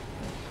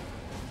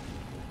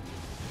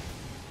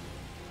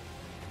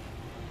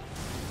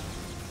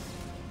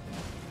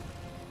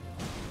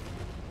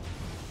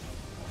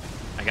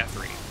 I got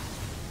 3.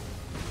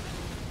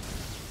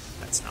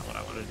 That's not what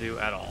I want to do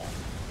at all.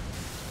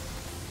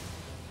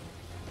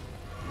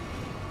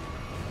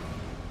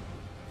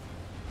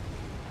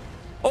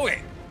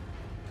 Okay.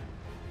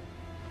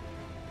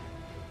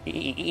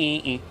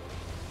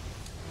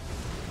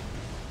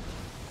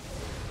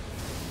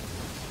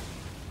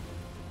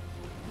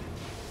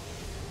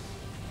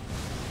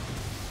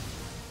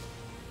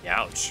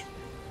 Ouch.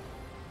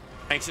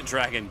 Ancient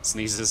Dragon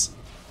sneezes.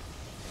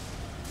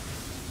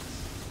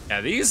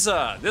 Yeah, these,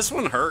 this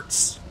one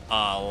hurts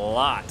a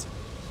lot.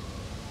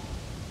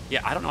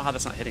 Yeah, I don't know how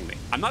that's not hitting me.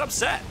 I'm not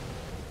upset.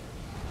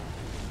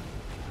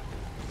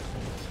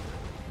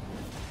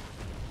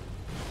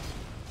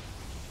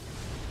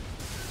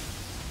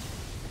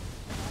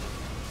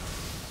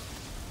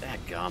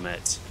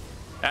 Dadgummit.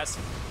 That's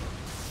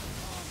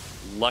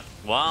lucky.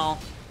 Well,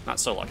 not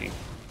so lucky.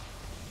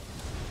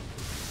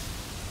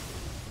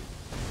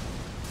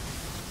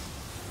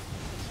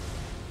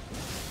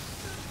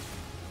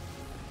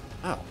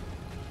 Oh.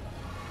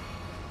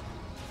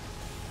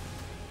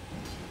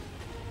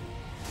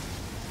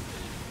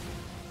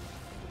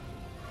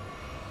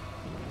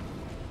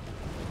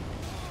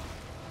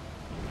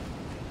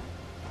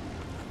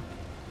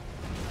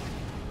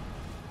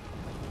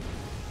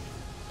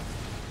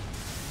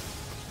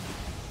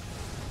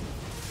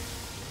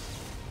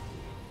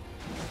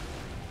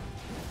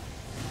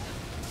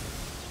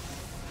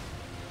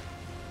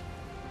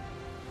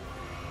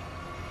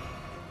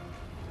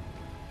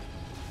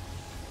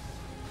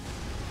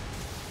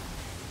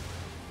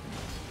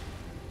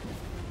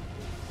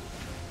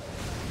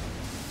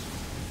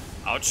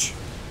 Ouch.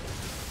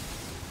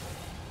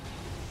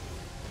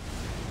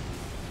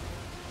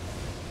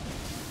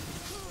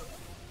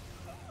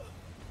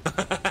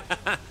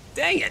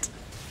 Dang it.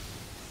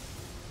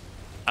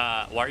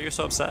 Why are you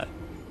so upset?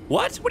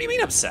 What? What do you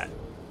mean upset?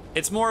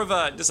 It's more of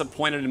a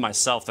disappointed in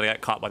myself that I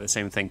got caught by the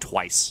same thing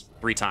twice,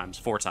 3 times,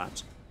 4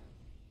 times.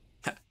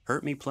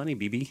 Hurt me plenty,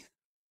 BB.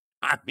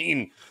 I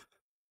mean,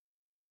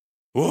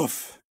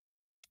 woof.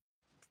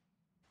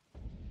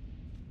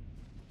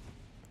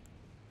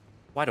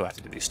 Why do I have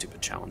to do these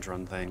stupid challenge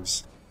run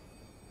things?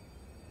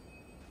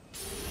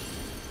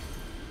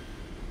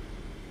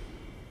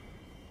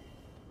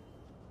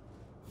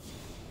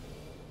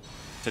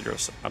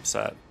 Tidro's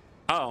upset.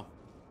 Oh.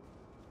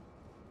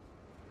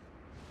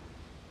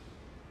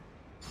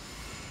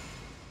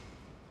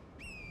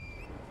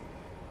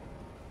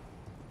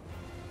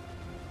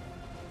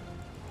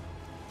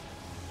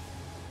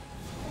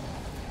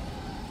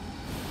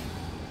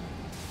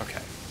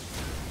 Okay.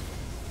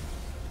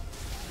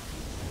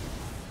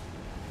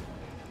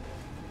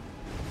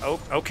 Oh,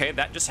 okay,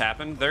 that just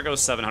happened. There goes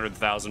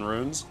 700,000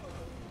 runes.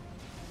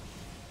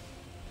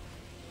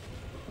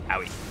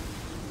 Owie.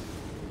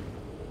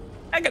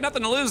 I got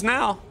nothing to lose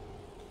now.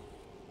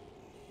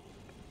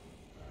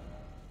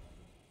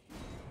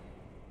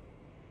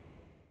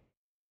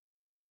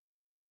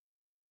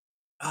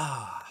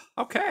 Ah,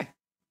 okay.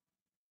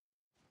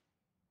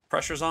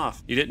 Pressure's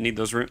off. You didn't need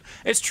those runes.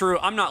 It's true,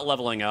 I'm not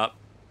leveling up.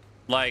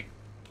 Like,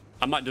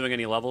 I'm not doing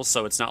any levels,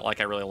 so it's not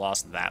like I really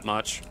lost that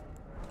much.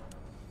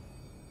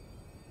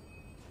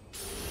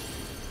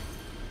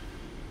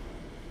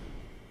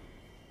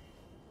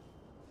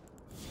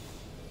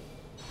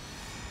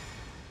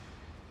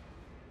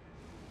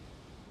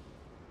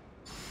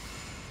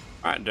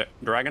 All right,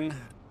 Dragon,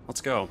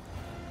 let's go.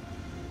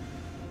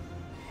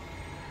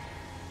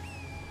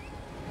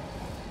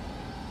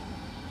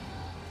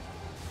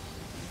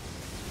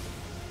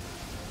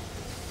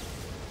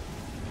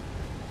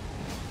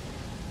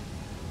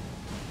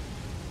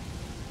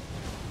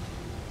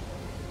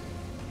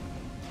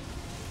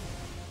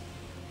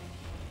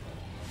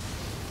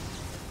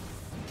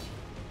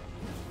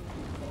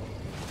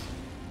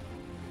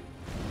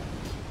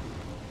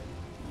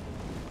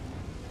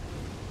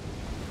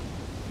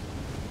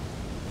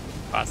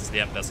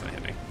 Yep, that's gonna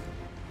hit me.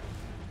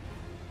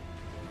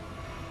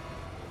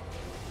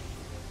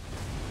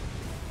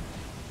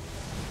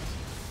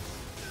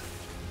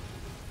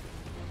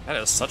 That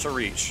is such a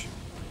reach.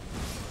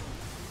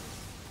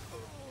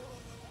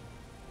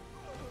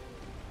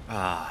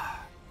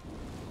 Ah.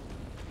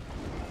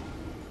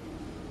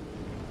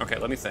 Okay,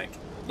 let me think.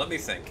 Let me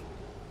think.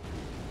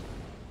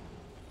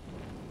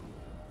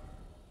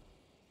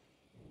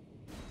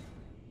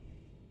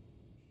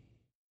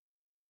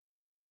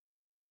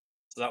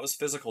 So that was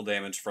physical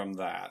damage from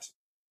that.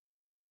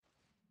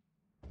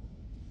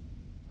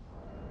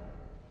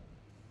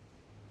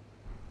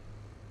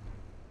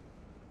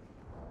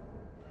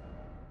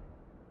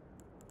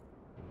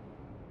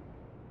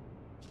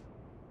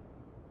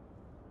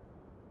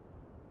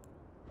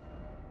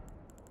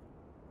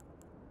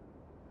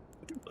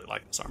 I do really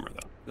like this armor, though.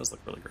 It does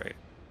look really great.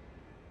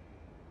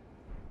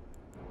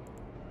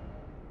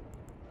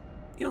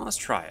 You know, let's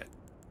try it.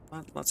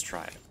 Let's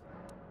try it.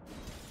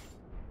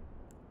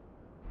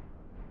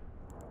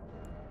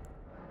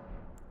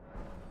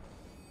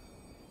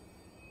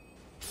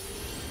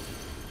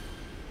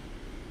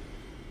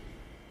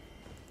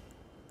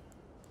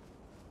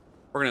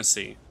 We're gonna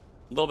see.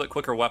 A little bit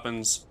quicker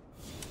weapons.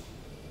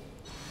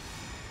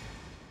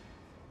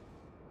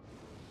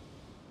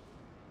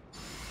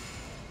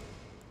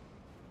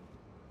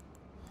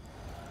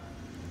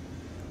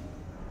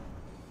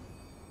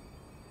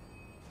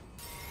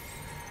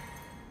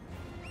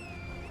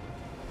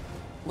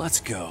 Let's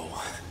go.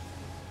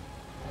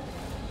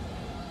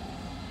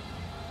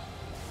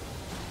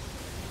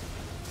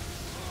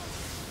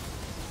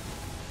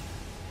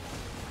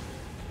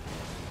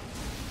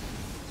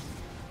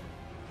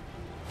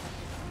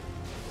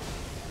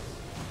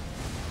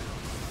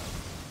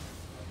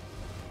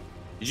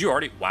 Did you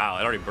already? Wow,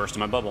 it already burst in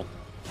my bubble.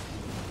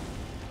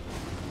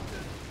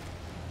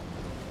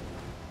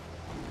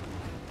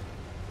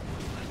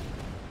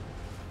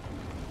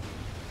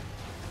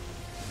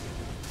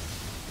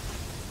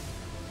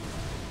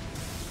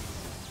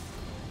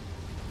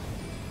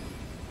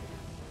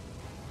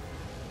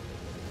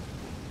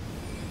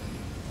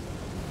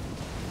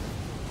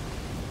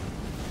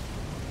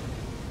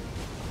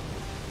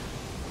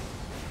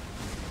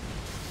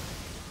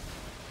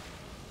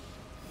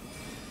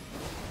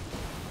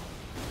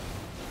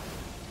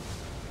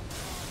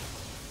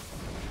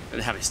 I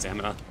didn't have any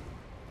stamina.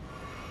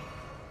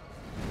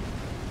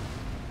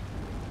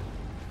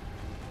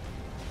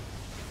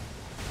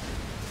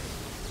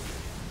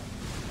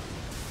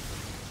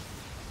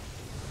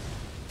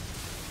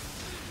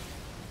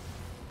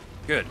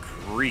 Good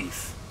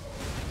grief.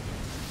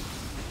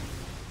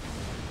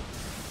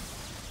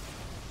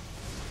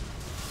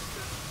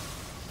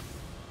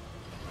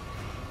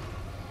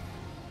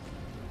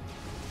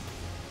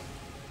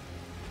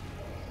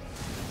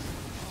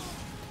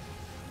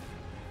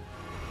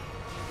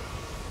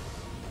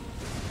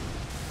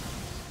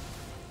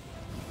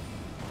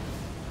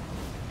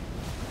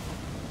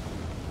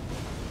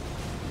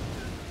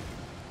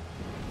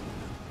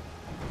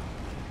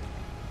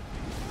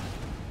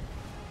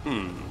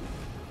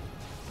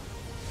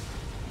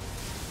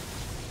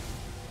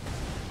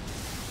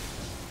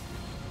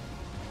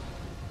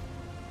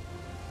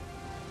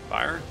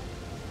 Fire.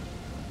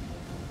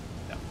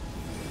 Yeah.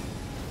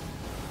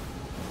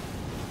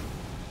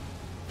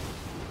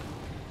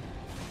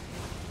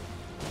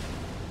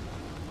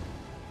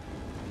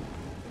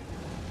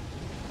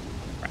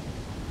 Right.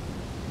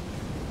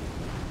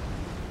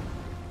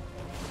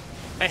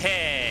 Hey,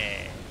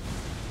 hey.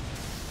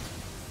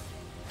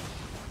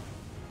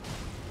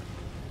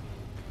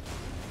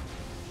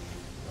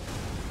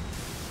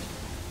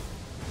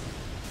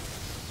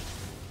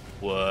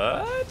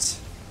 What?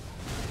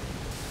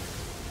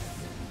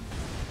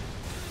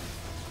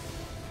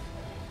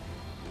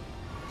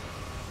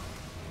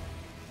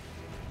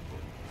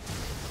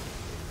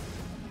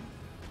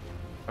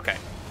 Okay.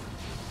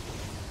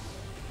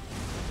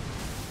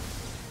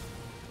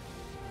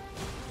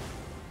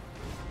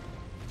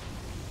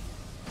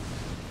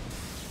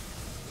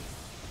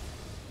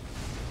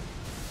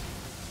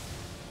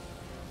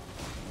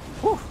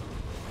 Whew.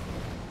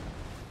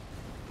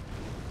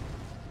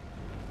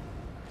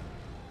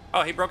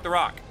 Oh, he broke the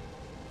rock.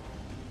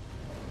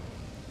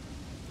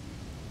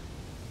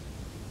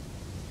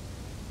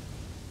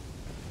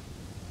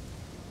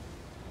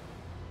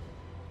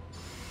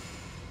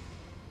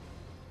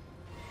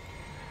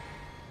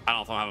 I don't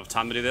know if I'll have enough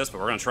time to do this,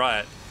 but we're gonna try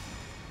it.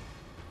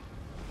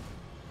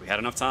 We had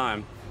enough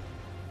time.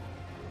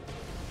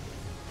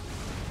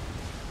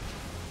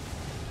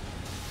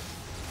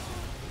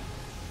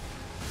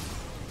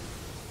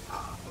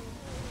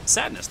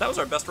 Sadness, that was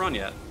our best run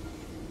yet.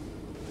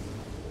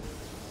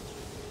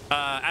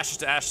 Ashes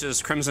to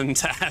ashes, crimson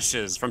to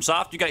ashes. From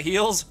soft, you got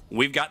heals,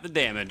 we've got the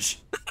damage.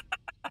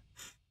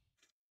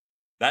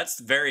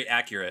 That's very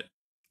accurate.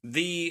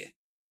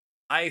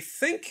 I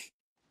think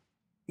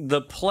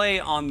the play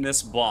on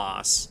this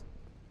boss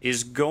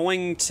is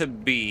going to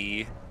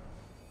be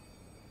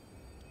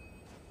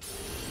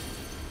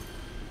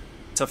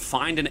to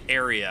find an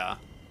area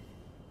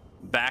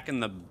back in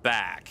the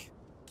back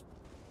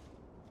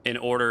in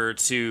order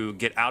to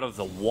get out of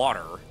the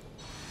water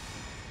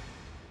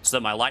so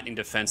that my lightning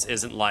defense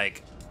isn't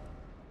like,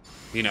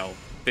 you know,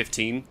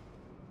 15.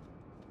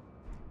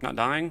 Not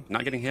dying,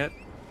 not getting hit.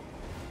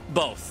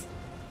 Both.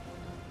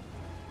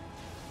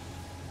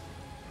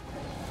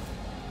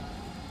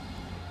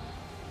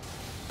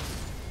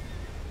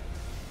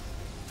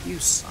 You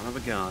son of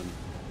a gun.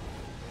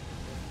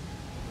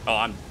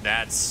 Oh, if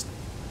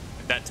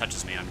that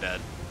touches me, I'm dead.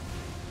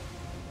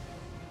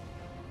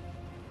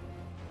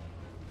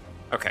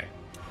 Okay.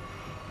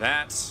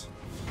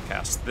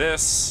 Cast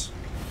this.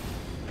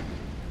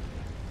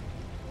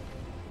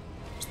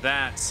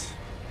 That.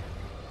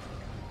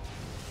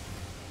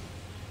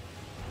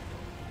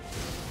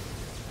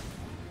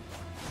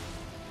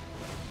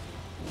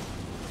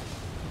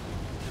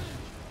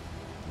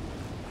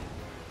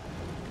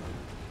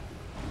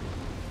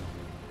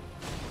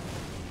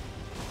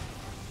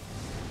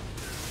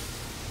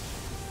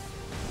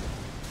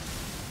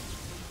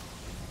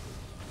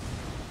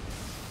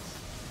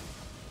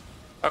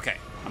 Okay,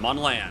 I'm on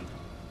land.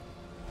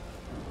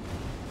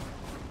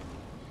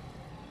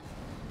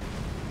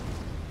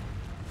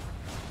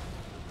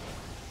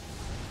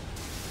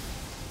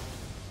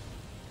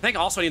 I think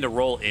also I need to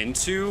roll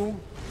into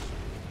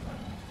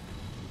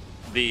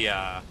the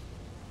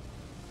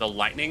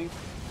lightning.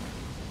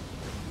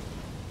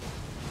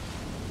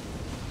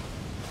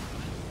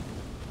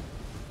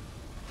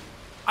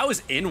 I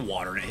was in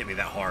water and it hit me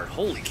that hard.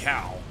 Holy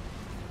cow.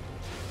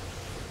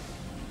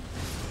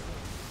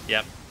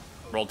 Yep.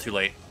 Rolled too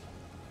late.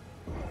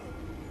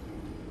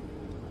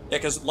 Yeah,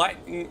 because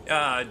lightning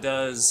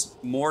does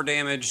more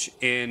damage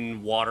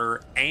in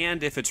water,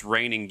 and if it's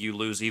raining, you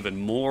lose even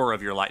more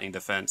of your lightning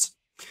defense.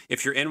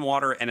 If you're in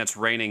water and it's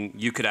raining,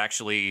 you could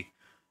actually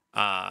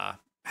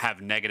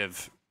have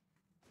negative.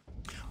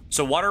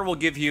 So water will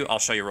give you, I'll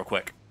show you real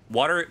quick.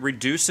 Water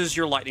reduces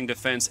your lightning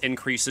defense,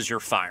 increases your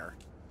fire.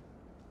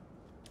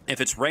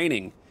 If it's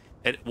raining,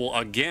 it will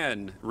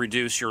again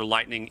reduce your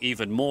lightning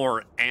even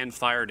more and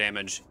fire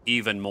damage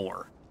even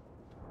more.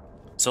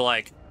 So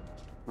like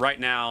right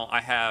now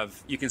I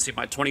have, you can see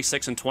my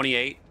 26 and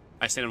 28,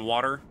 I stand in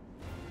water,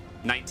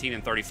 19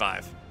 and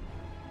 35.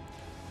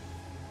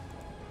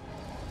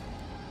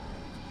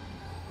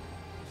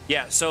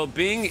 Yeah, so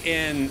being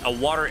in a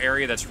water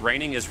area that's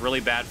raining is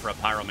really bad for a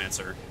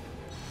pyromancer.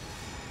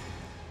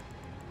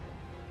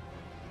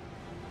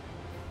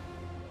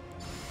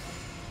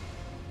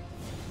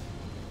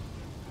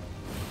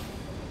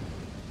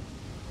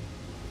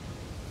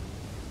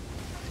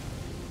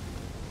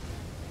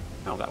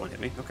 Oh, that one hit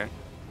me. Okay.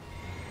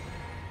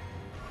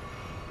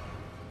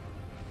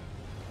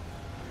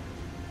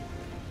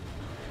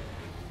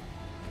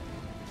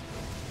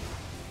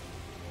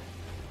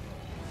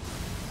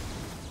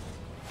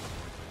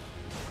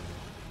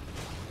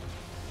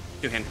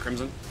 Two-hand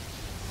crimson.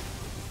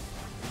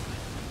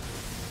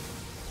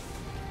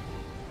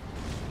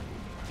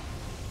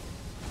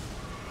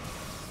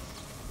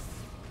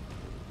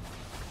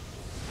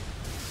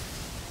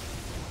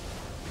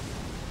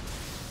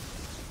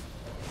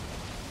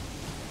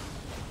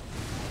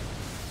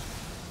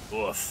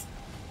 Oof.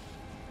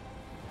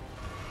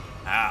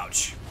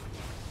 Ouch.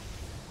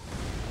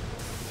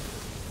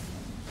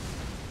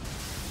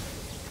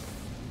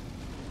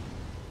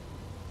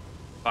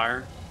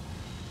 Fire.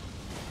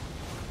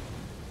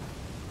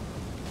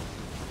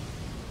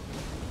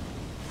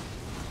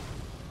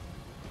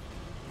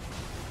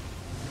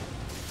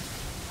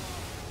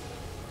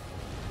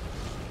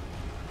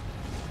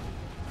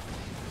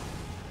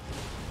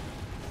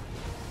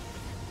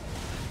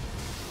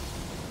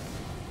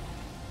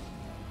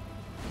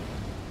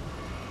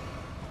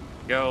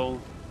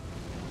 Go.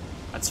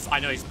 That's.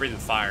 I know he's breathing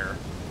fire.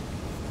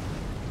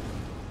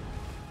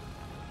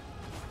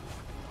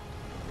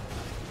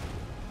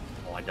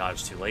 Oh, I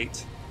dodged too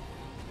late.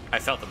 I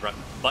felt the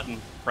button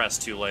press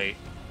too late.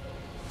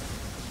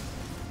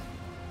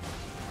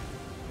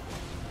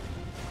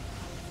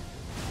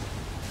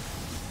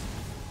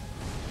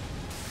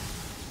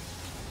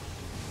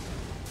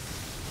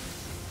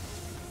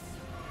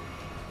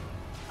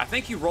 I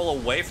think you roll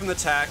away from the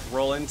attack,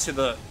 roll into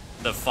the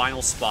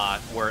final spot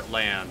where it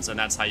lands, and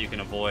that's how you can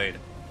avoid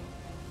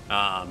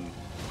back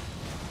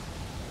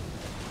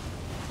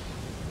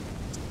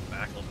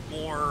a little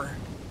more.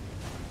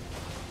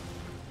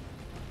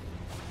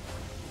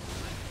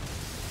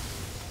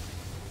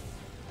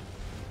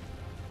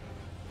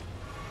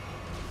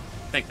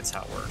 I think that's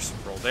how it works.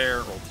 Roll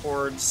there, roll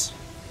towards.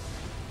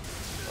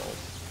 Roll.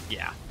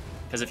 Yeah.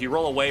 Because if you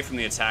roll away from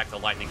the attack, the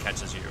lightning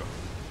catches you.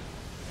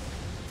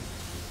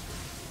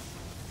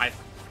 I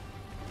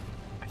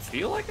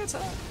feel like it's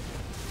a...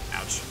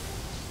 Ouch.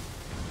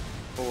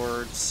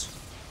 Towards.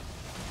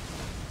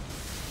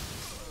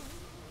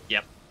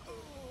 Yep.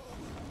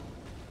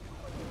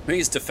 I think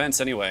it's defense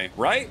anyway,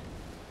 right?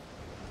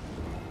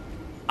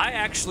 I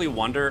actually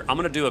wonder... I'm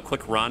going to do a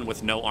quick run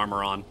with no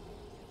armor on.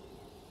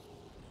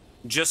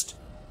 Just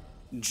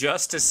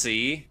to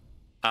see...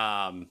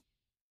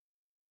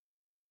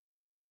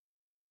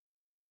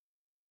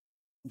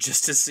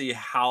 just to see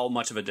how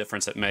much of a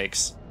difference it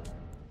makes.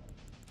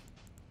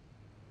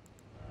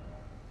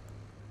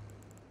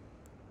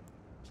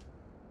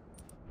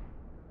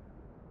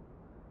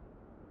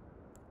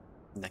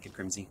 Naked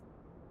Crimsy.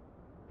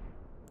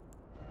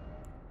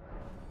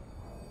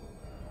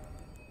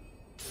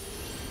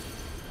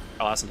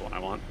 Oh, that's not the one I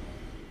want.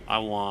 I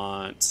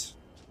want...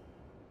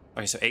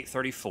 Okay, so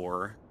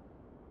 834.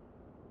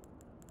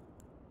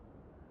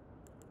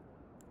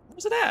 What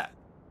was it at?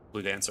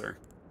 Blue Dancer.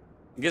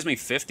 It gives me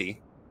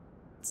 50.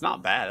 It's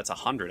not bad. It's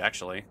 100,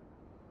 actually.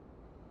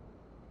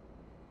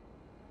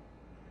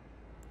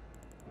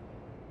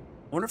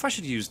 I wonder if I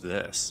should use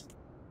this.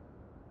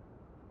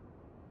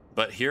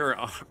 But here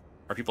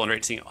are people under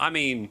 18. I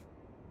mean,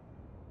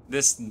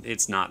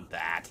 it's not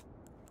that.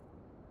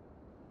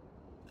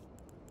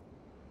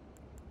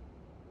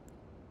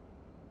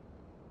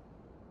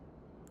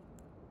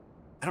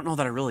 I don't know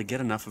that I really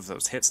get enough of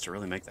those hits to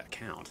really make that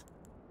count.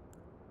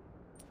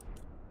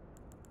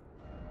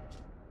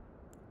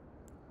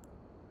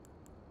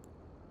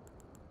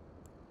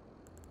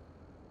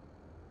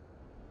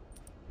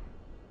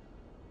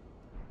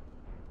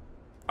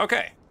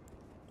 Okay.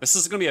 This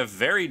is going to be a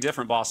very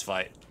different boss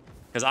fight,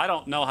 because I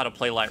don't know how to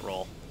play light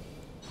roll.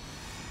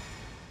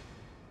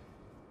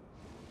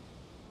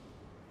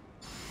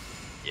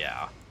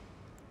 Yeah.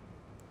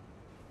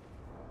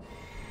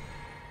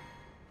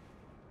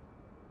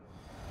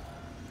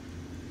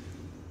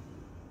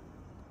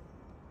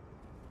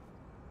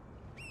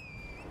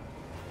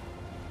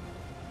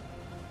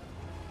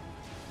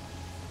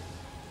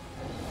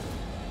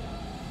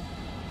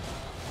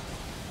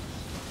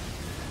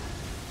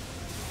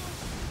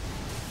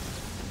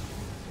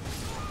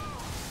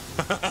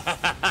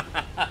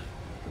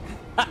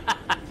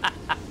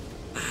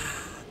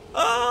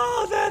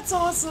 Oh, that's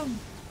awesome.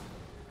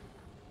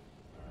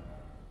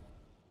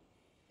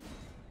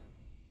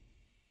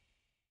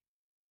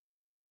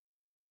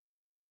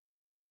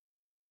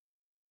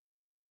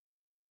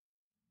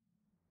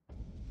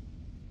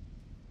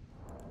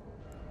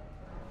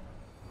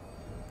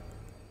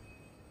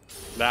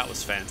 That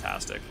was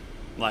fantastic.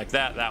 Like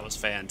that was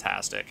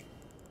fantastic.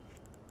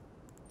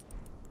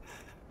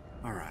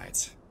 All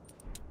right.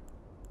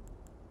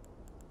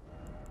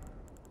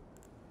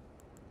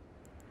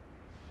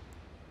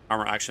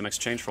 Armor actually makes a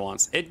change for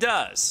once. It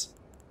does.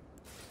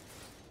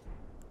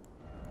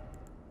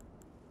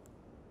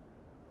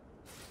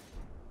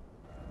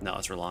 No,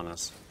 it's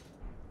Rolana's.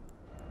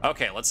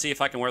 Okay, let's see if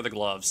I can wear the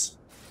gloves.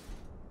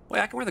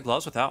 Wait, I can wear the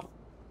gloves without...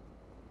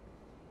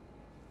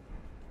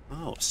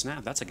 Oh,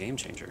 snap, that's a game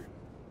changer.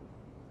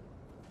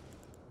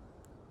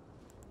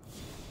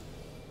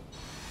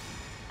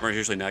 Armor is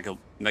usually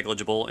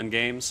negligible in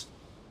games.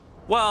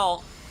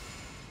 Well...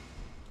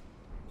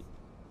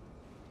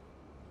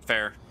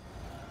 Fair.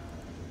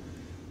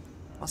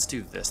 Let's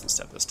do this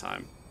instead this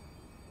time.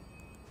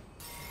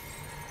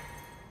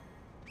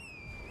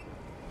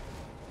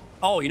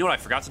 Oh, you know what I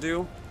forgot to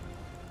do?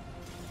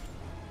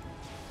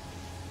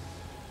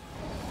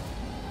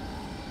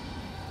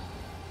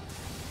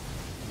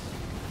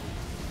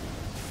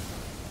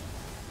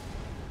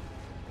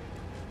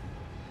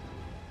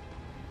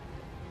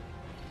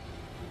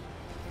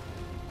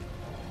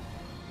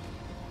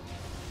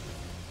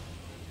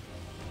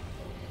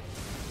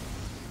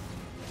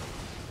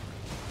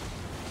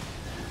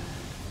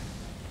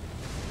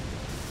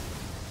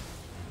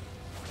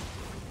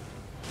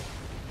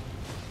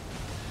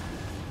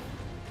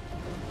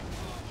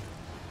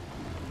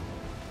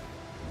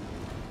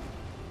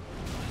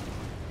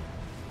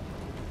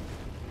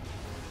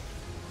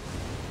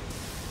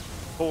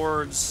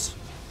 towards.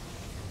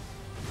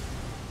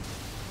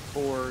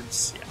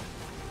 Towards, yeah.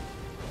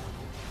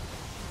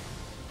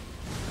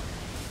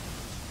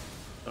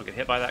 Don't get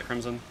hit by that,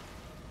 Crimson.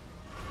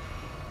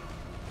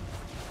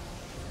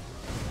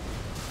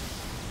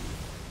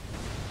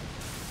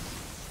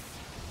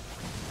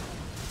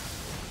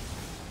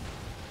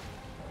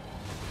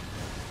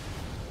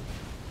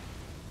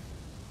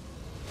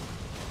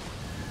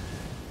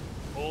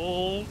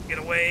 Oh, get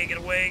away, get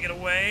away, get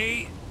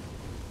away.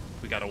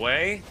 We got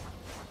away.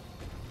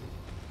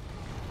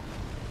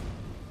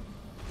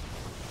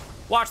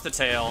 Watch the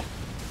tail.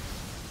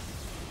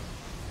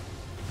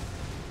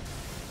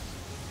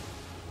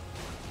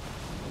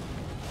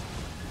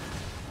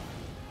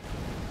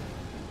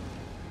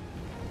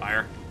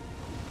 Fire.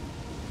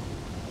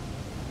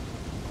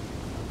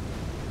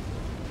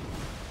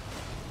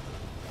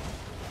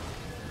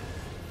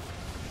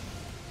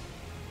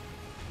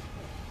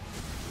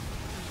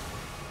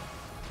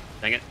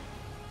 Dang it.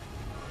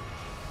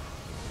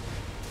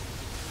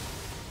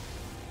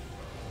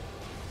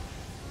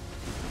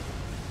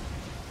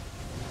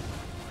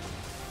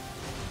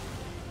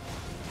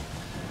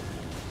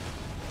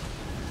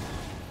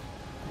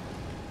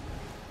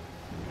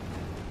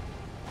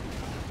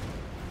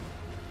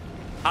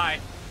 Hi.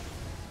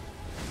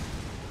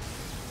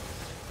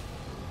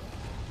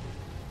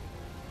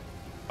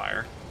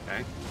 Fire.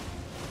 Okay.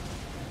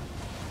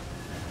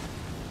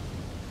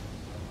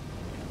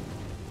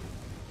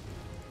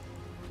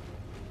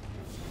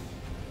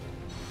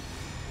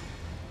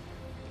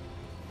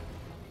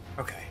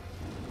 Okay.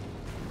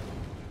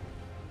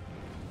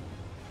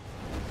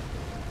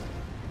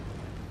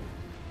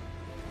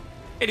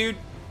 Hey, dude.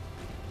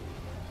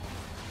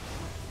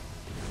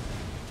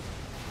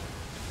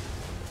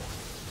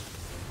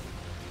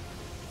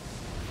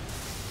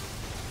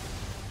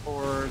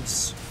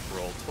 Towards,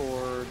 roll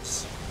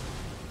towards.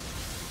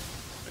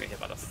 Gonna get hit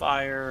by the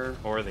fire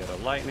or the other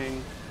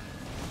lightning.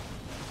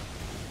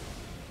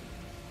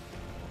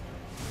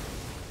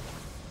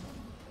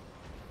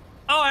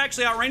 Oh, I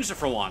actually outranged it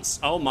for once.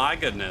 Oh my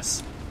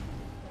goodness.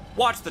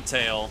 Watch the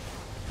tail.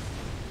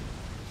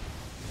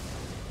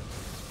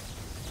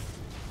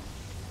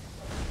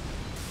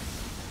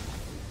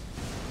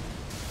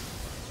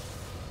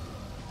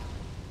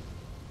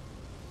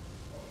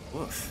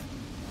 Woof.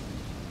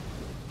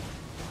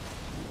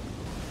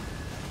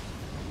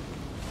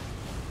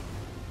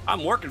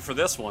 I'm working for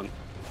this one.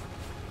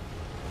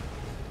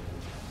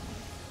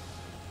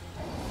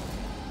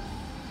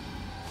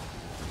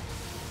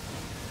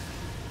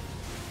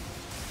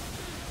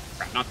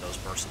 Crap, not those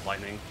bursts of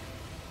lightning.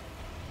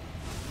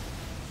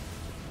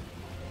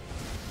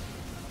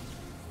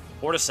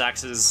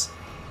 Senesax's,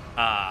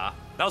 that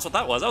was what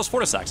that was. That was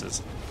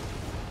Senesax's.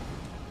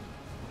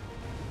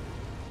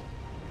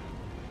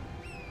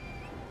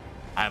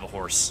 I have a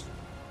horse.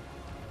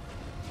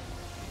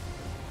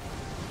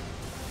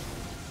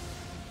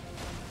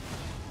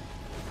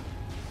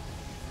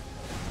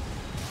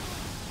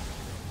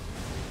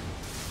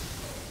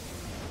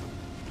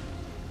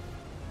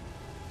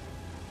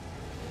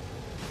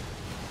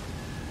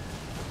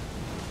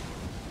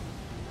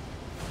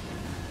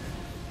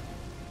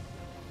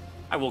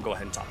 I will go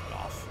ahead and top it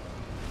off.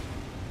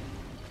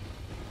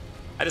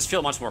 I just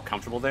feel much more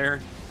comfortable there.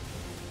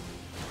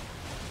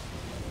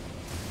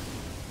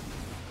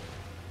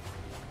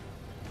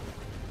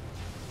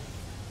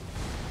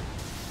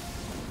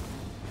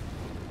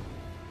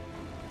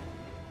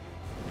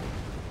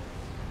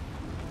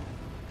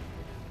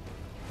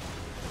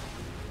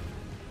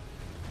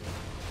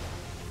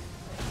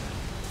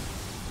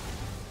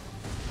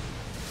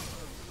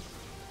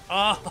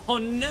 Oh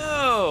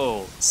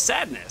no!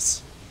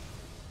 Sadness.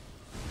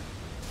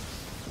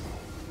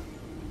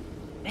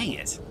 Dang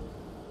it.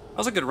 That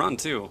was a good run,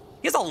 too.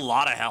 He has a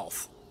lot of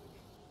health.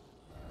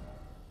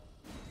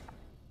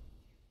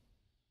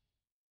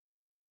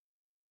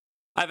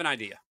 I have an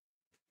idea.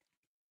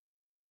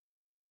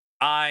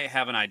 I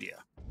have an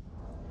idea.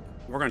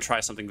 We're going to try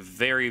something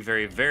very,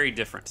 very, very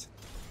different.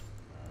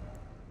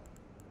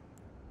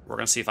 We're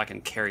going to see if I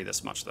can carry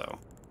this much, though.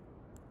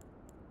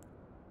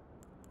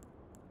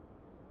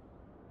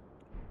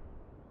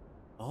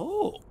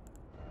 Oh.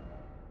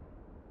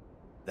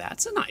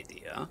 That's an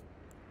idea.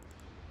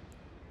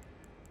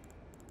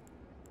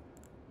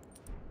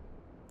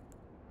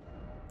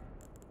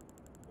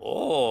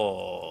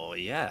 Oh,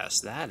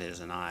 yes, that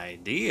is an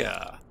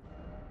idea.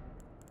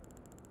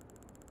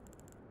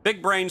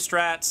 Big brain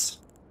strats.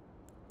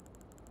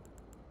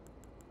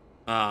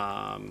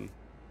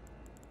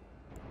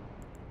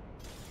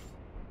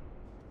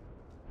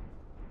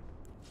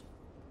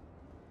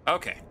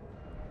 Okay.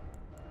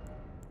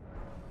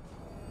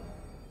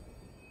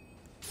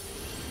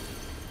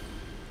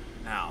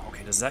 Now,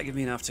 okay, does that give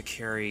me enough to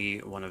carry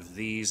one of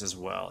these as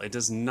well? It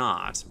does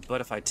not,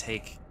 but if I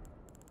take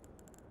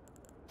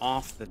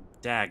off the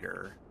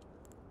dagger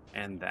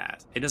and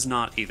that. It does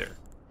not either.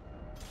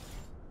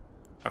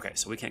 Okay,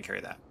 so we can't carry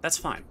that. That's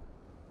fine.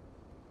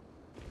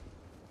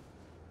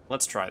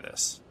 Let's try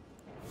this.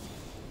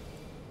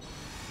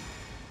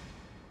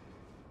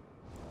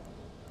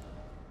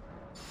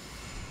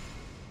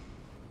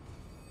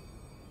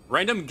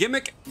 Random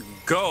gimmick,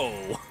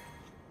 go.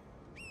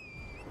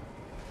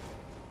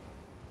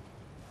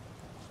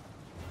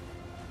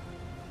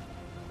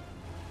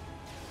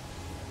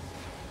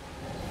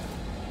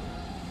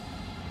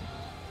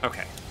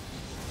 Okay.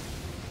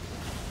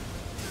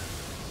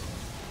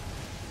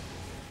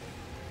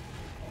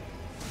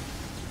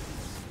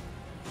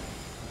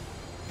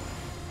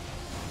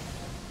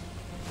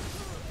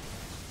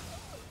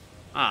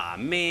 Ah,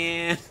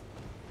 man.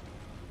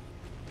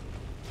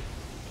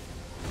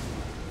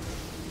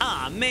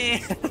 Ah,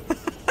 man.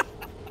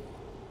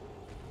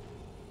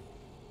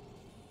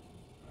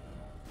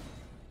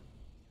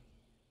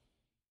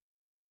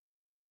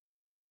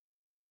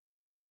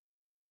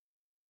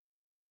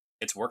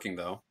 It's working,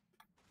 though.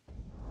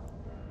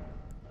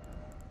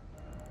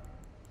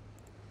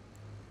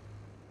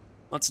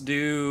 Let's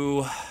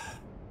do...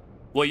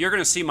 Well, you're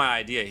going to see my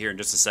idea here in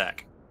just a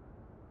sec.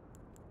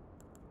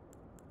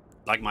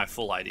 Like my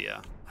full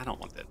idea. I don't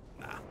want that.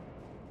 Nah.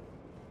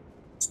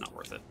 It's not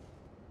worth it.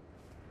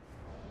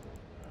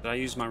 Did I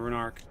use my rune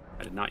arc?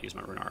 I did not use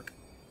my rune arc.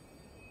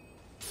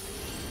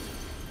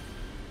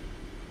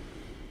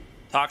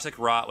 Toxic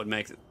rot would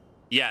make...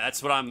 Yeah,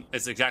 that's what I'm...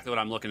 It's exactly what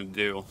I'm looking to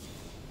do.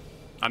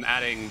 I'm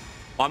adding...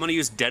 Well, I'm going to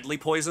use deadly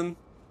poison.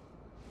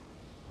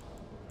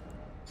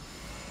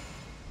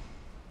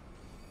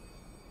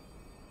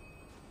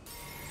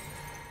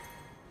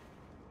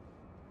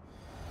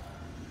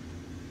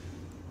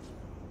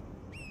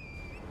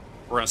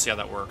 We're going to see how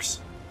that works.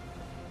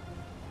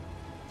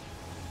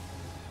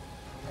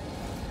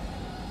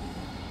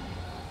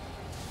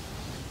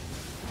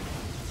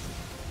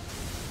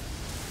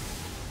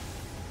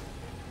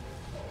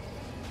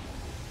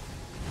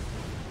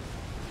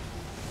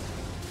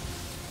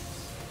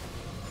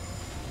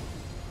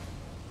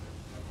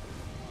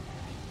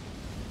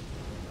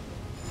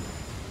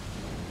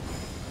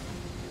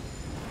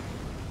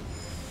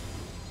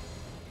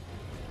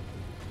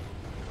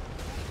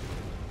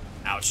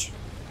 Ouch.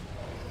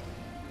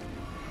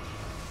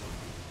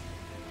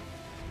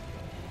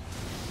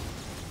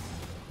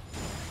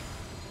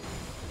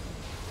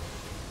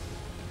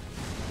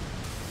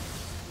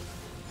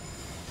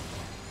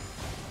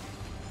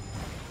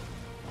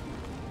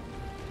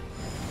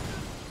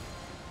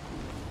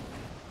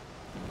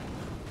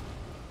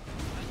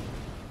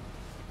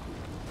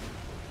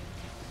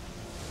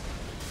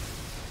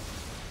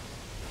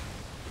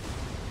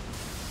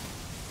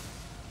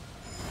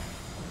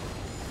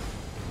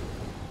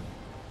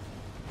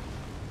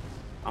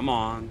 Come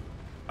on.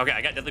 Okay,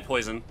 I got deadly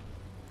poison.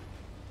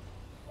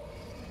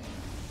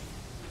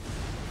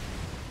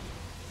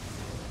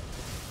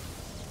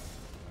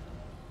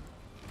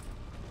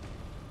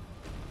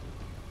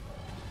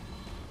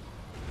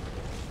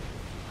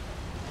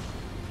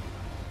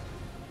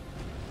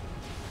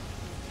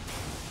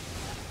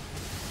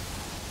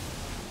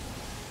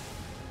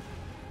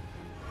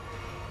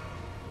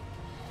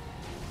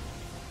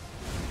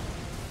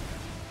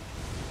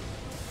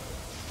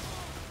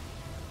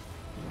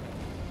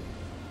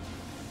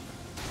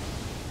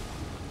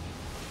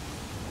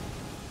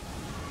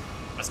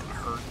 That's gonna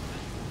hurt.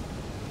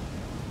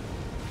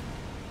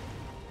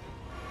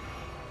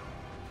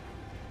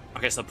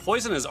 Okay, so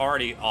poison is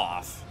already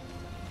off.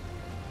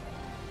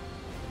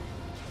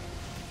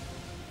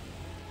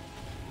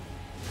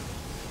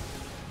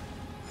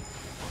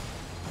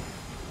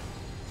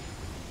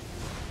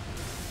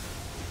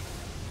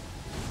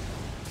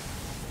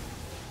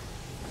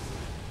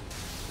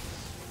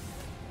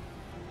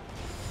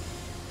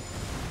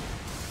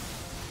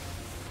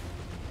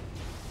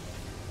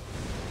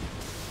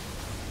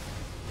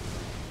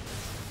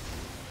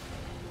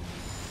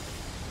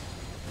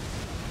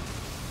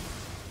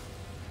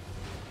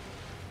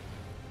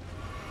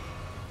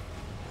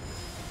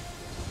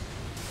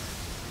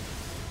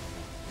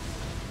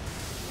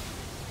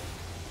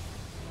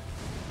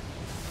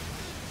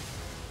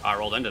 I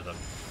rolled into them.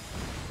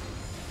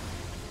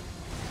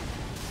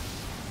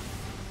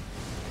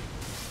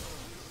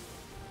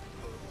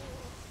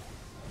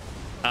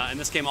 In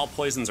this game, all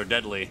poisons are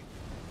deadly.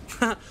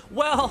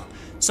 Well,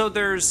 so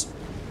there's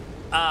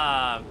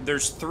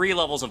 3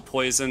 levels of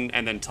poison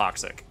and then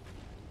toxic.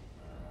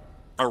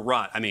 Or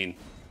rot, I mean.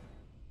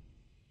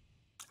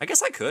 I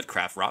guess I could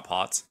craft rot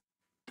pots.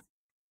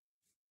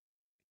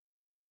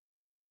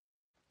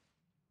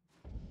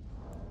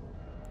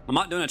 I'm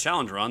not doing a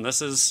challenge run.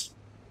 This is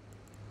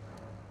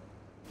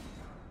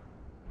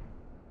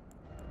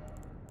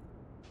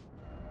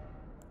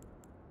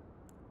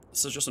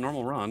just a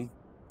normal run.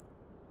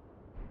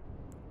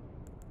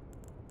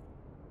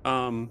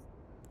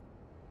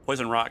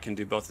 Poison rot can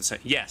do both the same.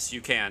 Yes,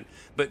 you can.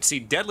 But see,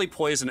 deadly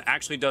poison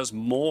actually does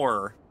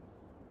more.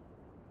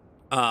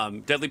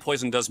 Deadly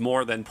poison does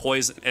more than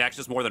poison. It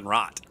actually does more than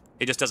rot.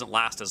 It just doesn't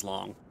last as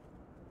long.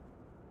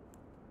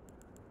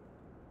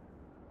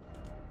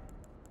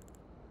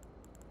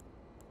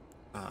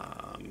 My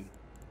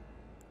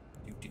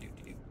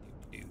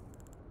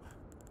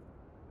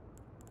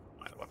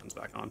weapon's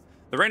back on.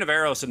 The rain of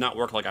arrows did not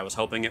work like I was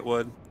hoping it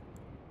would.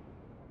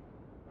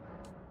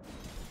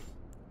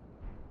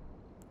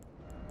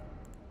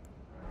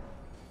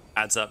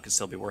 adds up, could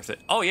still be worth it.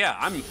 Oh yeah,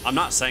 I'm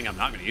not saying I'm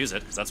not going to use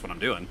it, because that's what I'm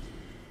doing.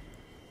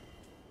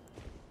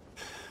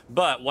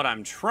 But what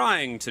I'm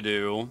trying to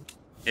do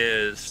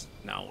is...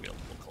 No, we'll get a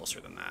little closer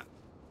than that.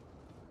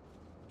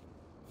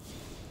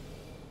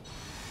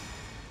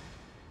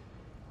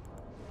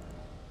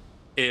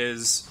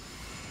 Is...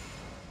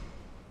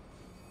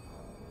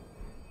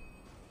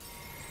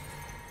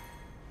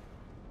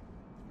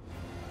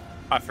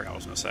 I forgot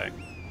what I was going to say.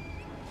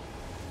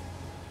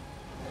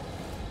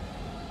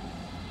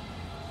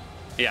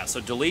 Yeah,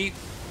 so delete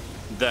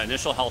the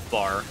initial health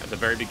bar at the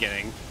very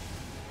beginning.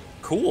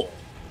 Cool.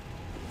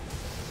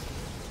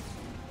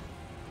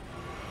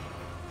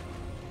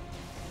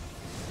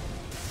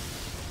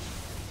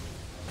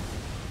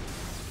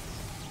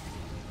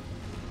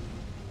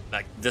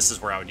 Like, this is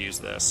where I would use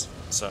this.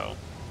 So.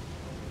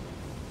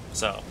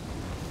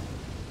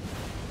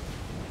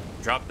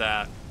 Drop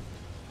that.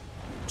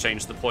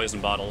 Change the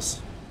poison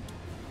bottles.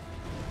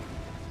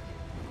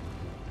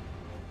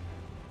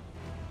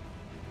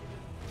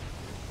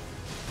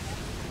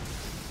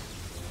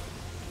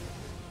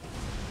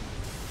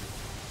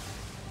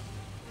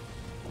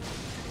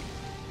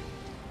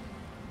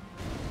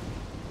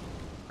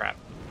 Crap.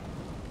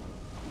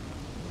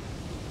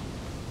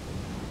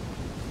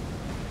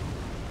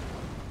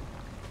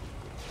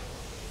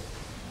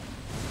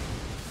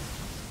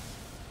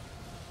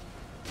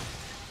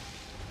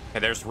 Okay,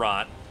 there's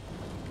rot.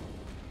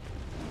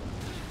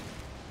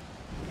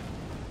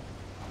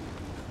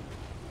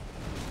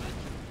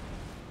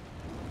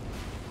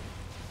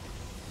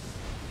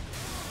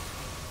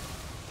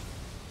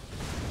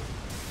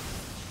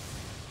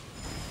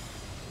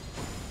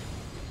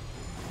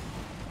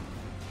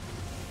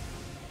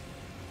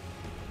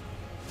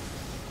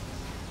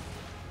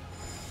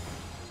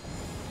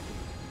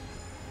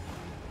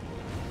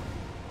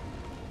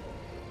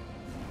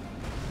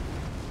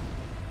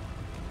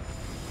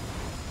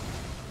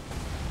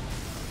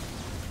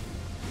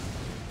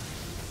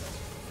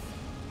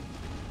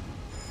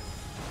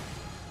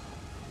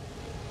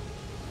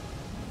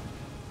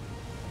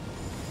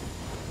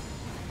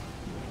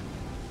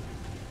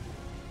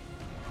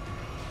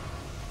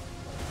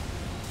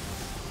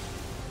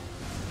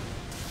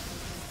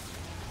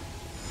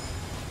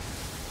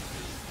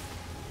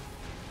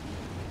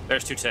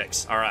 There's 2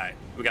 ticks. All right.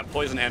 We got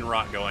poison and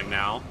rot going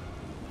now.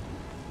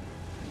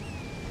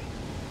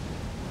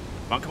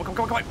 Come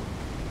on.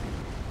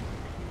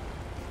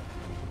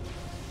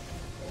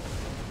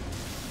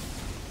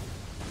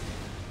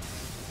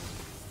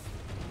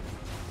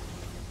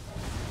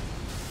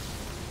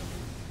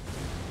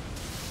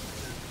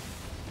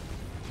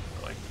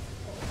 Really?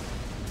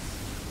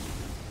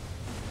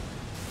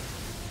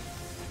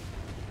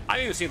 I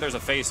didn't even see if there's a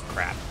phase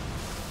crap.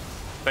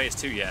 Phase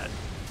 2 yet.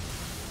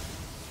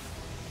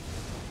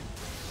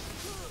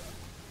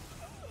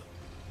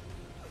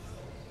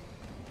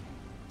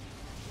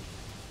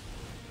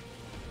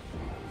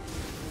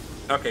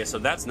 Okay, so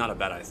that's not a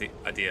bad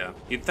idea.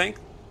 You'd think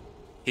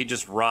he'd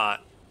just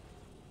rot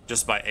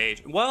just by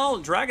age. Well,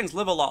 dragons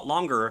live a lot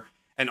longer,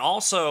 and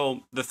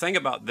also the thing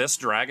about this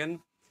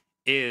dragon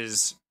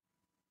is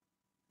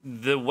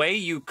the way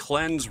you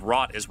cleanse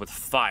rot is with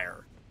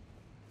fire.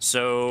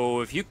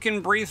 So if you can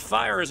breathe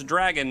fire as a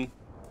dragon,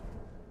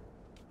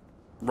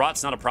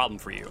 rot's not a problem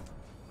for you.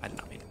 I did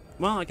not mean it.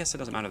 Well, I guess it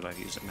doesn't matter that I've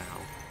used it now.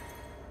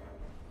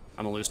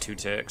 I'm gonna lose 2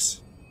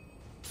 ticks.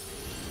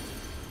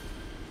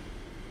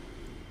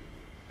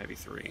 Maybe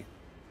 3.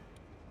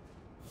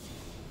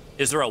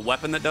 Is there a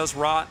weapon that does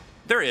rot?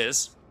 There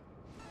is.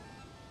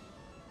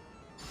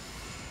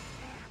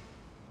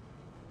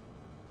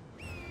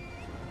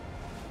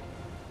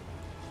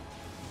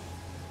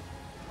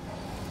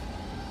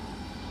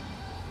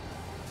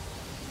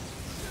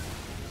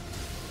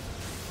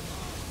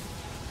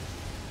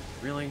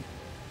 Really?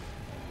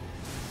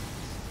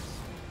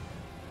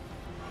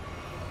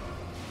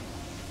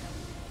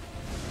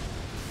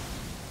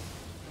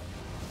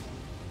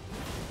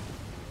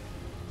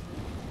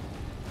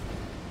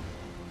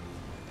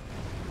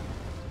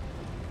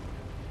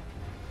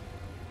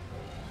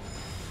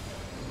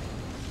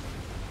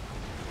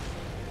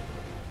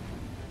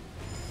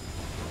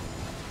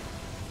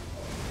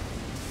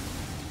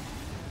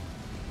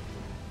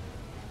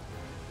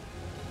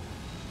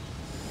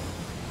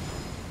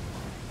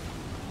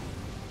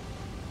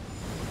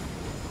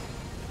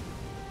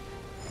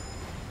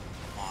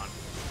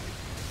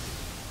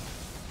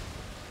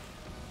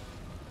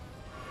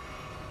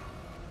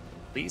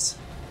 Please.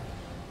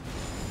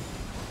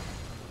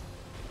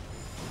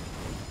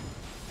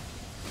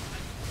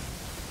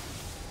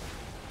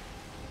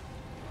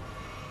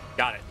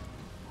 Got it.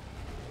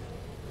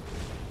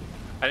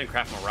 I didn't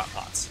craft more rot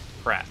pots.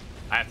 Crap.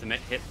 I have to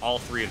hit all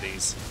 3 of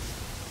these.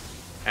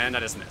 And I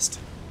just missed.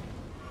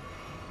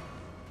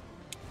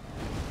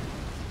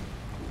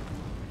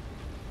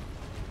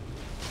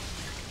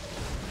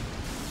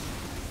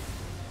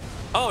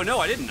 Oh, no,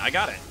 I didn't. I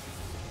got it.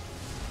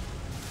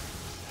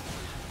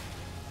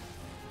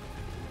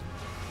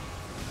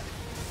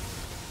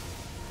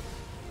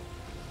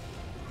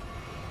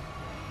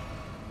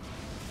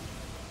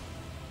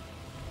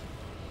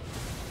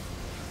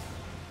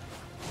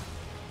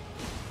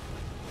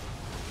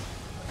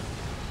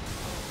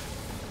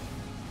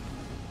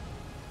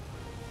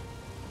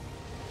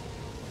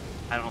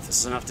 I don't know if this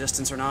is enough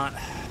distance or not.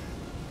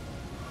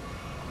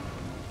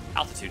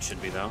 Altitude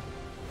should be, though.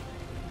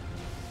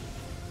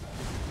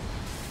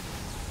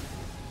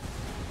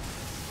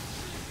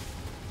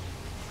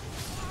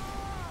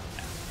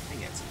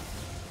 Dang it.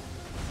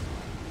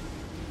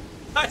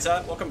 Hi,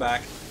 Tut. Welcome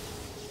back.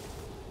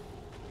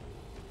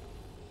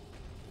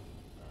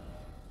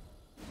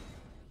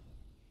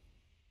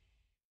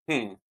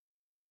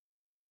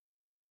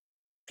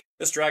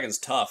 This dragon's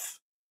tough.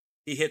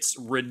 He hits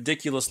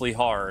ridiculously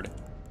hard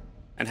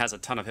and has a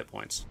ton of hit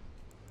points.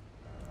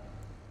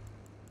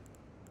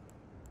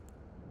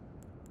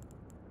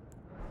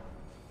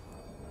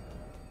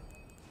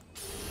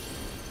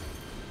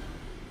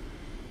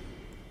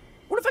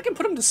 What if I can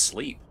put him to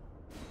sleep?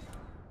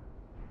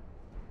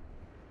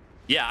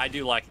 Yeah, I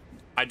do like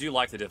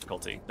the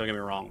difficulty. Don't get me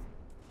wrong.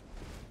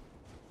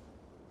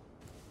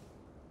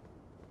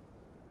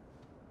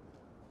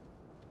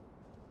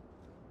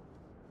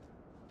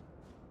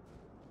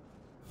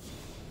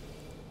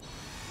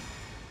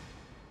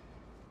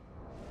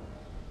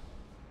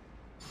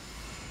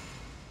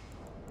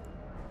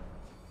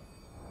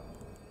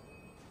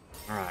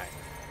 All right,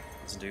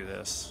 let's do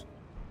this.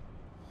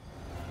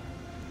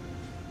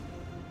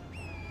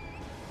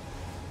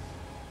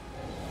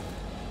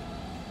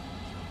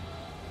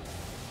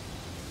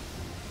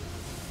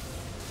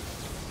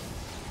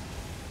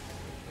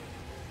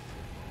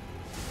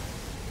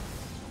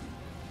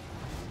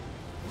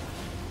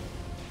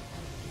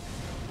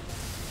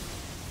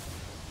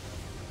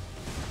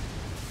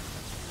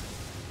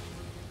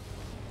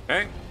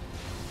 Okay.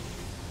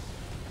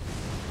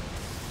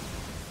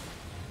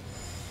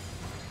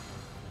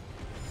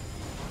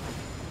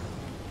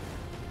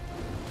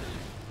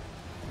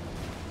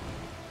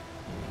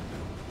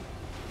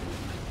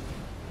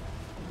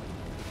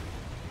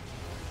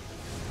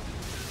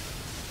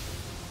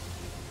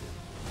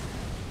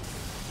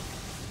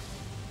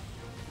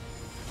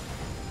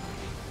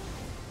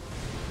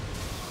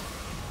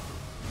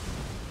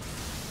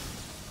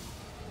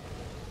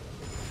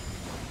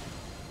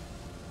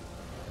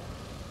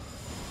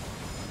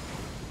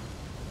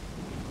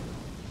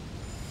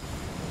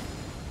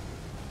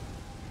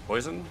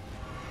 Poison?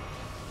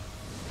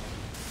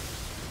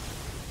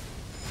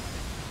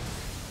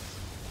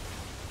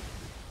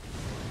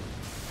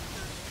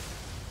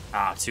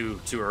 Ah,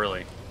 too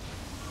early.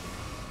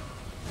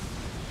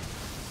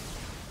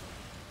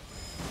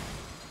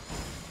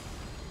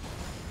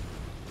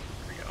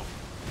 There we go.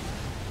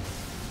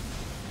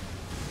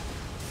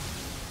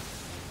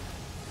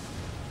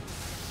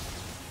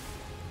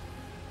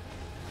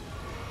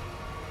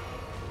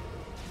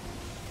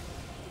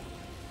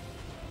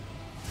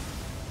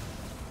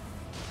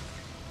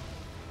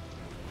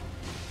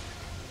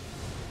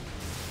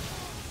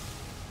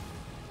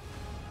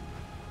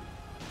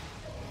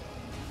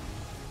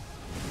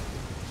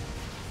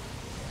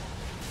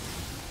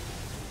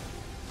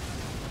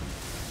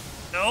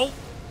 No.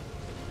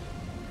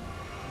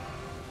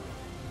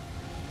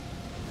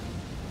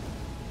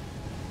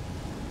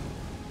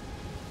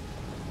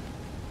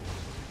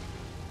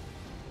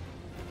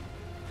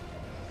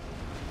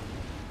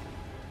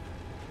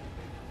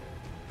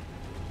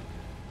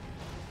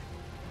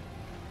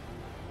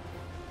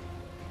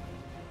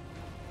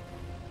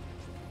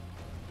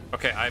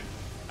 Okay,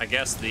 I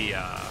guess the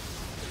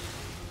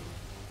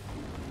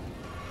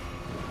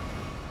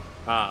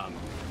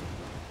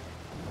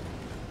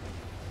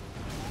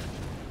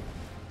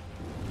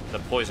the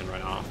poison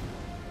right off.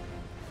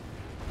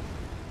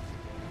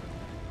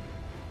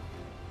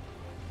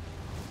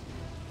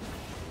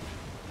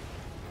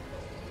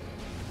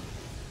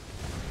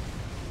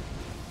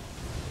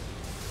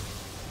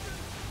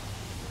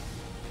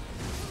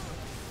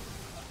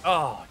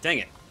 Oh, dang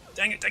it.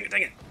 Dang it, dang it,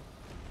 dang it.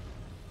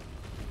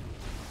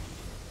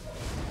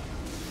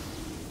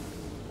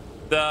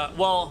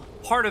 Well,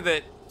 part of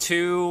it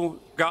too,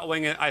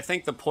 Gotwing, I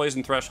think the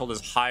poison threshold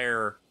is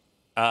higher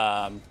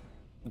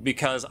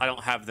because I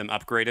don't have them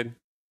upgraded.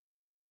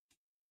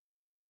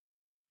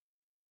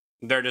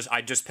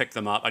 I just picked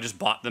them up. I just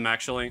bought them,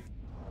 actually.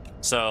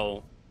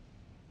 So,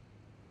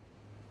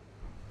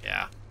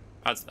 yeah,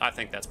 I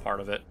think that's part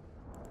of it.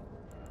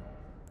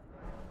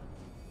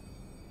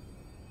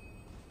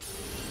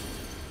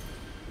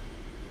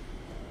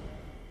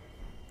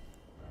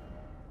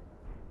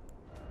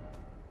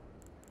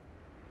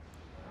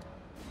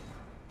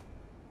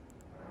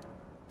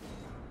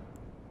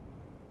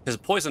 Because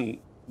poison,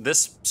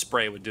 this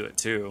spray would do it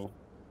too.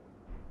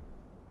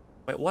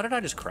 Wait, what did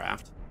I just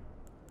craft?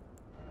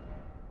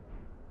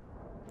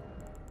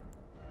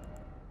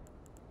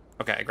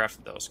 Okay, I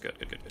crafted those. Good,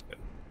 good, good, good, good.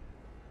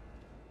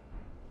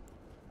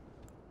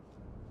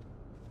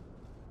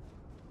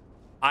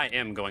 I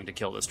am going to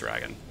kill this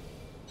dragon.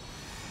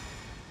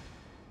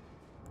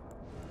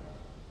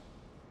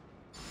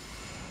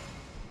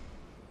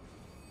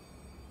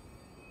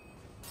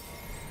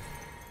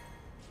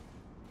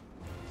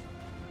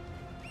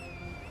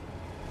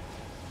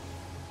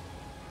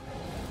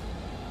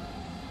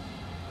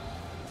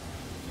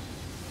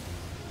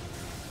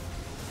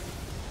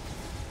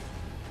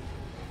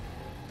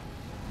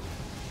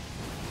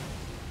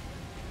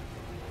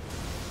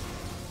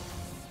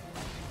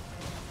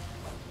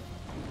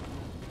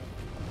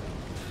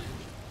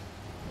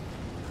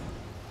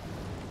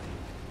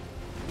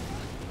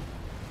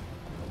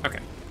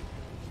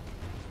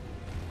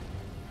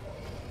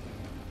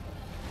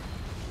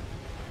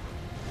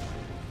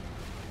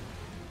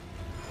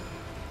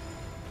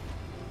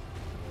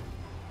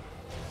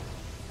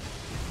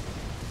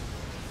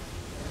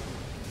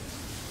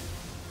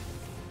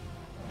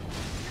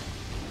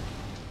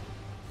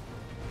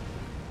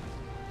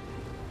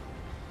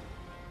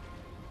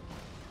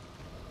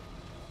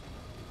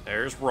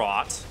 There's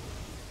Rot.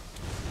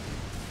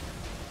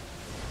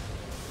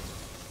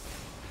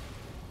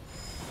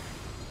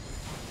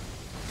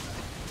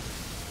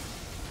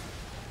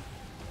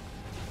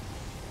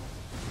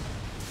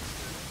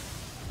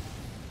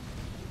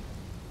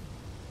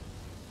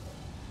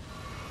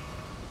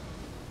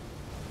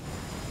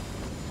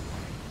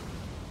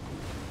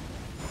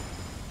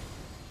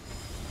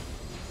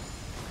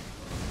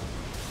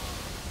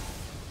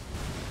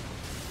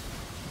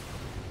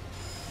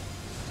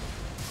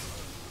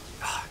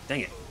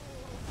 Dang it.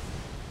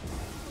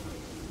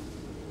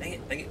 Dang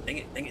it, dang it, dang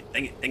it, dang it,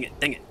 dang it, dang it,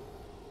 dang it.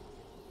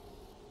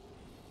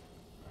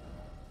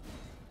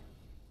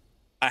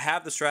 I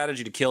have the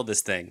strategy to kill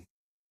this thing.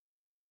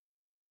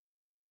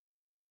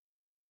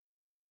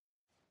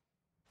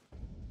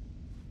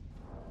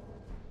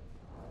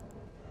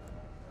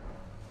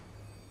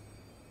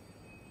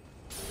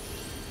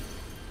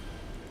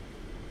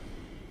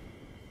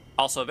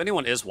 Also, if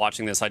anyone is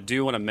watching this, I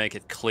do want to make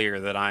it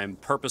clear that I'm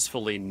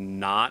purposefully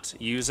not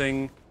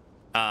using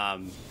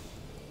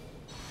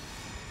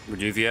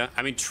Reduvia.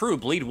 I mean, true,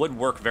 Bleed would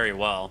work very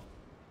well.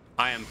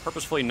 I am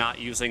purposefully not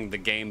using the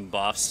game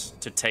buffs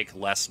to take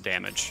less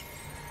damage.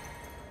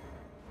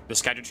 The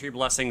Scatter Tree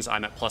Blessings,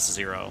 I'm at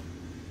 +0.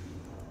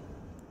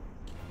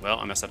 Well,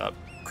 I messed it up.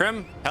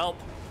 Crim, help!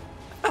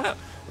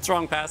 What's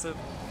wrong, passive?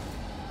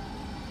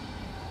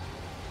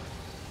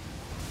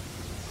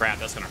 Crap,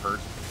 that's gonna hurt.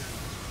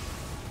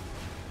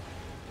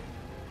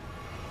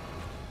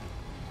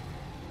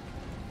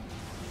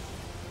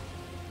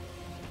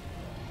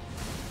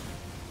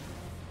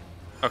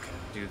 Okay,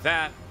 do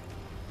that.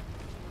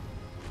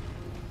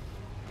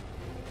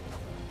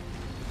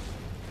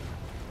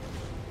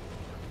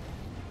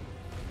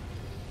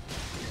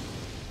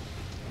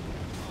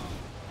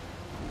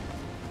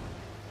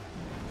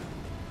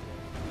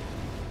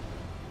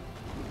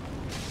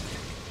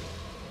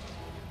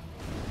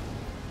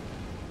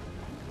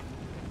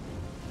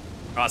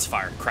 Oh, it's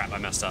fire. Crap, I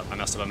messed up. I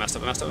messed up, I messed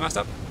up, I messed up, I messed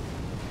up.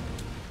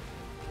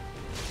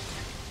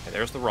 Okay,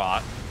 there's the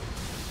Rot.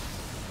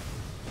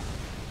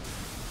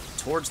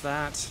 Towards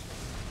that.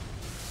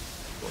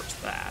 Towards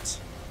that.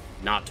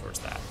 Not towards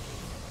that.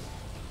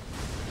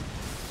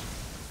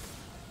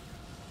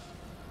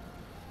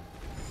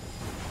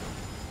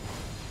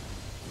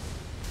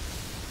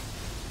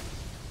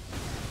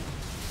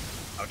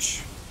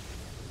 Ouch.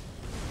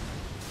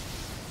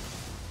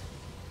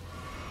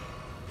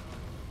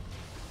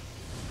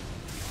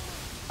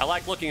 I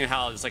like looking at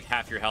how it's like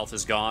half your health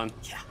is gone.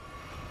 Yeah.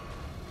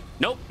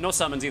 Nope, no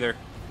summons either.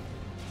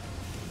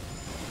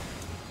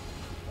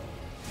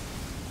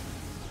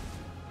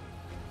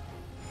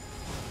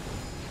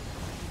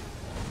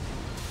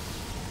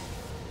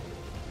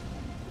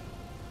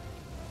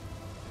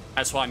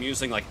 That's why I'm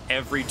using like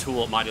every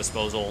tool at my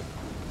disposal.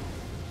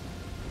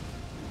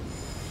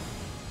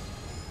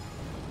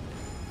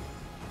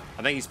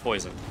 I think he's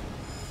poisoned.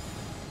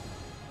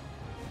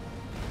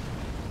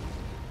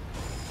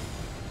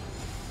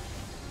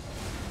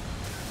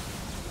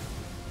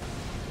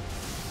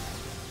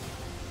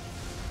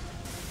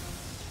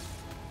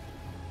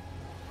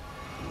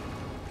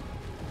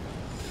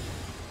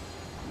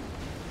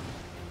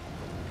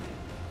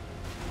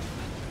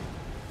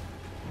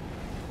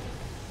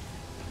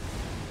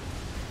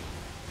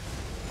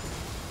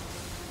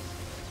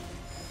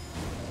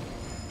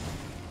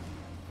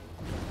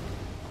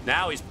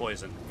 Now he's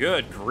poisoned.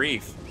 Good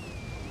grief.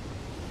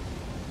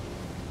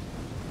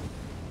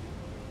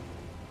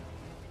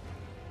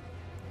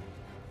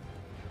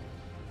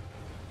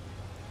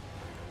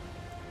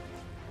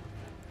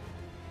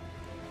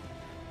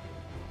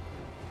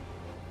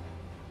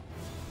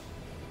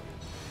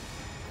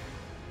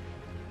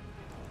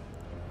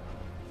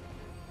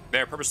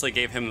 There, purposely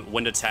gave him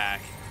wind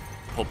attack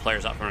to pull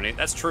players out from underneath.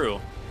 That's true.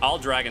 All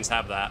dragons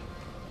have that.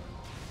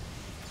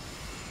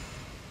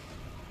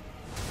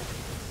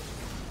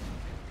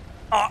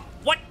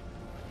 What?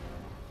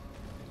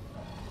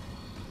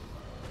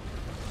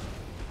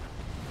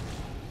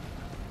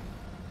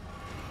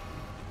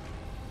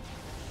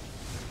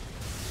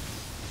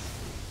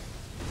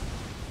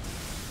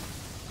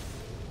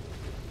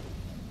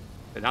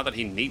 But now that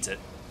he needs it.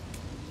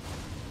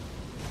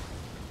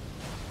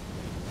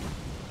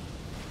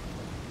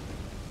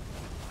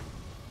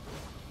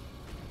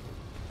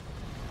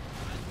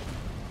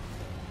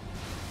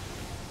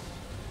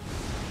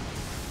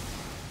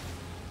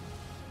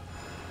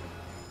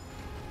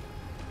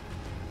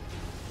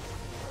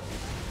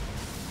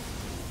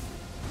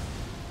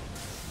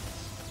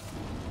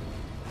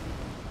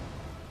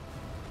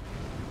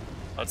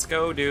 Let's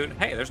go, dude.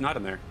 Hey, there's not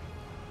in there.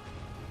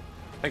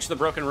 Thanks for the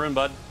broken rune,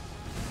 bud.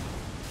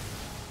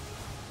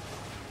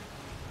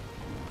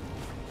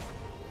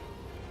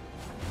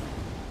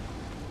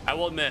 I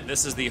will admit,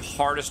 this is the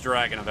hardest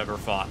dragon I've ever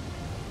fought.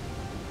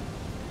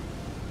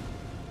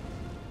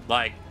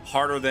 Like,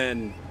 harder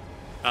than,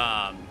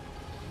 was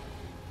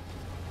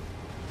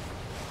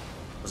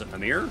it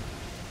Mimir?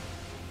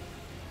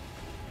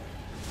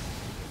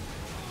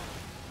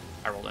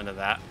 I rolled into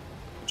that.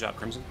 Good job,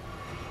 Crimson.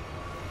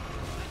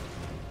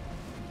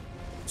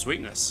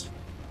 Sweetness.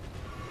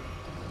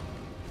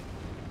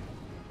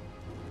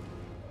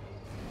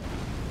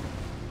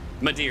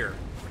 Madir.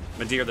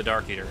 Madir the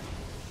Dark Eater.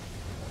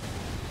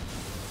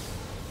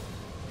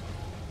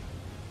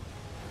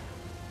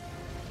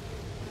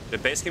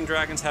 Did base game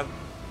dragons have...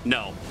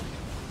 No.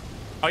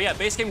 Oh yeah,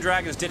 base game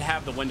dragons did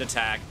have the wind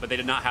attack, but they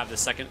did not have the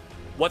second...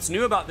 What's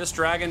new about this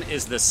dragon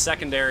is the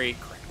secondary...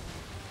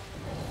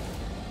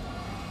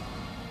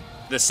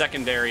 The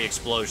secondary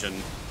explosion.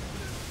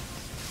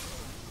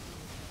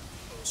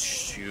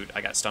 Shoot,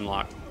 I got stun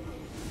locked.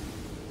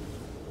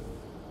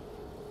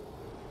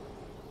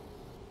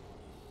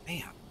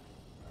 Man.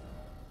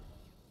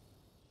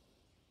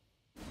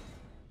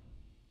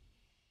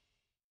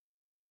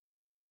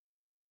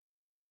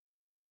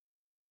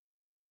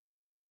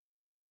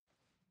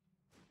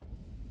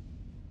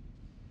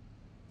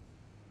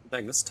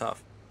 Dang, this is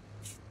tough.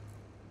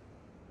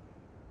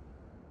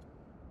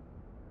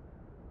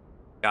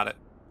 Got it.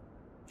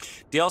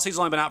 DLC's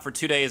only been out for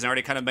 2 days and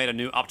already kind of made a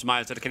new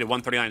optimized dedicated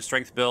 139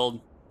 strength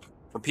build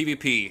for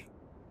PvP.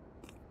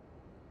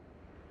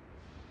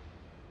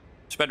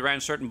 Sped ran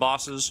certain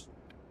bosses.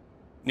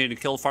 Needed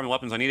to kill farming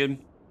weapons I needed.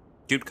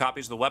 Duped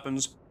copies of the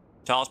weapons.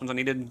 Talismans I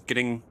needed.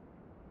 Getting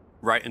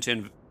right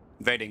into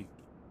invading.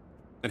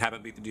 And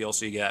haven't beat the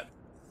DLC yet.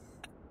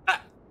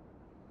 Ah.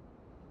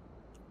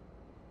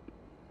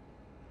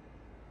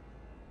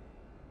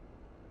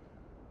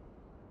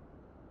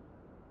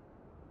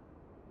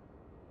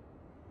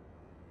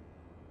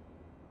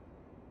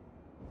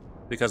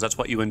 Because that's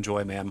what you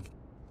enjoy, man.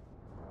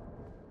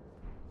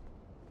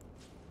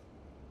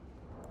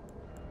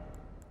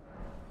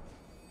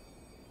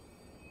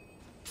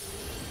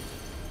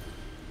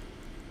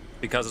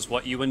 Because it's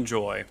what you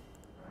enjoy.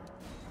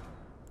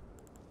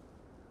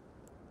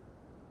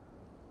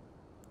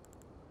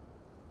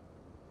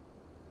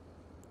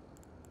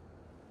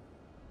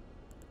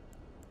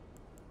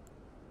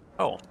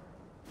 Oh.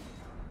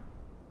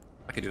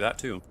 I could do that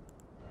too.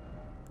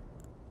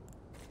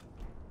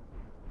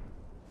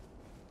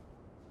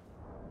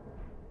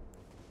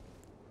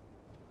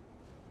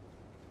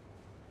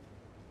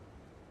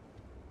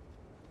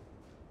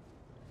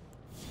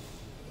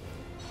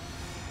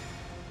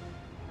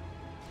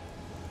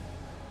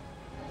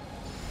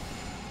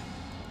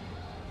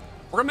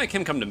 We're gonna make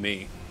him come to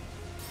me.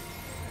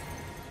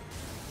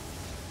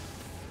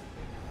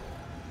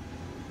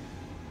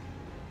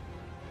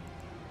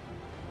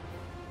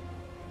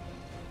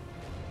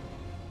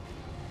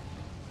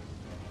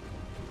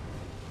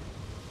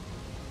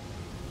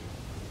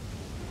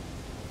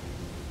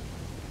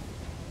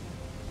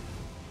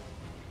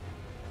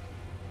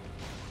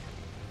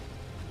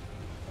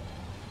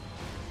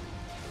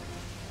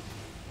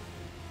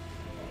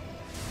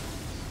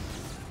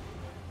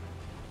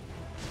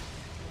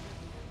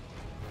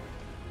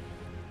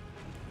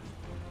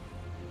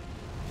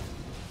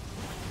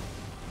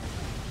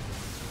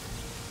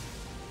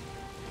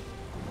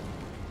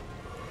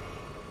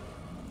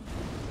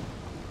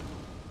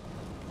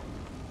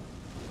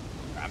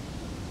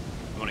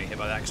 I'm gonna get hit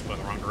by that because I'm going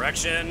the wrong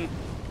direction.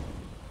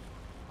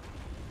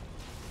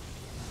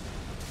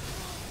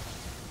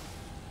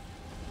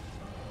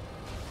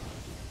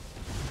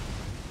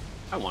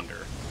 I wonder.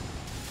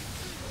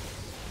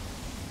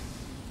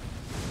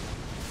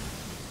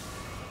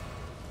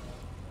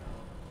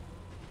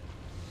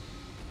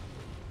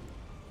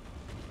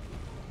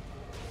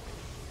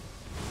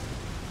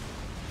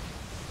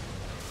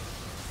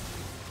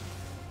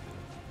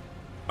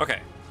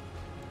 Okay.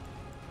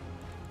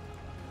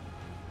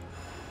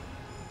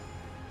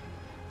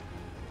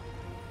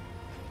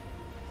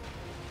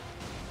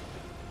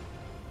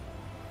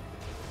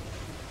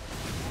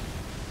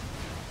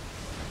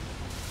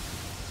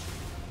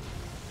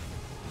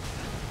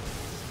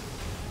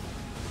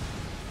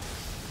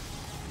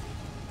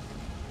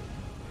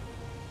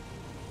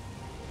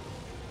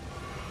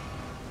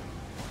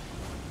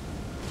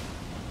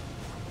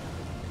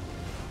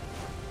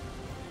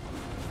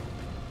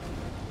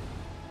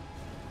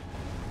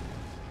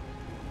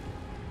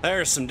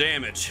 There's some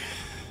damage.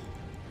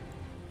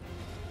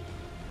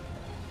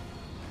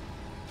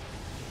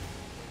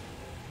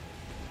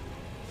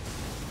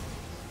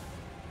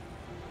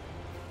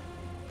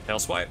 Tail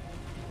swipe.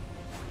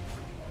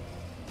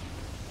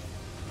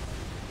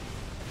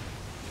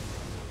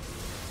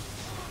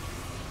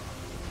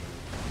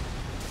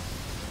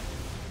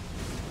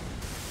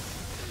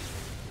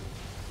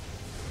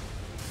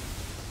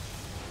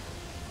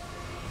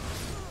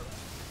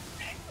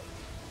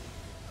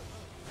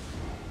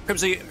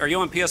 Cribsy, are you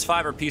on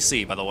PS5 or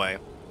PC, by the way?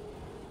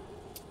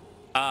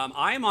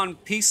 I am on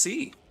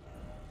PC.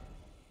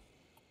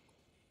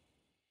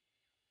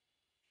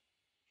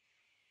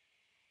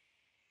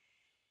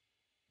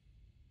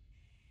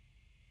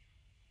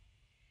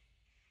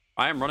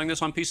 I am running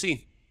this on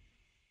PC.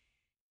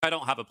 I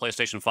don't have a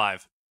PlayStation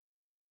 5.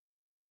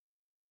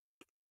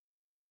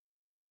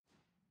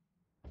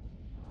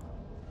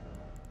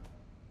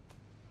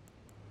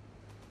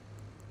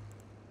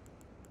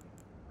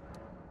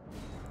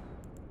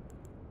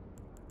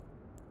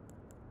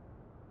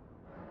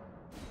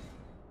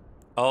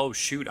 Oh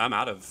shoot, I'm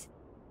out of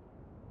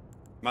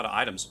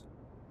items.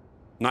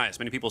 Nice.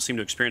 Many people seem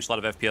to experience a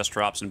lot of FPS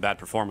drops and bad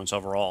performance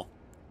overall.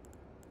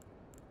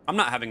 I'm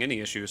not having any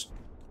issues.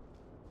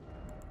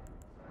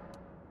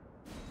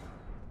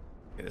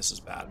 Okay, this is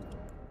bad.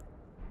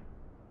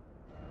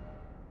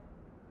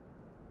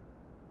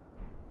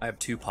 I have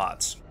 2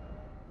 pots.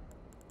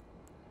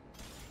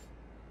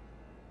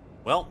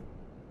 Well.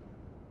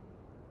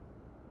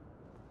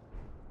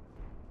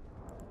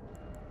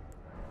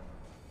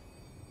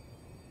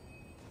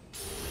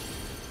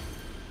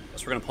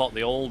 Guess we're gonna pull out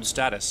the old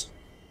status.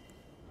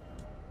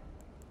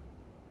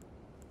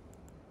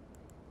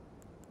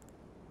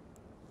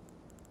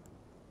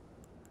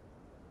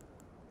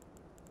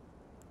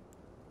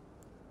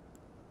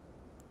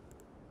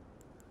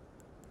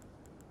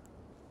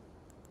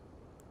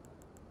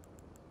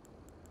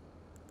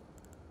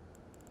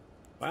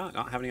 Wow, I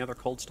don't have any other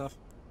cold stuff.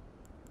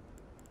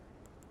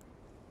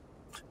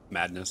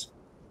 Madness.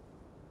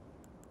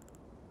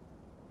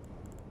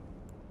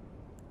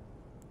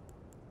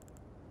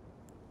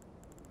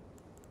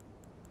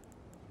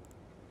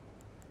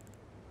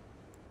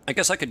 I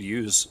guess I could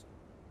use...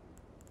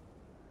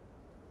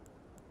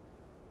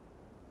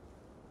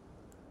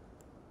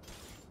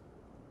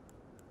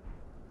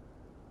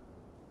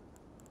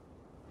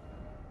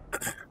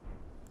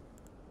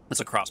 That's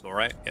a crossbow,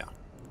 right? Yeah.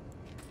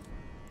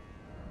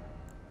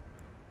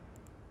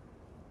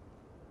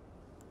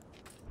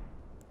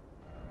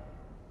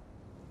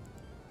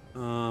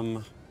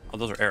 Oh,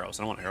 those are arrows.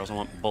 I don't want arrows, I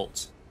want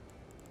bolts.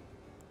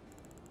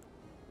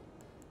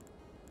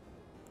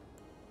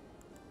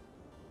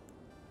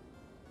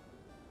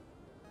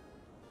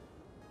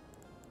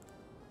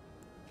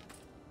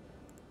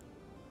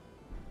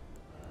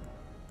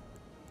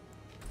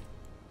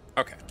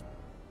 Okay.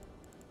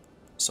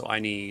 So I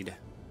need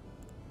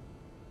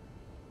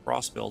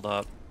frost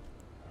buildup,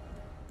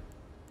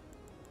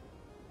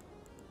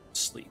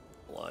 sleep,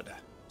 blood,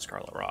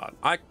 scarlet rod.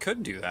 I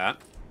could do that.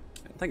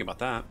 I didn't think about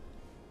that.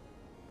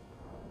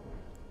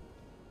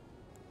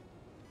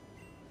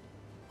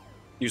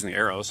 Using the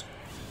arrows.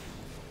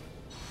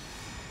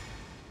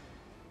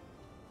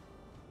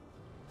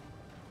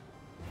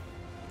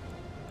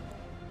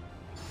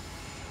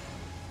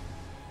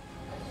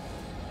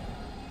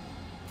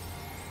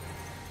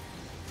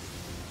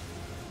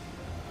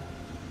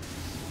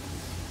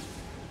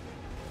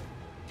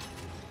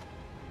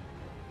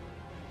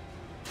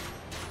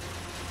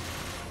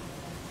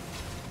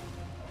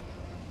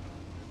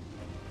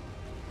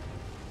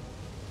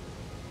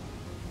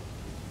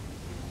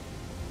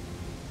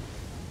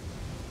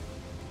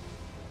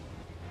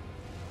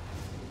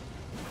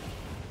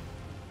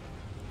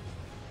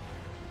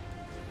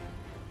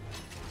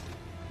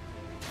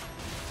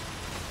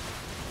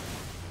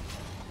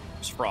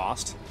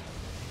 Frost.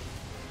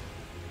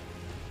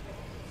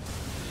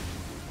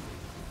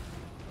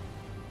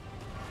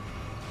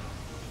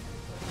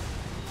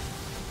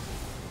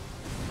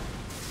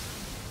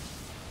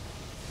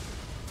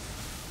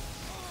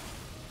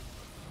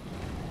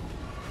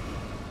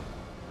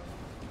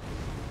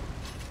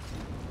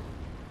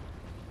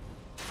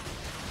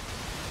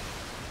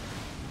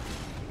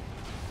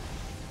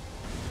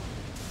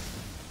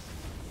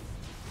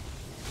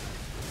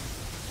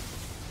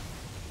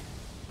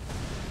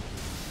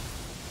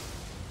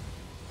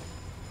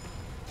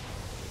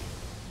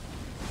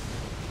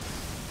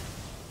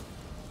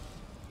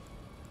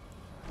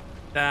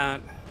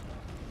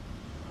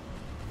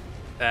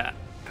 That.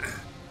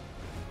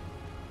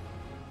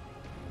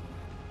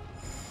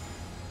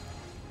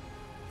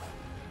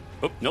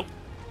 Oh, nope.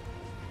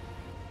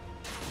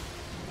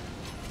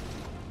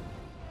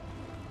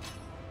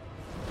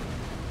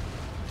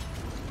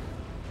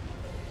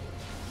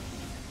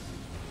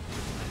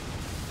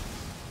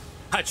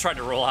 I tried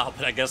to roll out,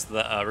 but I guess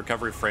the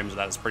recovery frames of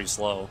that is pretty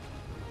slow.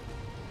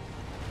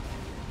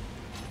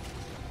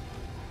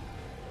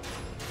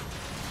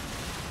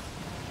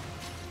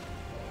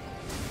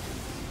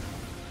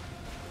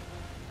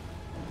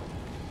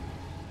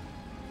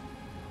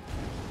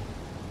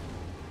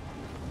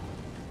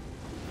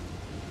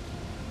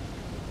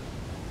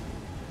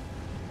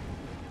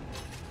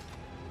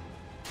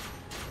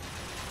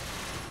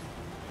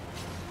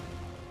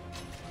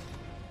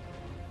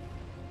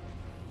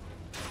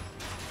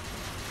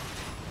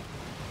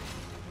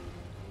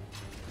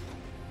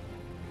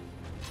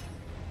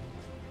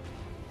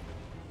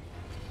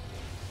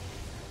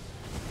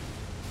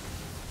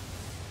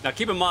 Now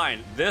keep in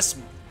mind, this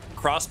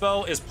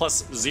crossbow is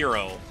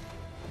 +0.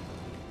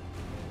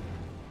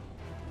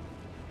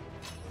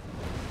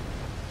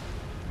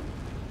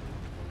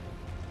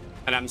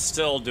 And I'm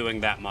still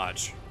doing that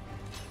much.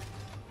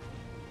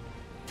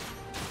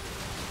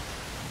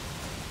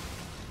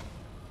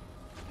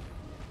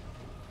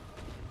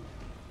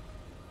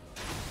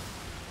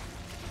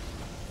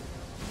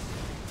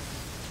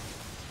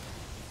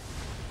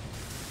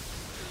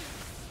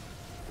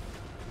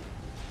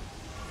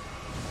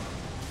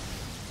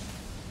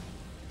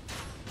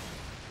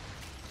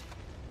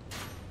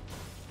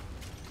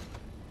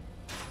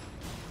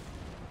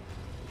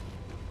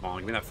 Come on,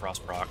 give me that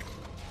frost proc.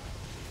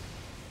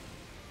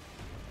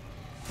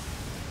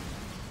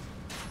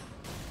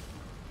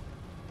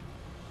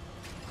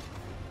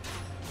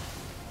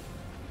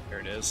 There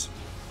it is.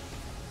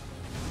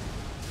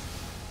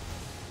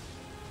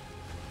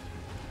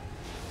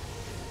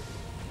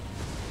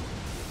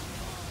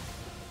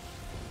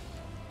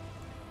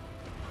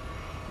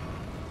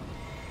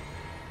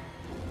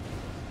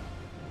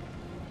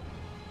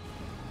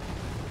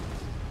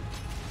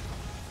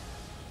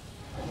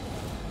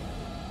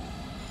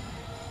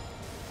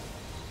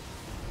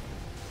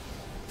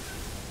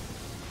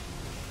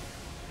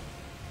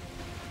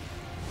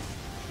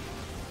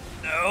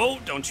 No,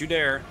 don't you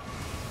dare.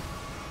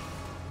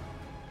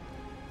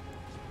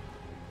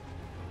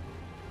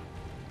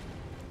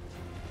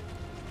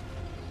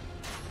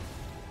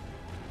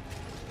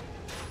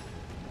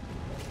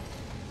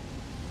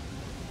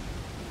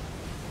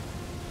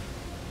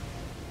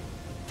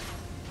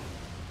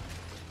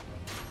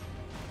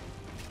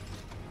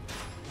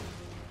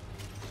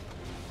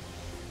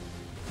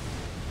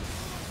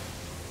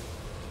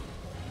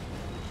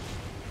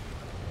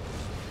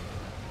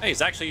 Hey,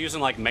 he's actually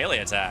using like melee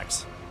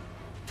attacks.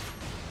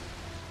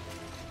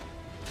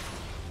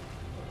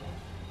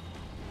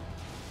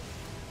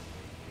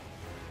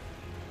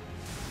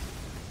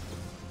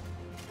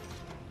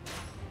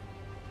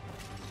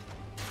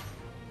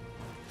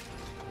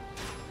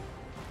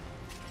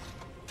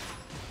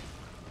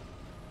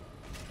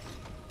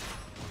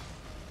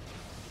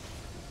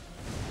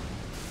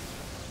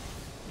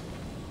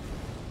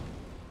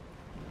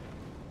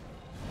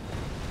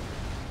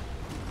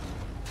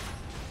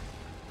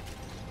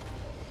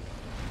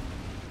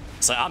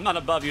 So I'm not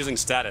above using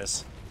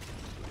status.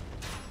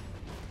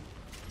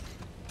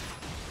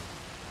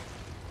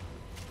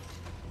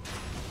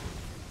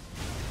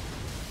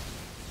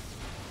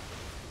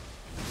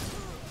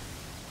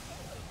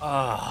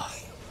 Oh,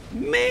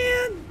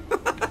 man.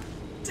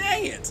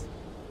 Dang it.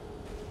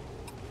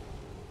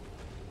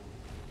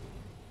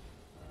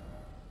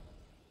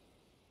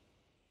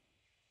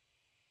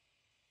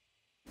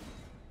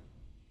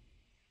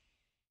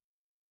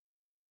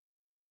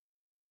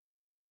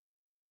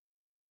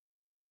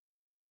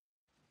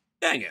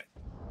 Dang it.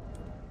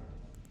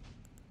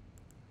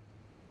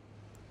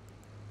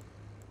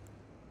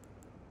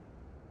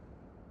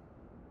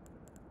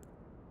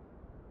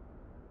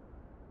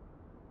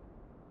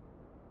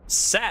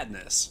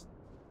 Sadness.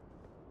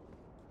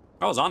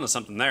 I was onto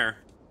something there.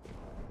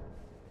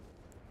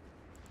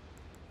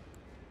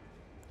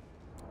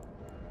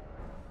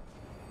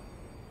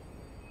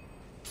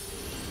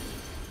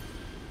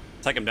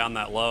 Take him down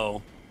that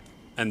low,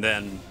 and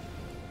then...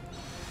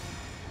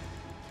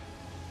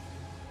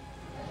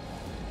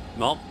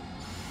 Well,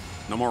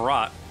 no more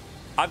rot.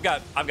 I've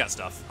got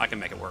stuff. I can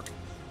make it work.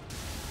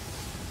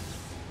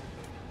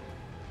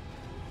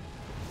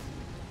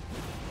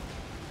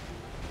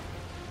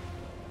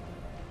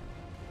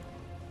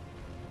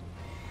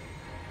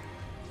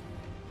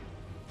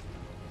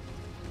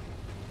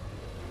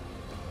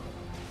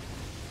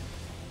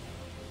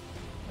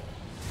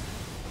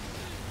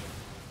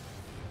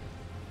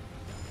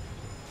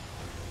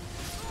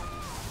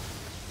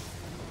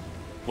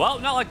 Well,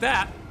 not like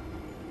that.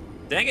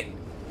 Dang it.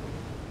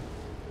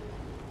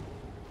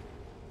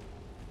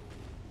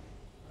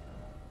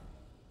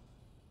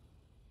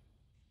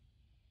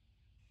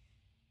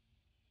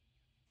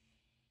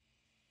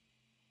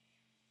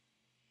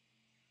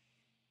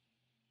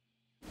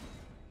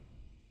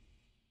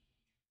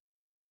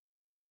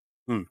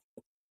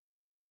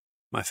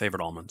 My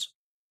favorite almonds.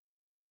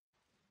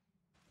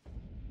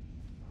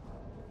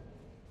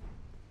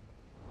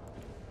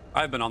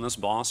 I've been on this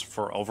boss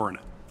for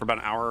for about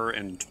an hour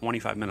and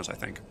 25 minutes, I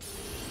think.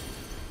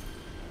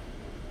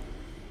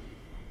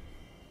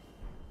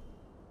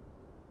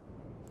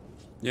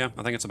 Yeah,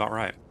 I think it's about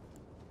right.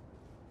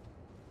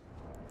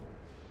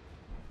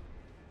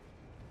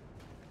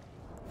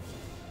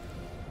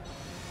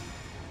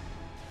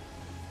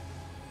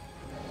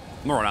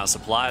 I'm gonna run out of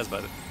supplies,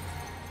 but if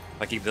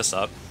I keep this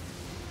up.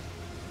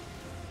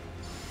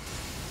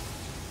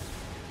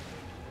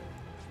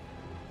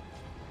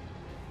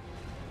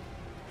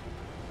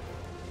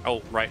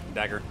 Oh, right,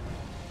 dagger.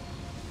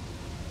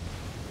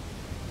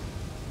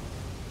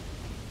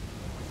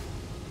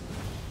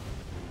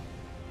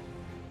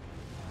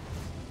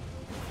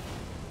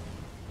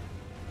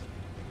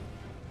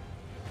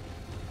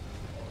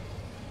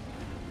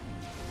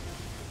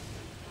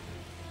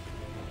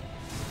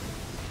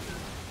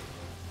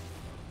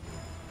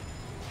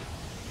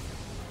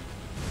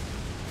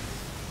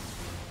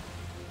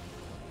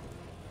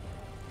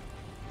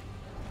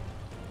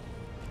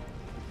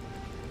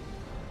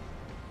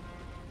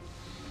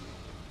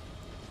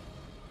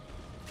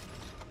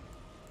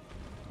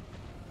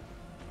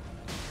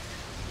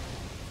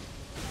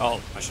 Oh,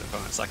 I should have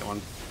found that second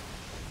one.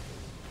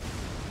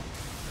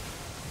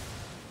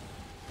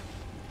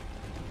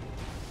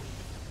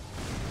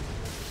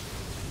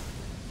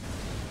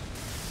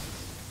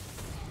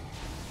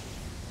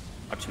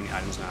 I have too many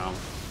items now.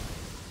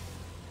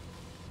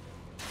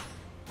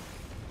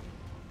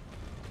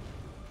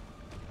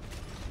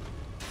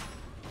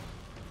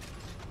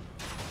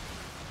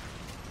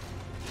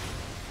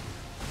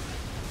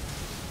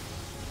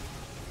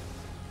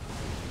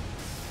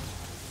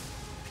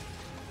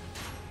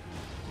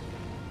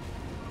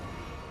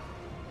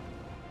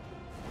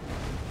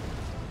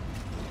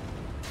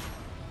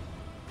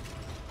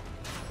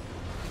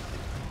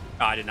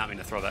 Oh, I did not mean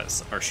to throw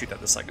that or shoot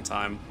that the second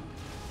time.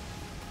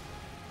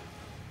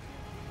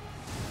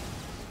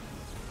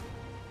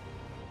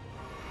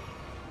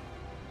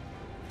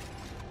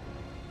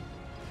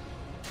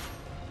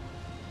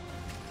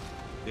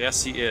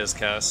 Yes, he is,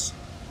 Kess.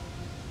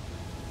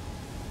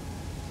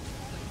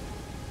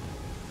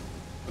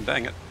 Oh,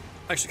 dang it.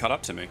 Actually caught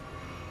up to me.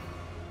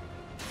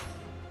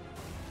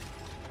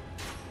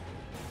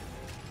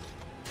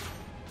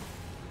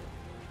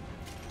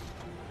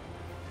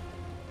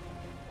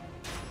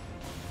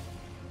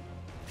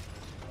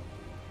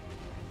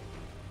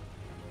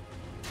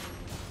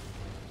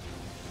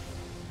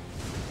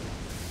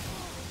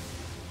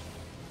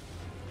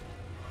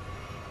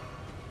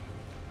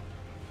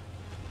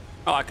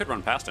 Oh, I could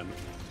run past him.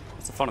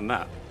 What's the fun in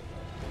that?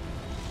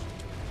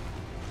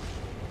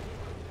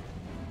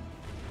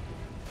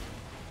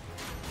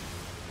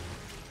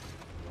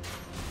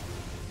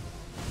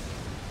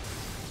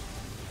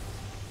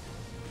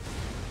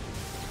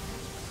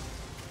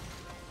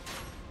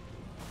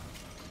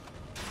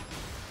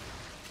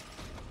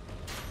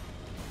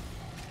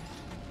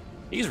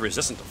 He's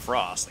resistant to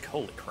frost. Like,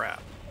 holy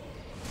crap.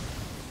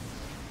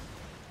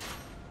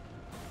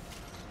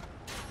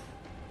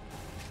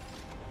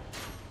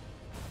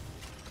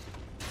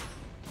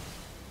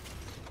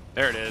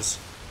 There it is.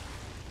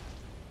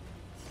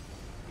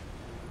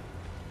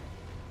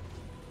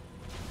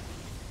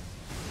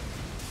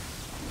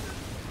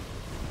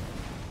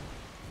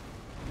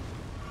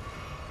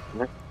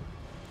 Okay,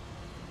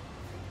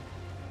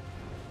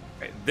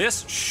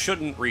 this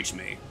shouldn't reach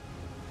me.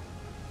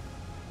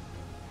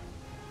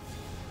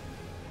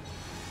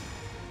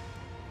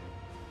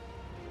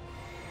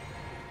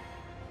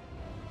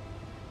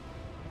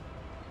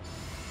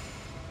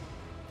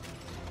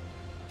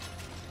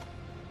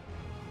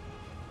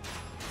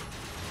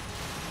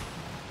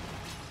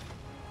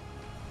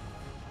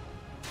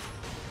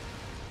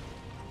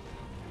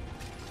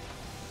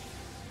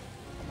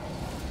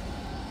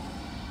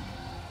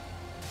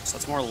 So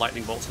that's more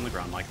lightning bolts on the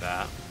ground like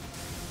that.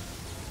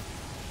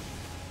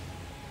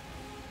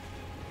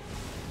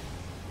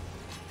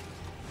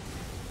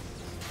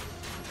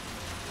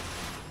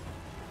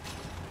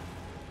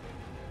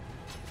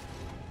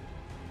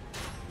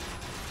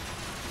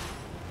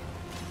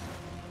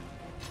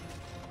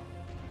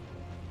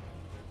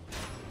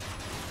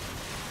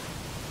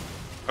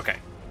 Okay.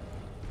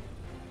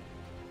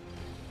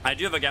 I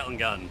do have a Gatling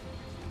gun.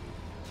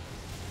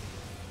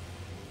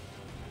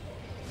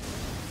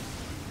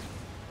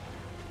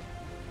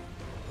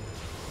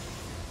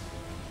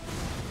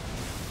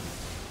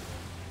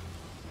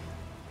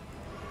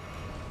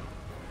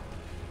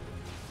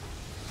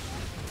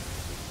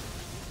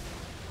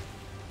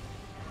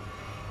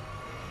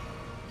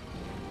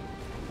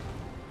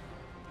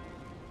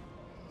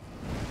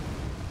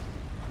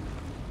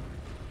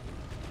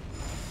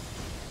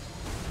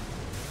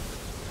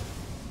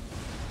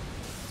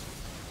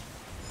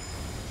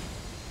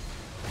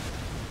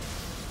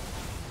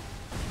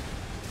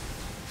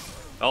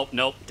 Oh,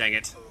 nope, dang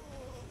it.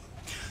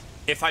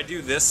 If I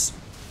do this,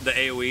 the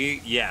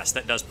AoE, yes,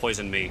 that does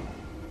poison me.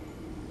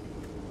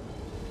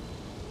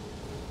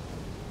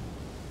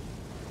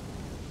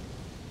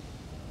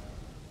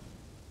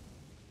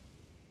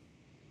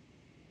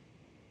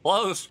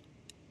 Close.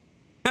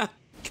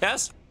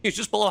 Kess, he's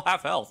just below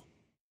half health.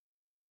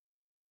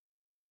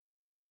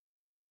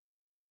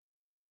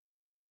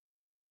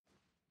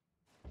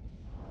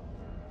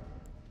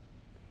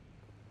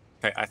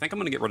 Okay, I think I'm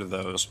gonna get rid of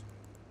those.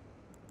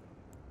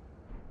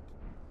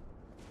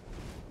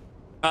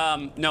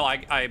 No,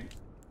 I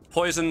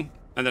poison,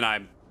 and then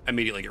I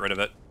immediately get rid of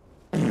it.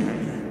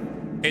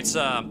 It's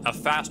a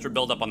faster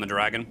build-up on the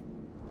dragon.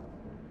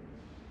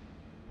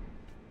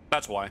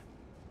 That's why.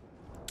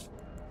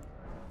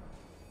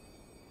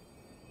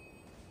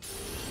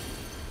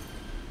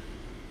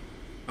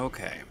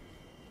 Okay.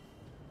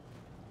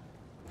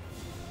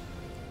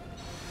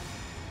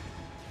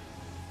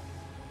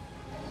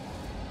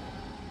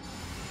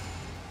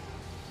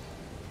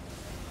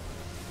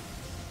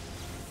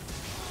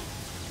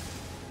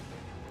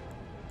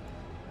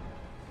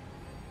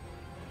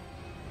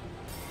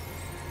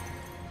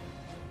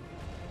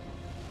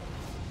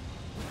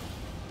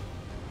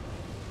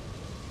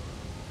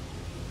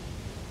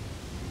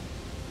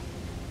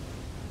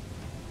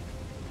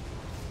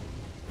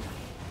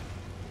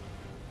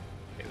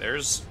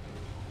 There's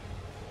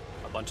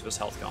a bunch of his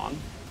health gone.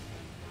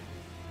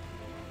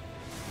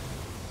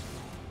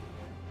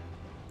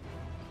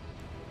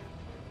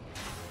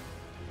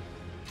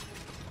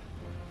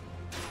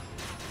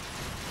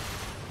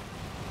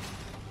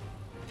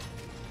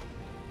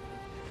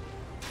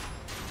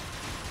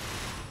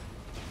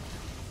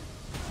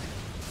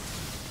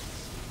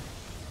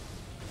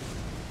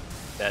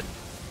 Dead.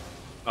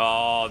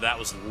 Oh, that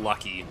was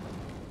lucky.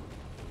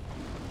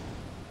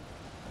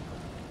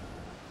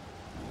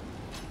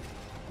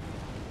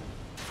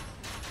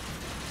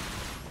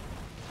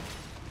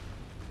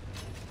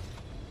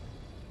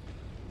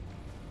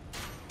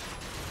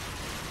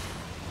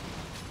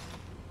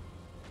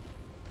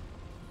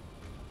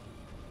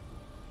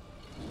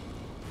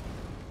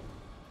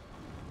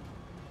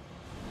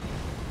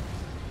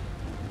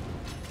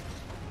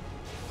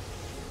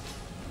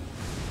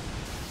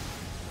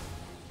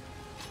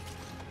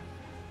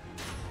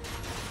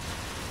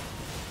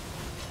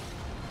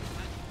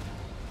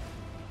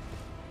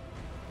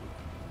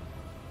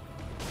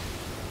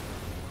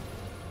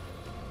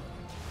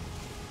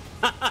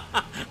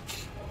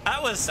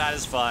 That was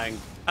satisfying.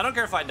 I don't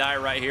care if I die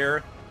right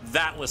here.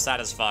 That was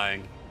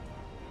satisfying.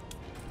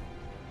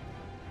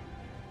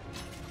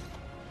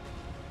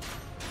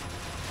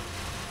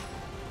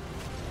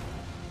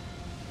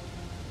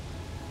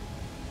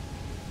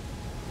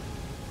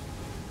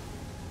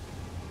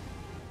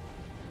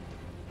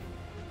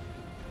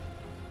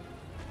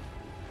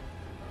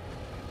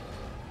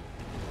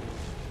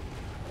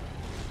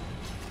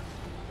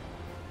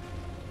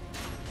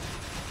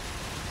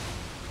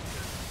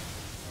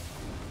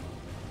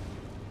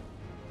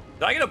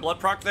 Did I get a blood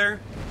proc there?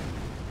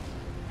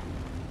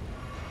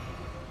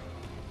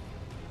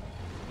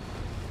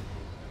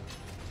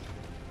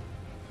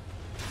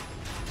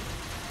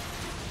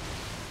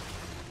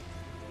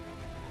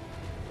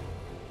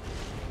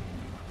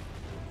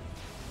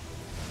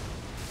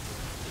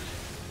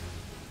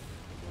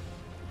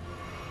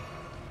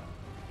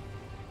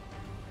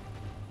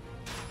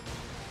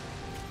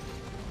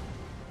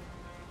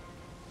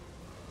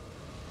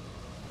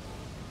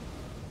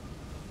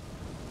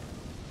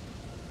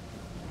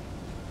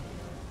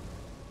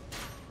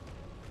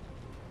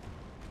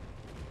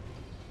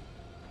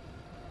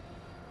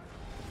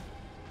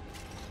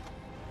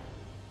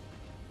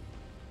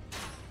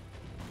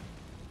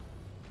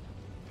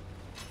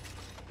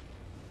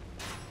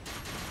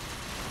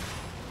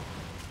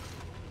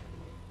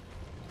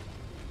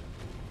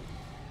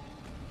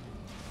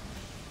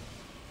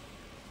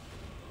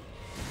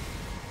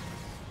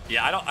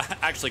 Yeah, I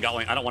actually got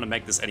one. I don't want to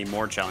make this any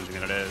more challenging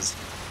than it is.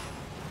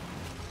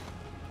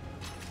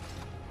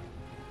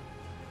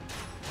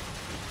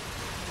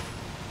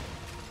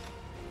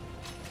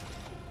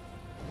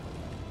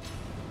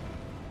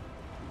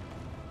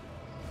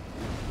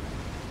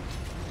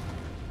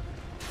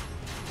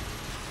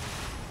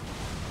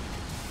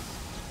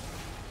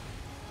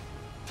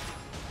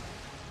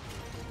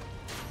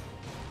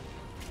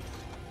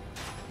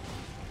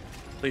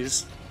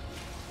 Please.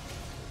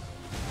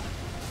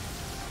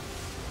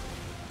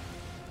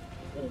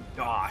 Oh,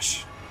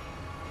 gosh.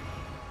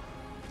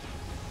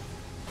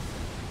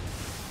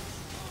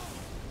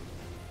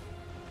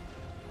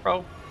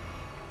 Bro.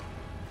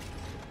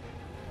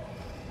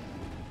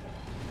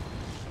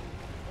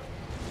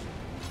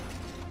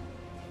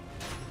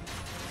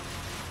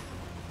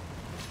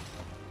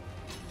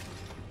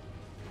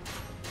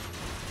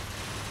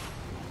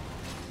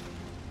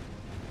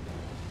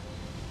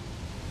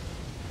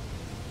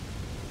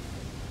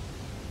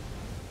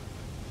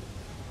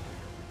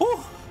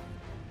 Whew.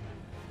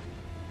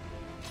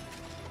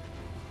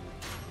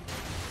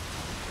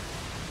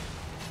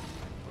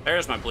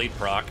 There's my bleed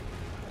proc.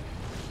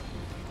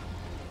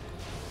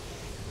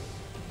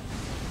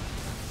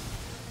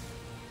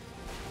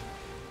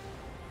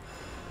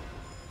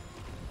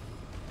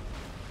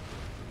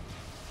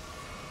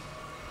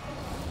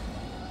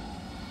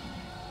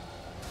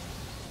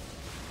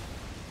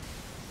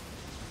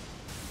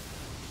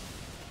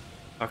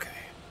 Okay.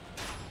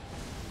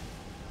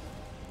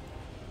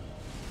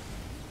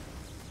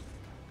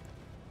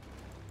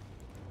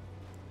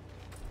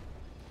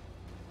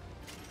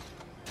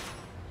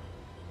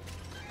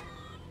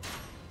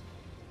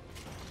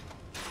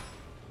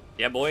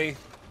 Yeah, boy.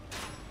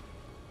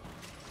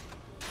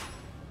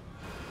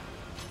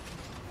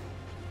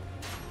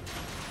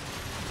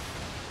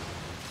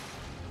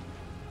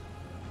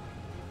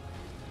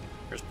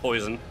 There's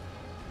poison.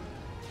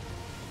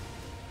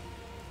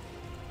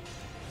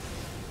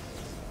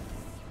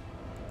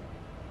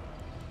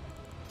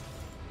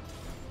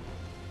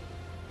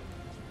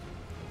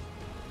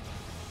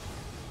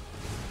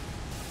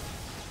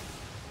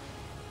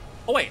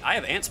 Oh wait, I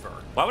have Ant Spur.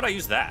 Why would I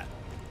use that?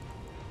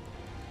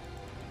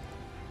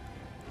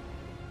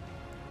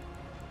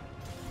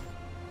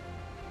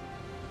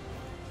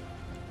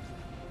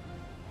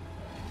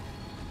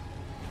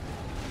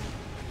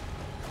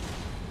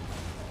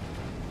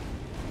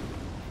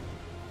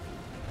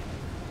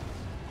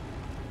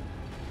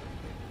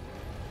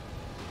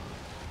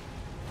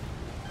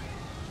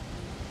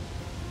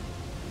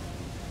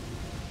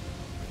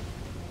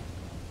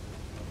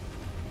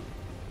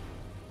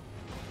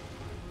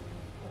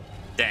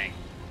 Dang.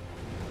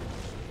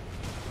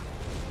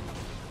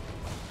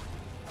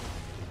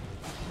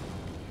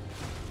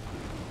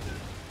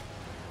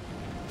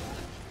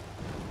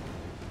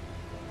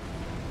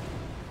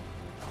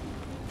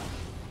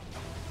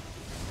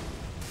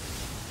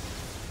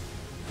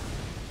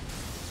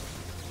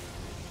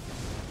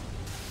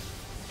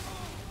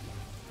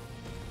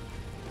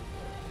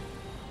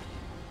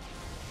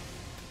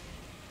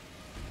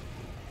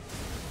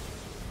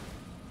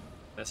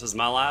 This is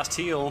my last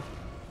heal.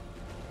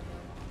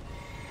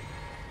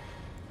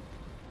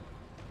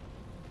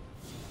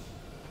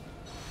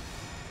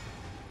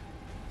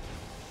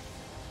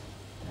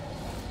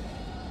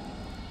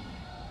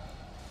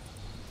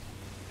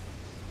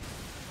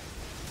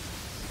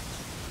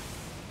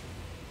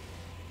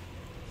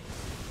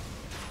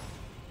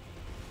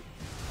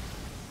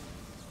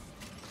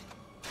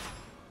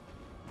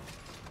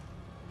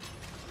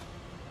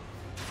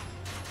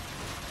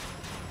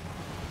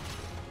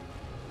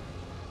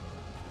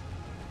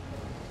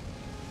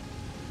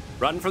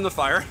 Run from the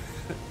fire.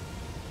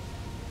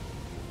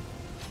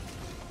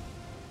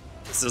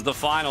 This is the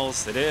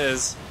finals. It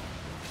is.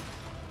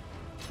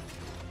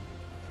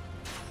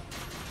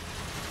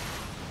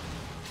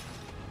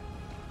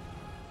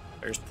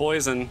 There's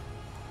poison.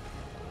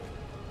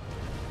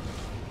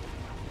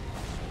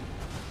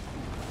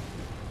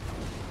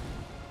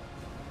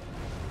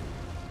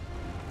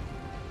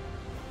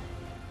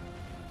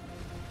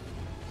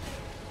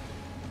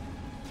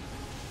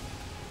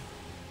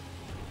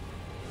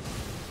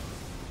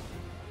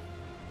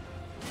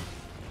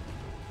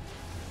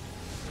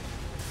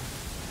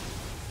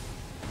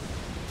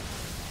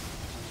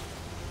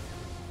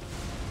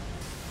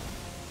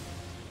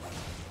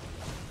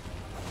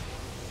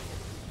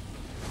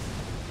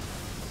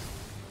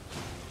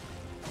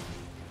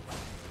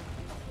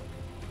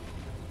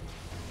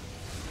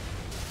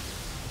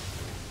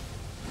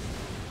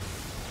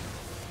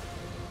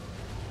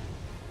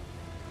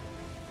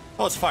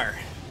 Oh, it's fire.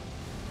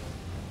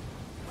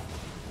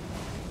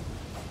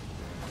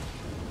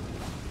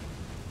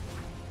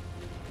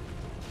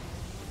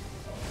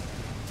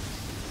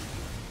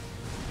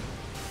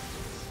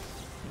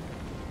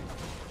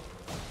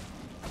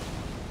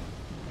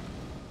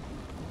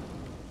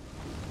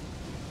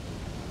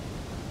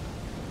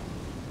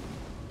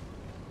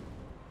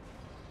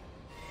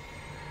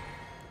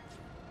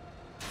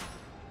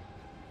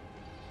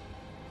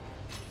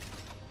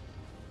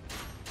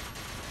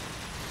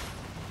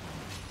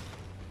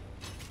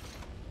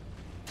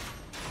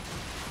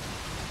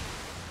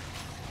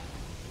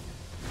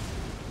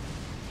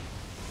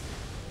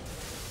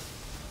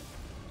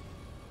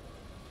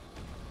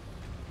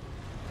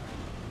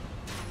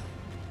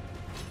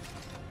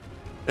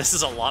 This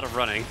is a lot of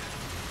running.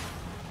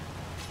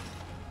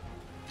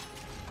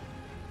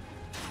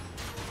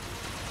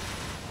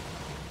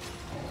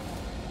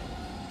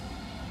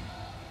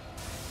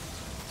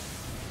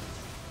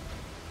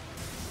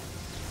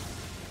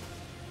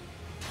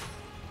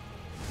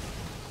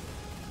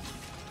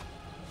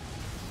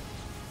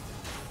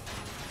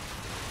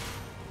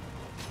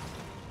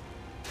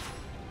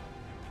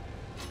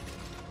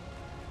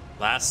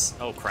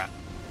 Oh crap.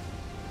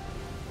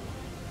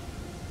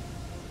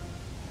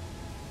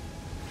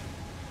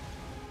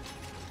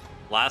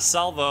 Last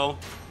salvo.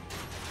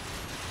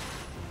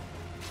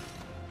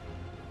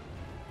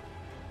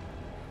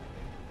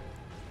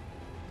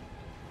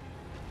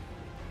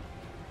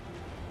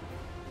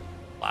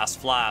 Last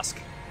flask.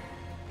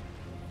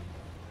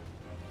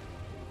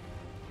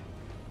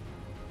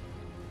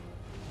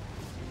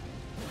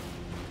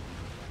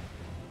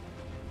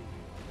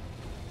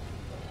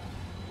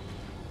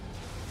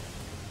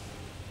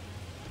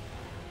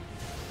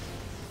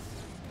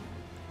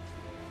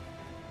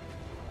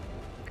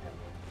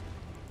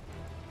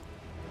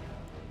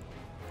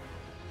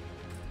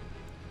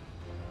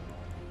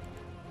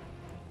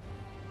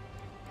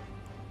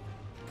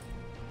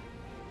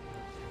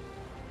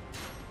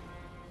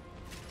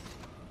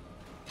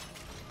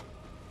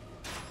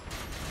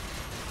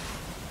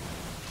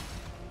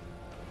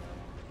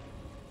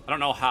 I don't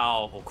know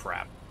how. Oh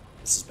crap.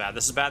 This is bad.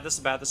 This is bad. This is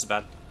bad. This is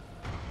bad.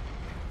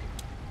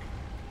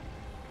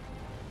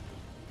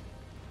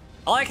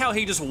 I like how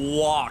he just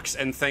walks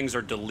and things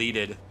are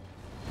deleted.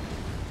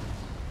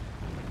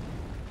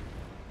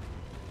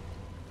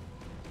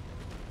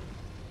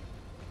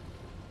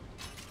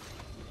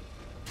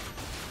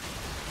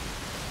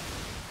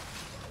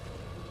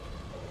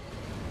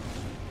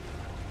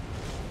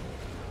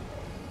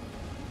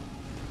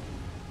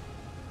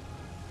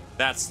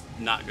 That's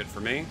not good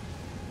for me.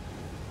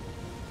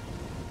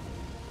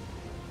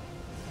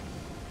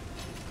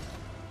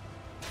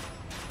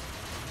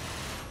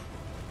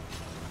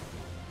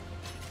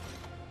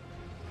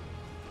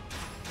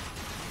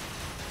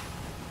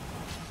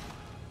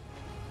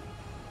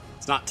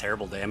 It's not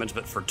terrible damage,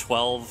 but for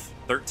 12,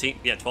 13,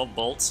 yeah, 12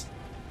 bolts.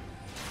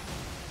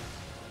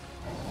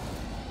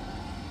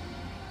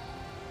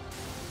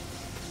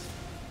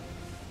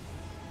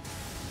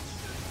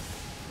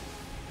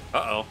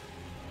 Uh-oh.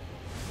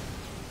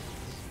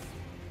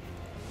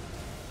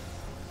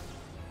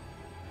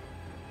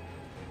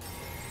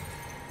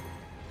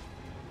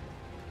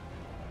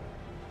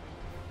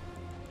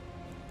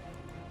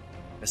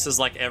 This is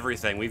like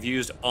everything. We've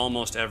used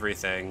almost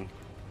everything.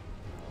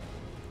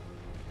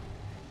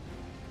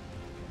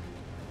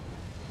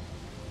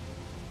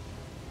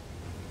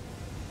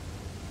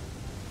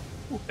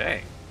 Ooh,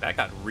 dang, that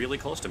got really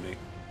close to me.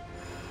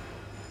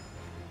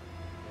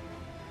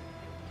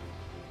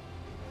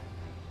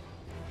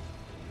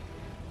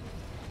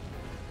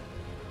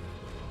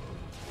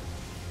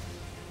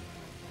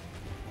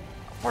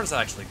 How far does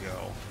that actually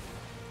go?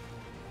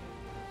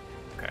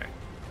 Okay.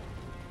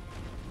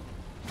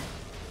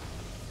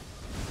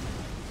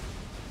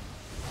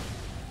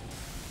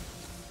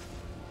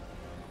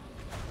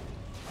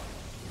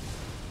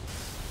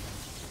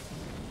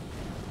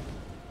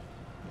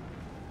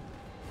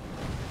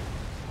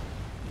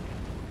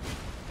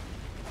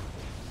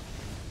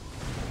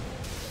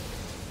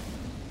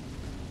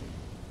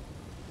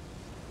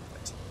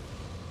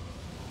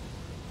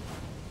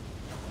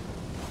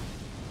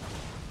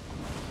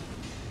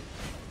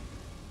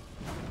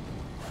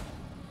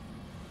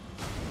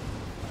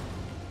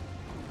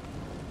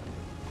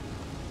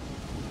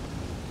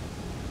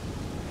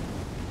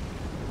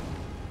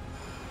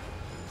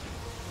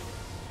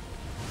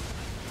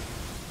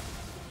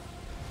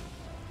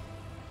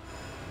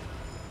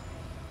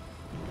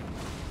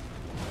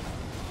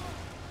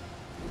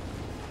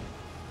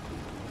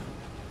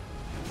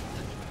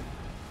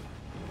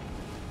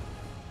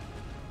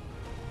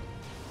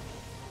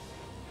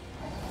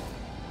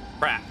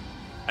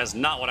 That's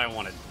not what I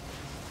wanted.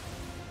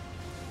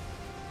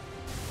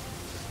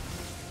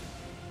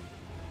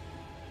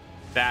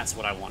 That's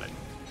what I wanted.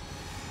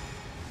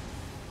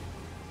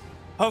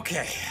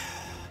 Okay.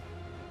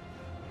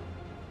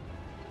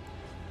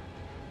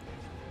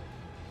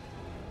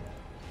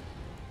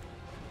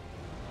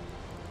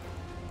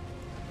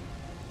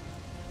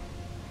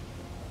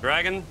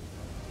 Dragon,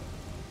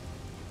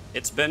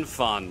 it's been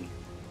fun.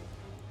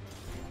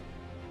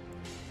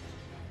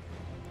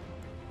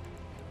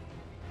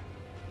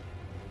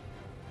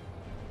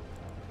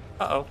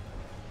 Uh-oh.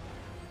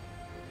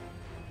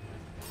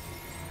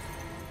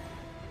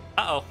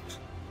 Uh-oh.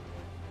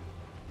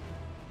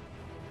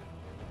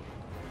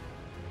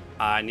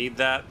 I need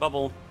that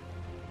bubble.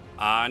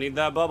 I need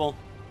that bubble.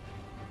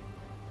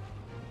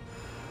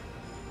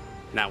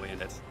 Now we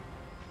end it.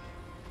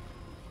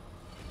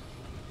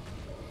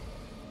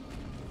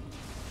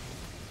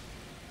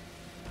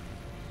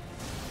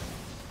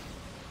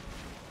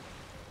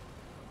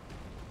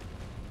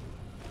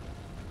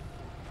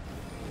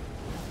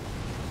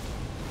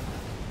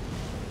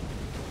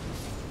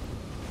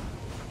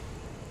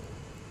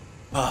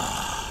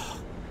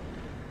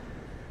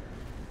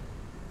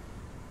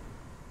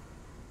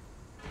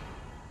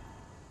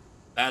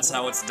 That's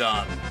how it's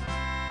done.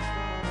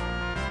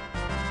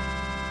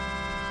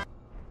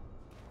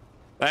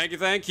 Thank you,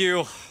 thank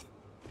you.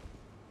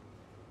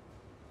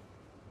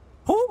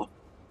 Whew.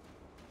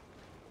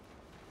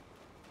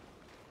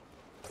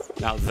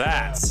 Now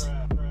that's...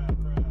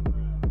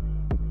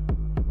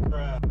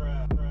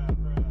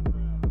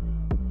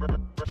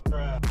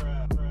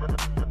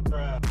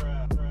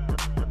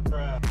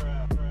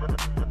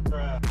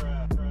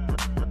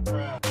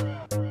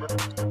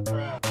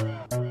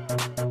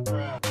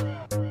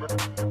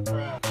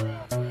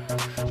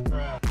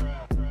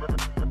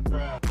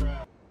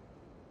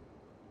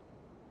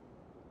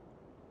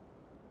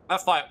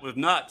 That fight was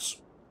nuts.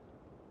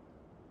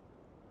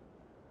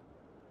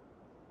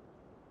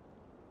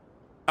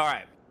 All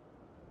right.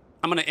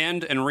 I'm going to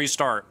end and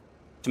restart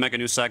to make a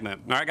new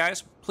segment. All right,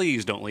 guys?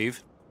 Please don't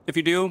leave. If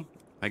you do,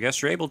 I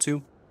guess you're able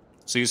to.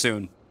 See you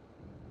soon.